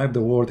you type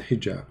the word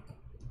hijab,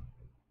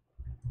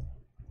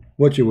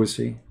 what you will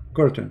see?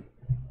 Curtain.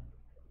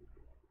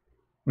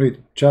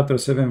 Read chapter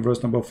 7,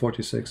 verse number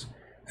 46.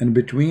 And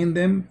between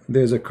them,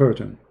 there's a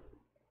curtain.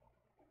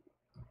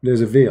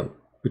 There's a veil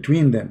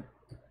between them.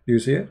 Do you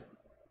see it?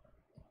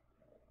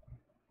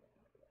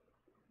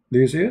 Do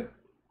you see it?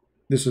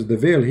 This is the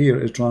veil here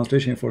is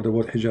translation for the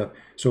word hijab.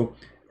 So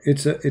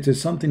it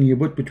is something you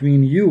put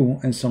between you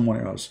and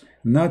someone else,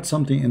 not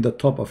something in the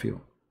top of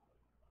you.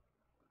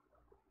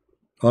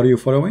 Are you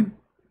following?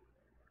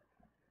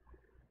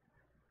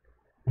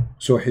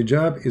 So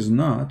hijab is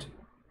not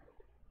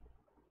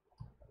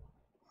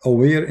a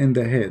wear in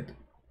the head.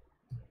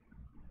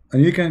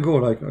 And you can go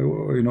like,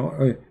 you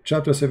know,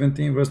 chapter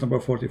 17, verse number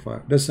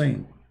 45. The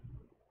same.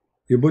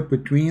 You put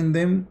between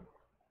them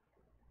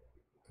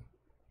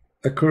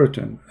a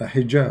curtain, a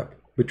hijab,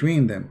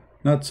 between them,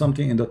 not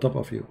something in the top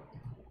of you.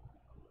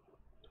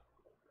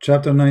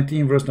 Chapter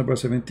 19, verse number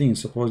 17.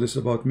 Suppose this is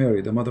about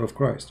Mary, the mother of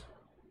Christ.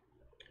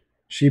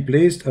 She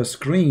placed a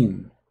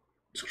screen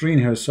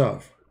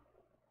herself,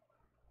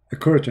 a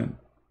curtain.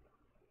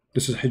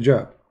 This is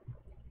hijab.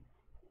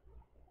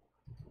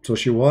 So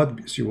she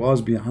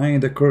was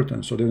behind the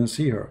curtain, so they didn't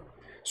see her.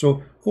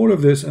 So all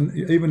of this, and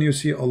even you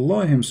see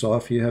Allah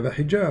himself, he have a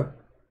hijab.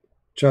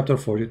 Chapter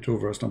 42,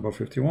 verse number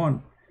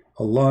 51.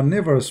 Allah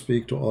never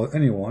speak to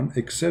anyone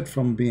except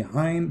from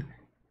behind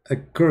a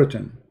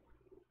curtain.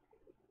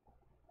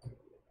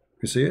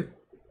 You see it?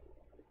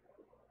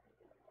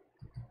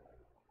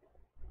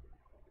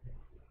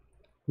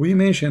 We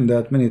mentioned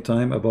that many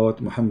times about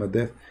Muhammad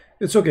death.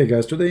 It's okay,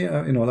 guys. Today,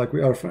 you know, like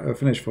we are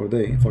finished for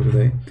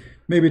today.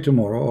 Maybe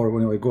tomorrow, or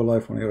when we go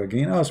live on air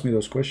again, ask me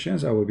those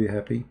questions. I will be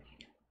happy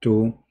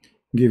to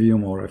give you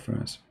more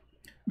reference.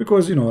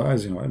 Because, you know,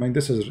 as you know, I mean,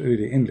 this is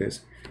really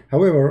endless.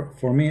 However,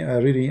 for me,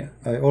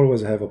 I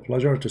always have a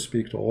pleasure to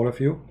speak to all of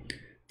you.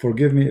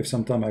 Forgive me if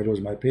sometimes I lose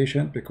my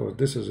patience, because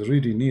this is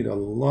really need a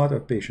lot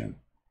of patience.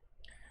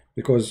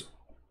 Because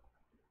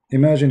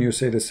imagine you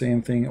say the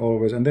same thing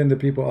always, and then the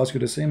people ask you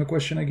the same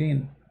question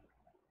again.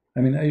 I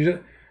mean,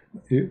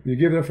 you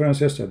give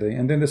reference yesterday,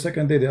 and then the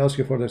second day they ask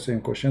you for the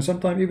same question.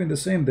 Sometimes even the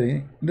same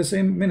day, in the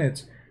same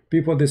minutes,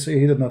 people, they say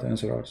he did not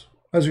answer us,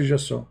 as you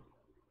just saw.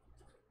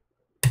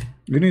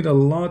 You need a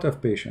lot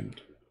of patience.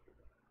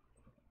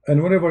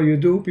 And whatever you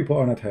do, people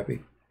are not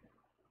happy.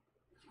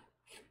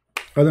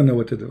 I don't know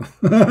what to do.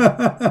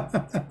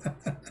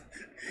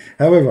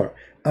 However,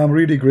 I'm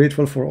really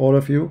grateful for all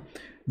of you.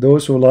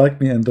 Those who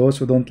like me and those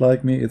who don't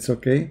like me, it's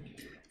okay.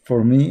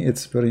 For me,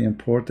 it's very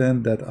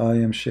important that I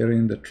am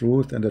sharing the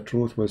truth, and the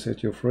truth will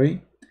set you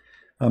free.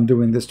 I'm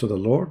doing this to the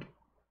Lord,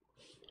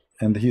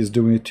 and He is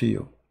doing it to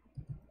you.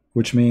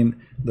 Which means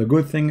the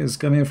good thing is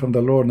coming from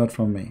the Lord, not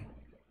from me.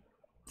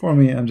 For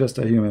me, I'm just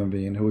a human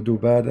being who do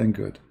bad and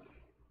good.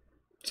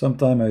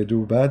 Sometimes I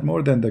do bad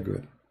more than the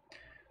good.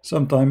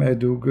 Sometimes I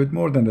do good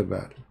more than the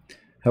bad.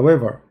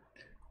 However,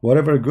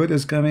 whatever good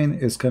is coming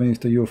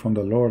to you from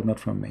the Lord, not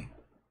from me.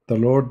 The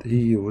Lord,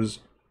 He uses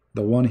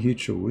the one He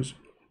chooses,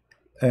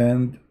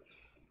 and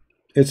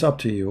it's up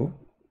to you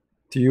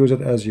to use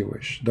it as you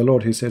wish. The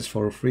Lord, He says,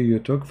 for free you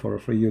took, for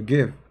free you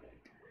give.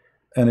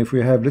 And if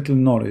we have little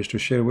knowledge to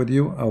share with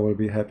you, I will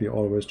be happy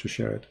always to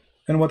share it.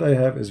 And what I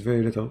have is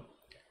very little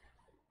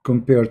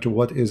compared to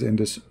what is in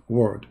this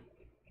world.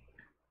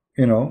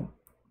 You know,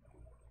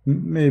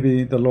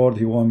 maybe the Lord,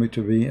 He wants me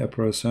to be a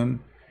person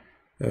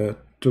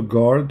to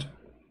guard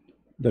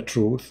the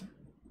truth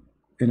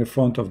in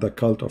front of the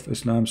cult of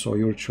Islam so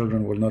your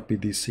children will not be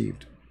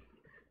deceived.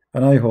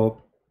 And I hope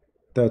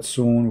that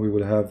soon we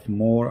will have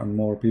more and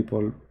more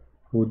people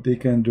who they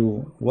can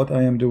do what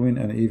I am doing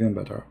and even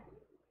better.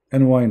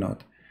 And why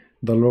not?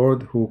 The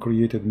Lord who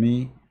created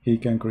me, he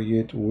can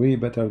create way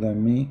better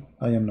than me.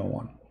 I am no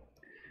one.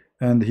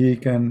 And he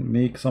can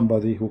make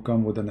somebody who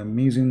come with an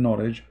amazing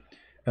knowledge,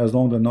 as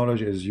long as the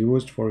knowledge is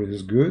used for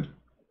his good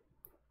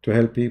to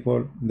help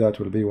people, that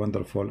will be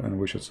wonderful, and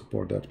we should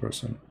support that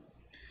person.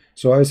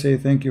 So I say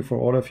thank you for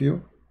all of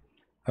you.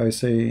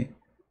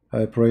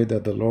 I pray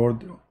that the Lord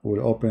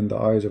will open the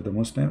eyes of the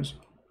Muslims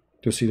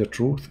to see the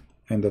truth,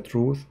 and the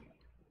truth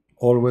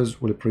always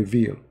will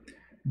prevail.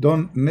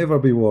 Don't never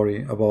be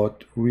worried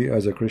about we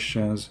as a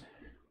Christians.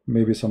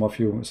 Maybe some of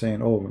you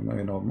saying, oh,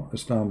 you know,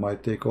 Islam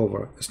might take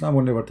over. Islam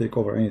will never take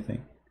over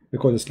anything,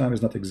 because Islam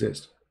does not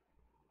exist.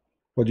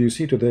 What you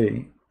see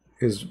today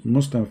is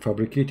Muslims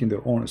fabricating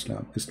their own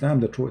Islam. Islam,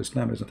 the true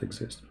Islam, does not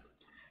exist.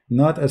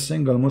 Not a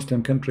single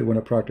Muslim country want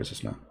to practice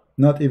Islam.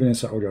 Not even in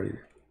Saudi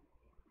Arabia.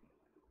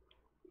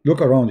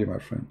 Look around you, my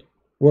friend.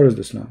 Where is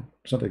Islam?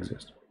 It does not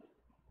exist.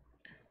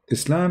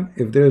 Islam,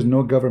 if there is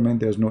no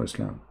government, there is no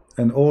Islam.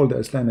 And all the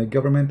Islamic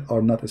government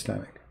are not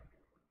Islamic.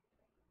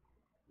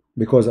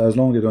 Because as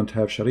long as they don't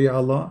have Sharia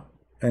Allah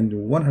and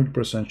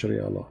 100%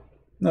 Sharia Allah,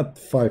 not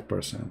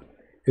 5%,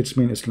 it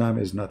means Islam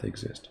is not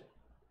exist.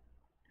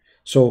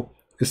 So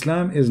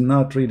Islam is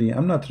not really,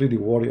 I'm not really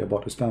worried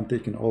about Islam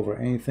taking over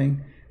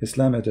anything.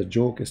 Islam is a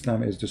joke.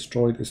 Islam is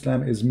destroyed.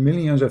 Islam is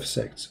millions of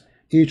sects.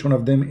 Each one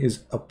of them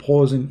is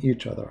opposing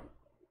each other.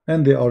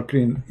 And they are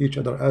killing each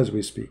other as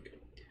we speak.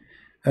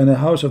 And the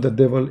house of the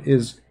devil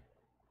is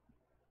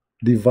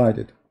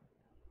divided.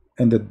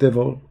 And the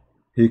devil,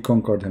 he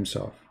conquered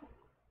himself.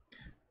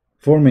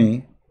 For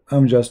me,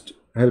 I'm just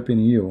helping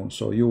you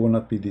so you will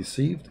not be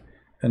deceived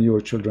and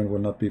your children will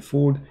not be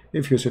fooled.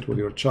 If you sit with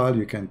your child,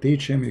 you can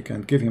teach him, you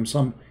can give him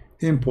some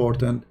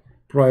important,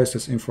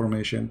 priceless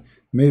information.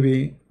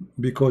 Maybe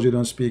because you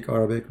don't speak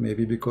Arabic,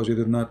 maybe because you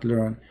did not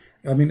learn.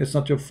 I mean, it's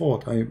not your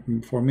fault.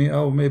 For me,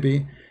 oh,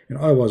 maybe, you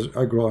know,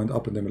 I grew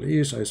up in the Middle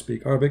East, I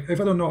speak Arabic.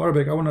 If I don't know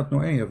Arabic, I will not know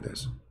any of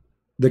this.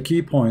 The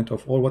key point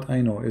of all what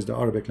I know is the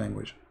Arabic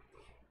language.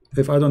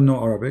 If I don't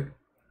know Arabic,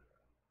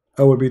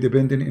 I will be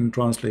dependent in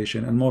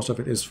translation, and most of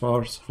it is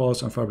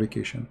false and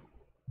fabrication.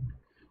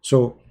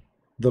 So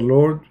the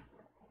Lord,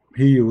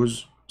 he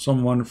used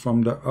someone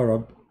from the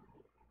Arab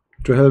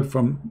to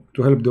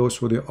help those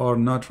who they are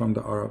not from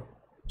the Arab,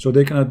 so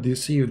they cannot be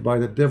deceived by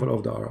the devil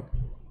of the Arab,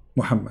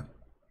 Muhammad.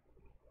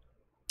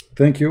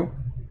 Thank you.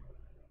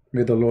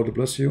 May the Lord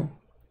bless you,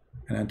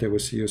 and until we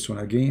see you soon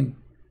again.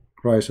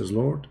 Christ is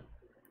Lord,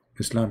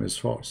 Islam is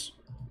false.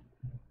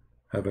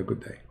 Have a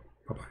good day.